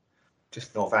in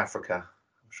just North Africa.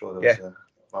 I'm sure there was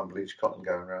unbleached cotton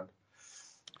going around.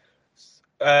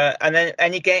 And then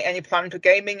any plan for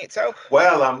gaming itself?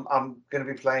 Well, I'm going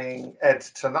to be playing Ed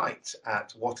tonight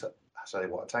at What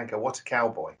a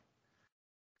Cowboy.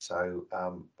 So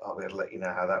I'll be able to let you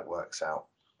know how that works out,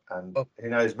 and who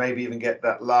knows, maybe even get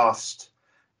that last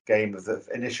game of the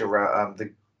initial round,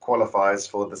 the qualifiers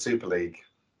for the Super League.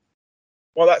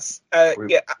 Well, that's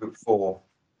Group 4.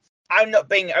 I'm not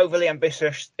being overly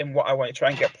ambitious in what I want to try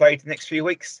and get played the next few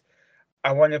weeks.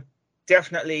 I want to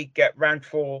definitely get round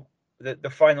 4.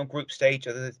 The final group stage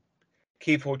of the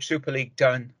Keyforge Super League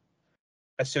done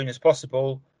as soon as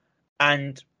possible,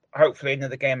 and hopefully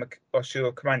another game or two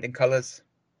of Commanding Colours,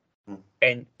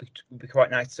 and it would be quite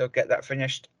nice to get that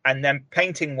finished. And then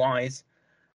painting wise,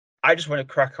 I just want to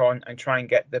crack on and try and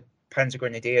get the Panzer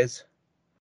Grenadiers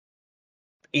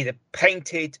either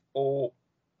painted or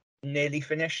nearly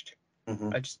finished.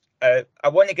 I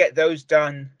want to get those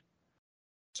done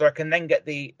so I can then get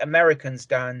the Americans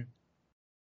done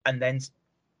and then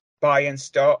buy and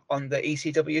start on the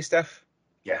ECW stuff.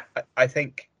 Yeah. I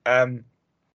think, we're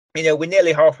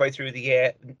nearly halfway through the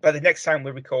year. By the next time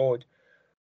we record,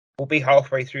 we'll be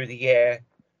halfway through the year.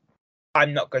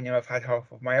 I'm not going to have had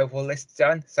half of my overall list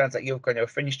done. Sounds like you're going to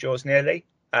have finished yours nearly.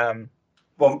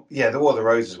 Well, yeah, the War of the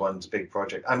Roses one's a big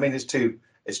project. I mean, it's two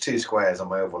squares on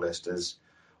my overall list. There's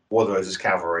War of the Roses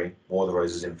Cavalry, War of the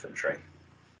Roses Infantry.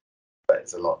 But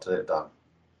it's a lot to get done.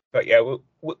 But yeah,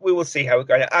 we will see how we're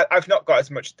going. I've not got as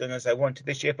much done as I wanted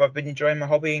this year, but I've been enjoying my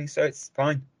hobbying, so it's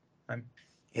fine.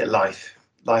 Life.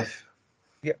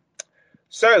 Yeah.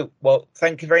 So, well,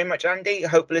 thank you very much, Andy. I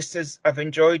hope listeners have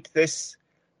enjoyed this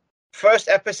first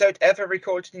episode ever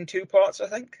recorded in 2 parts, I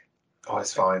think. Oh,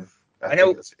 it's fine. I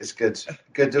know it's good.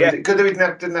 Good that we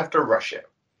didn't have to rush it.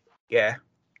 Yeah.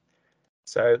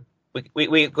 So we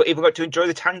even got to enjoy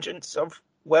the tangents of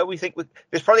where we think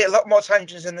there's probably a lot more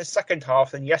tangents in the second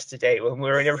half than yesterday when we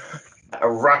were in a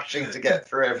rushing to get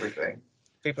through everything.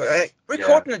 People are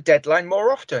recording a deadline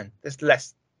more often. There's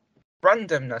less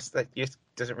randomness that just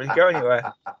doesn't really go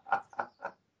anywhere.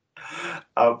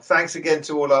 Thanks again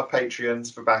to all our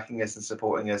Patreons for backing us and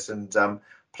supporting us, and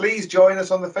please join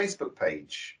us on the Facebook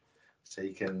page so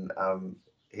you can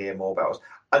hear more about us.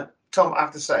 And Tom, I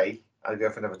have to say, I'll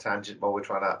go for another tangent while we're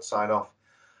trying to sign off.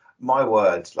 My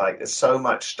word, there's so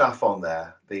much stuff on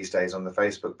there these days on the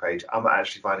Facebook page. I'm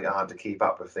actually finding it hard to keep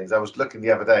up with things. I was looking the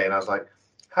other day and I was like,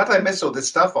 how did I miss all this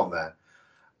stuff on there?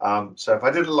 So if I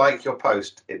didn't like your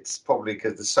post, it's probably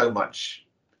because there's so much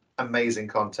amazing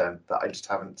content that I just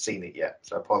haven't seen it yet.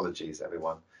 So apologies,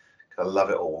 everyone, because I love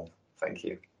it all. Thank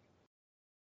you.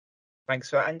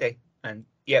 Thanks for Andy. And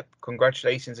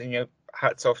congratulations, and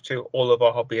hats off to all of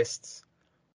our hobbyists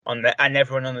on there and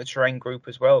everyone on the terrain group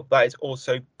as well. That is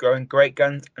also going great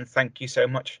guns, and thank you so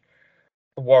much,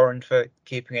 Warren, for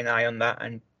keeping an eye on that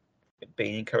and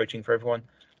being encouraging for everyone.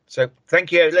 So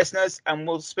thank you, listeners, and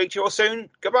we'll speak to you all soon.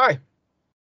 Goodbye.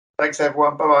 Thanks,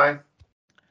 everyone. Bye-bye.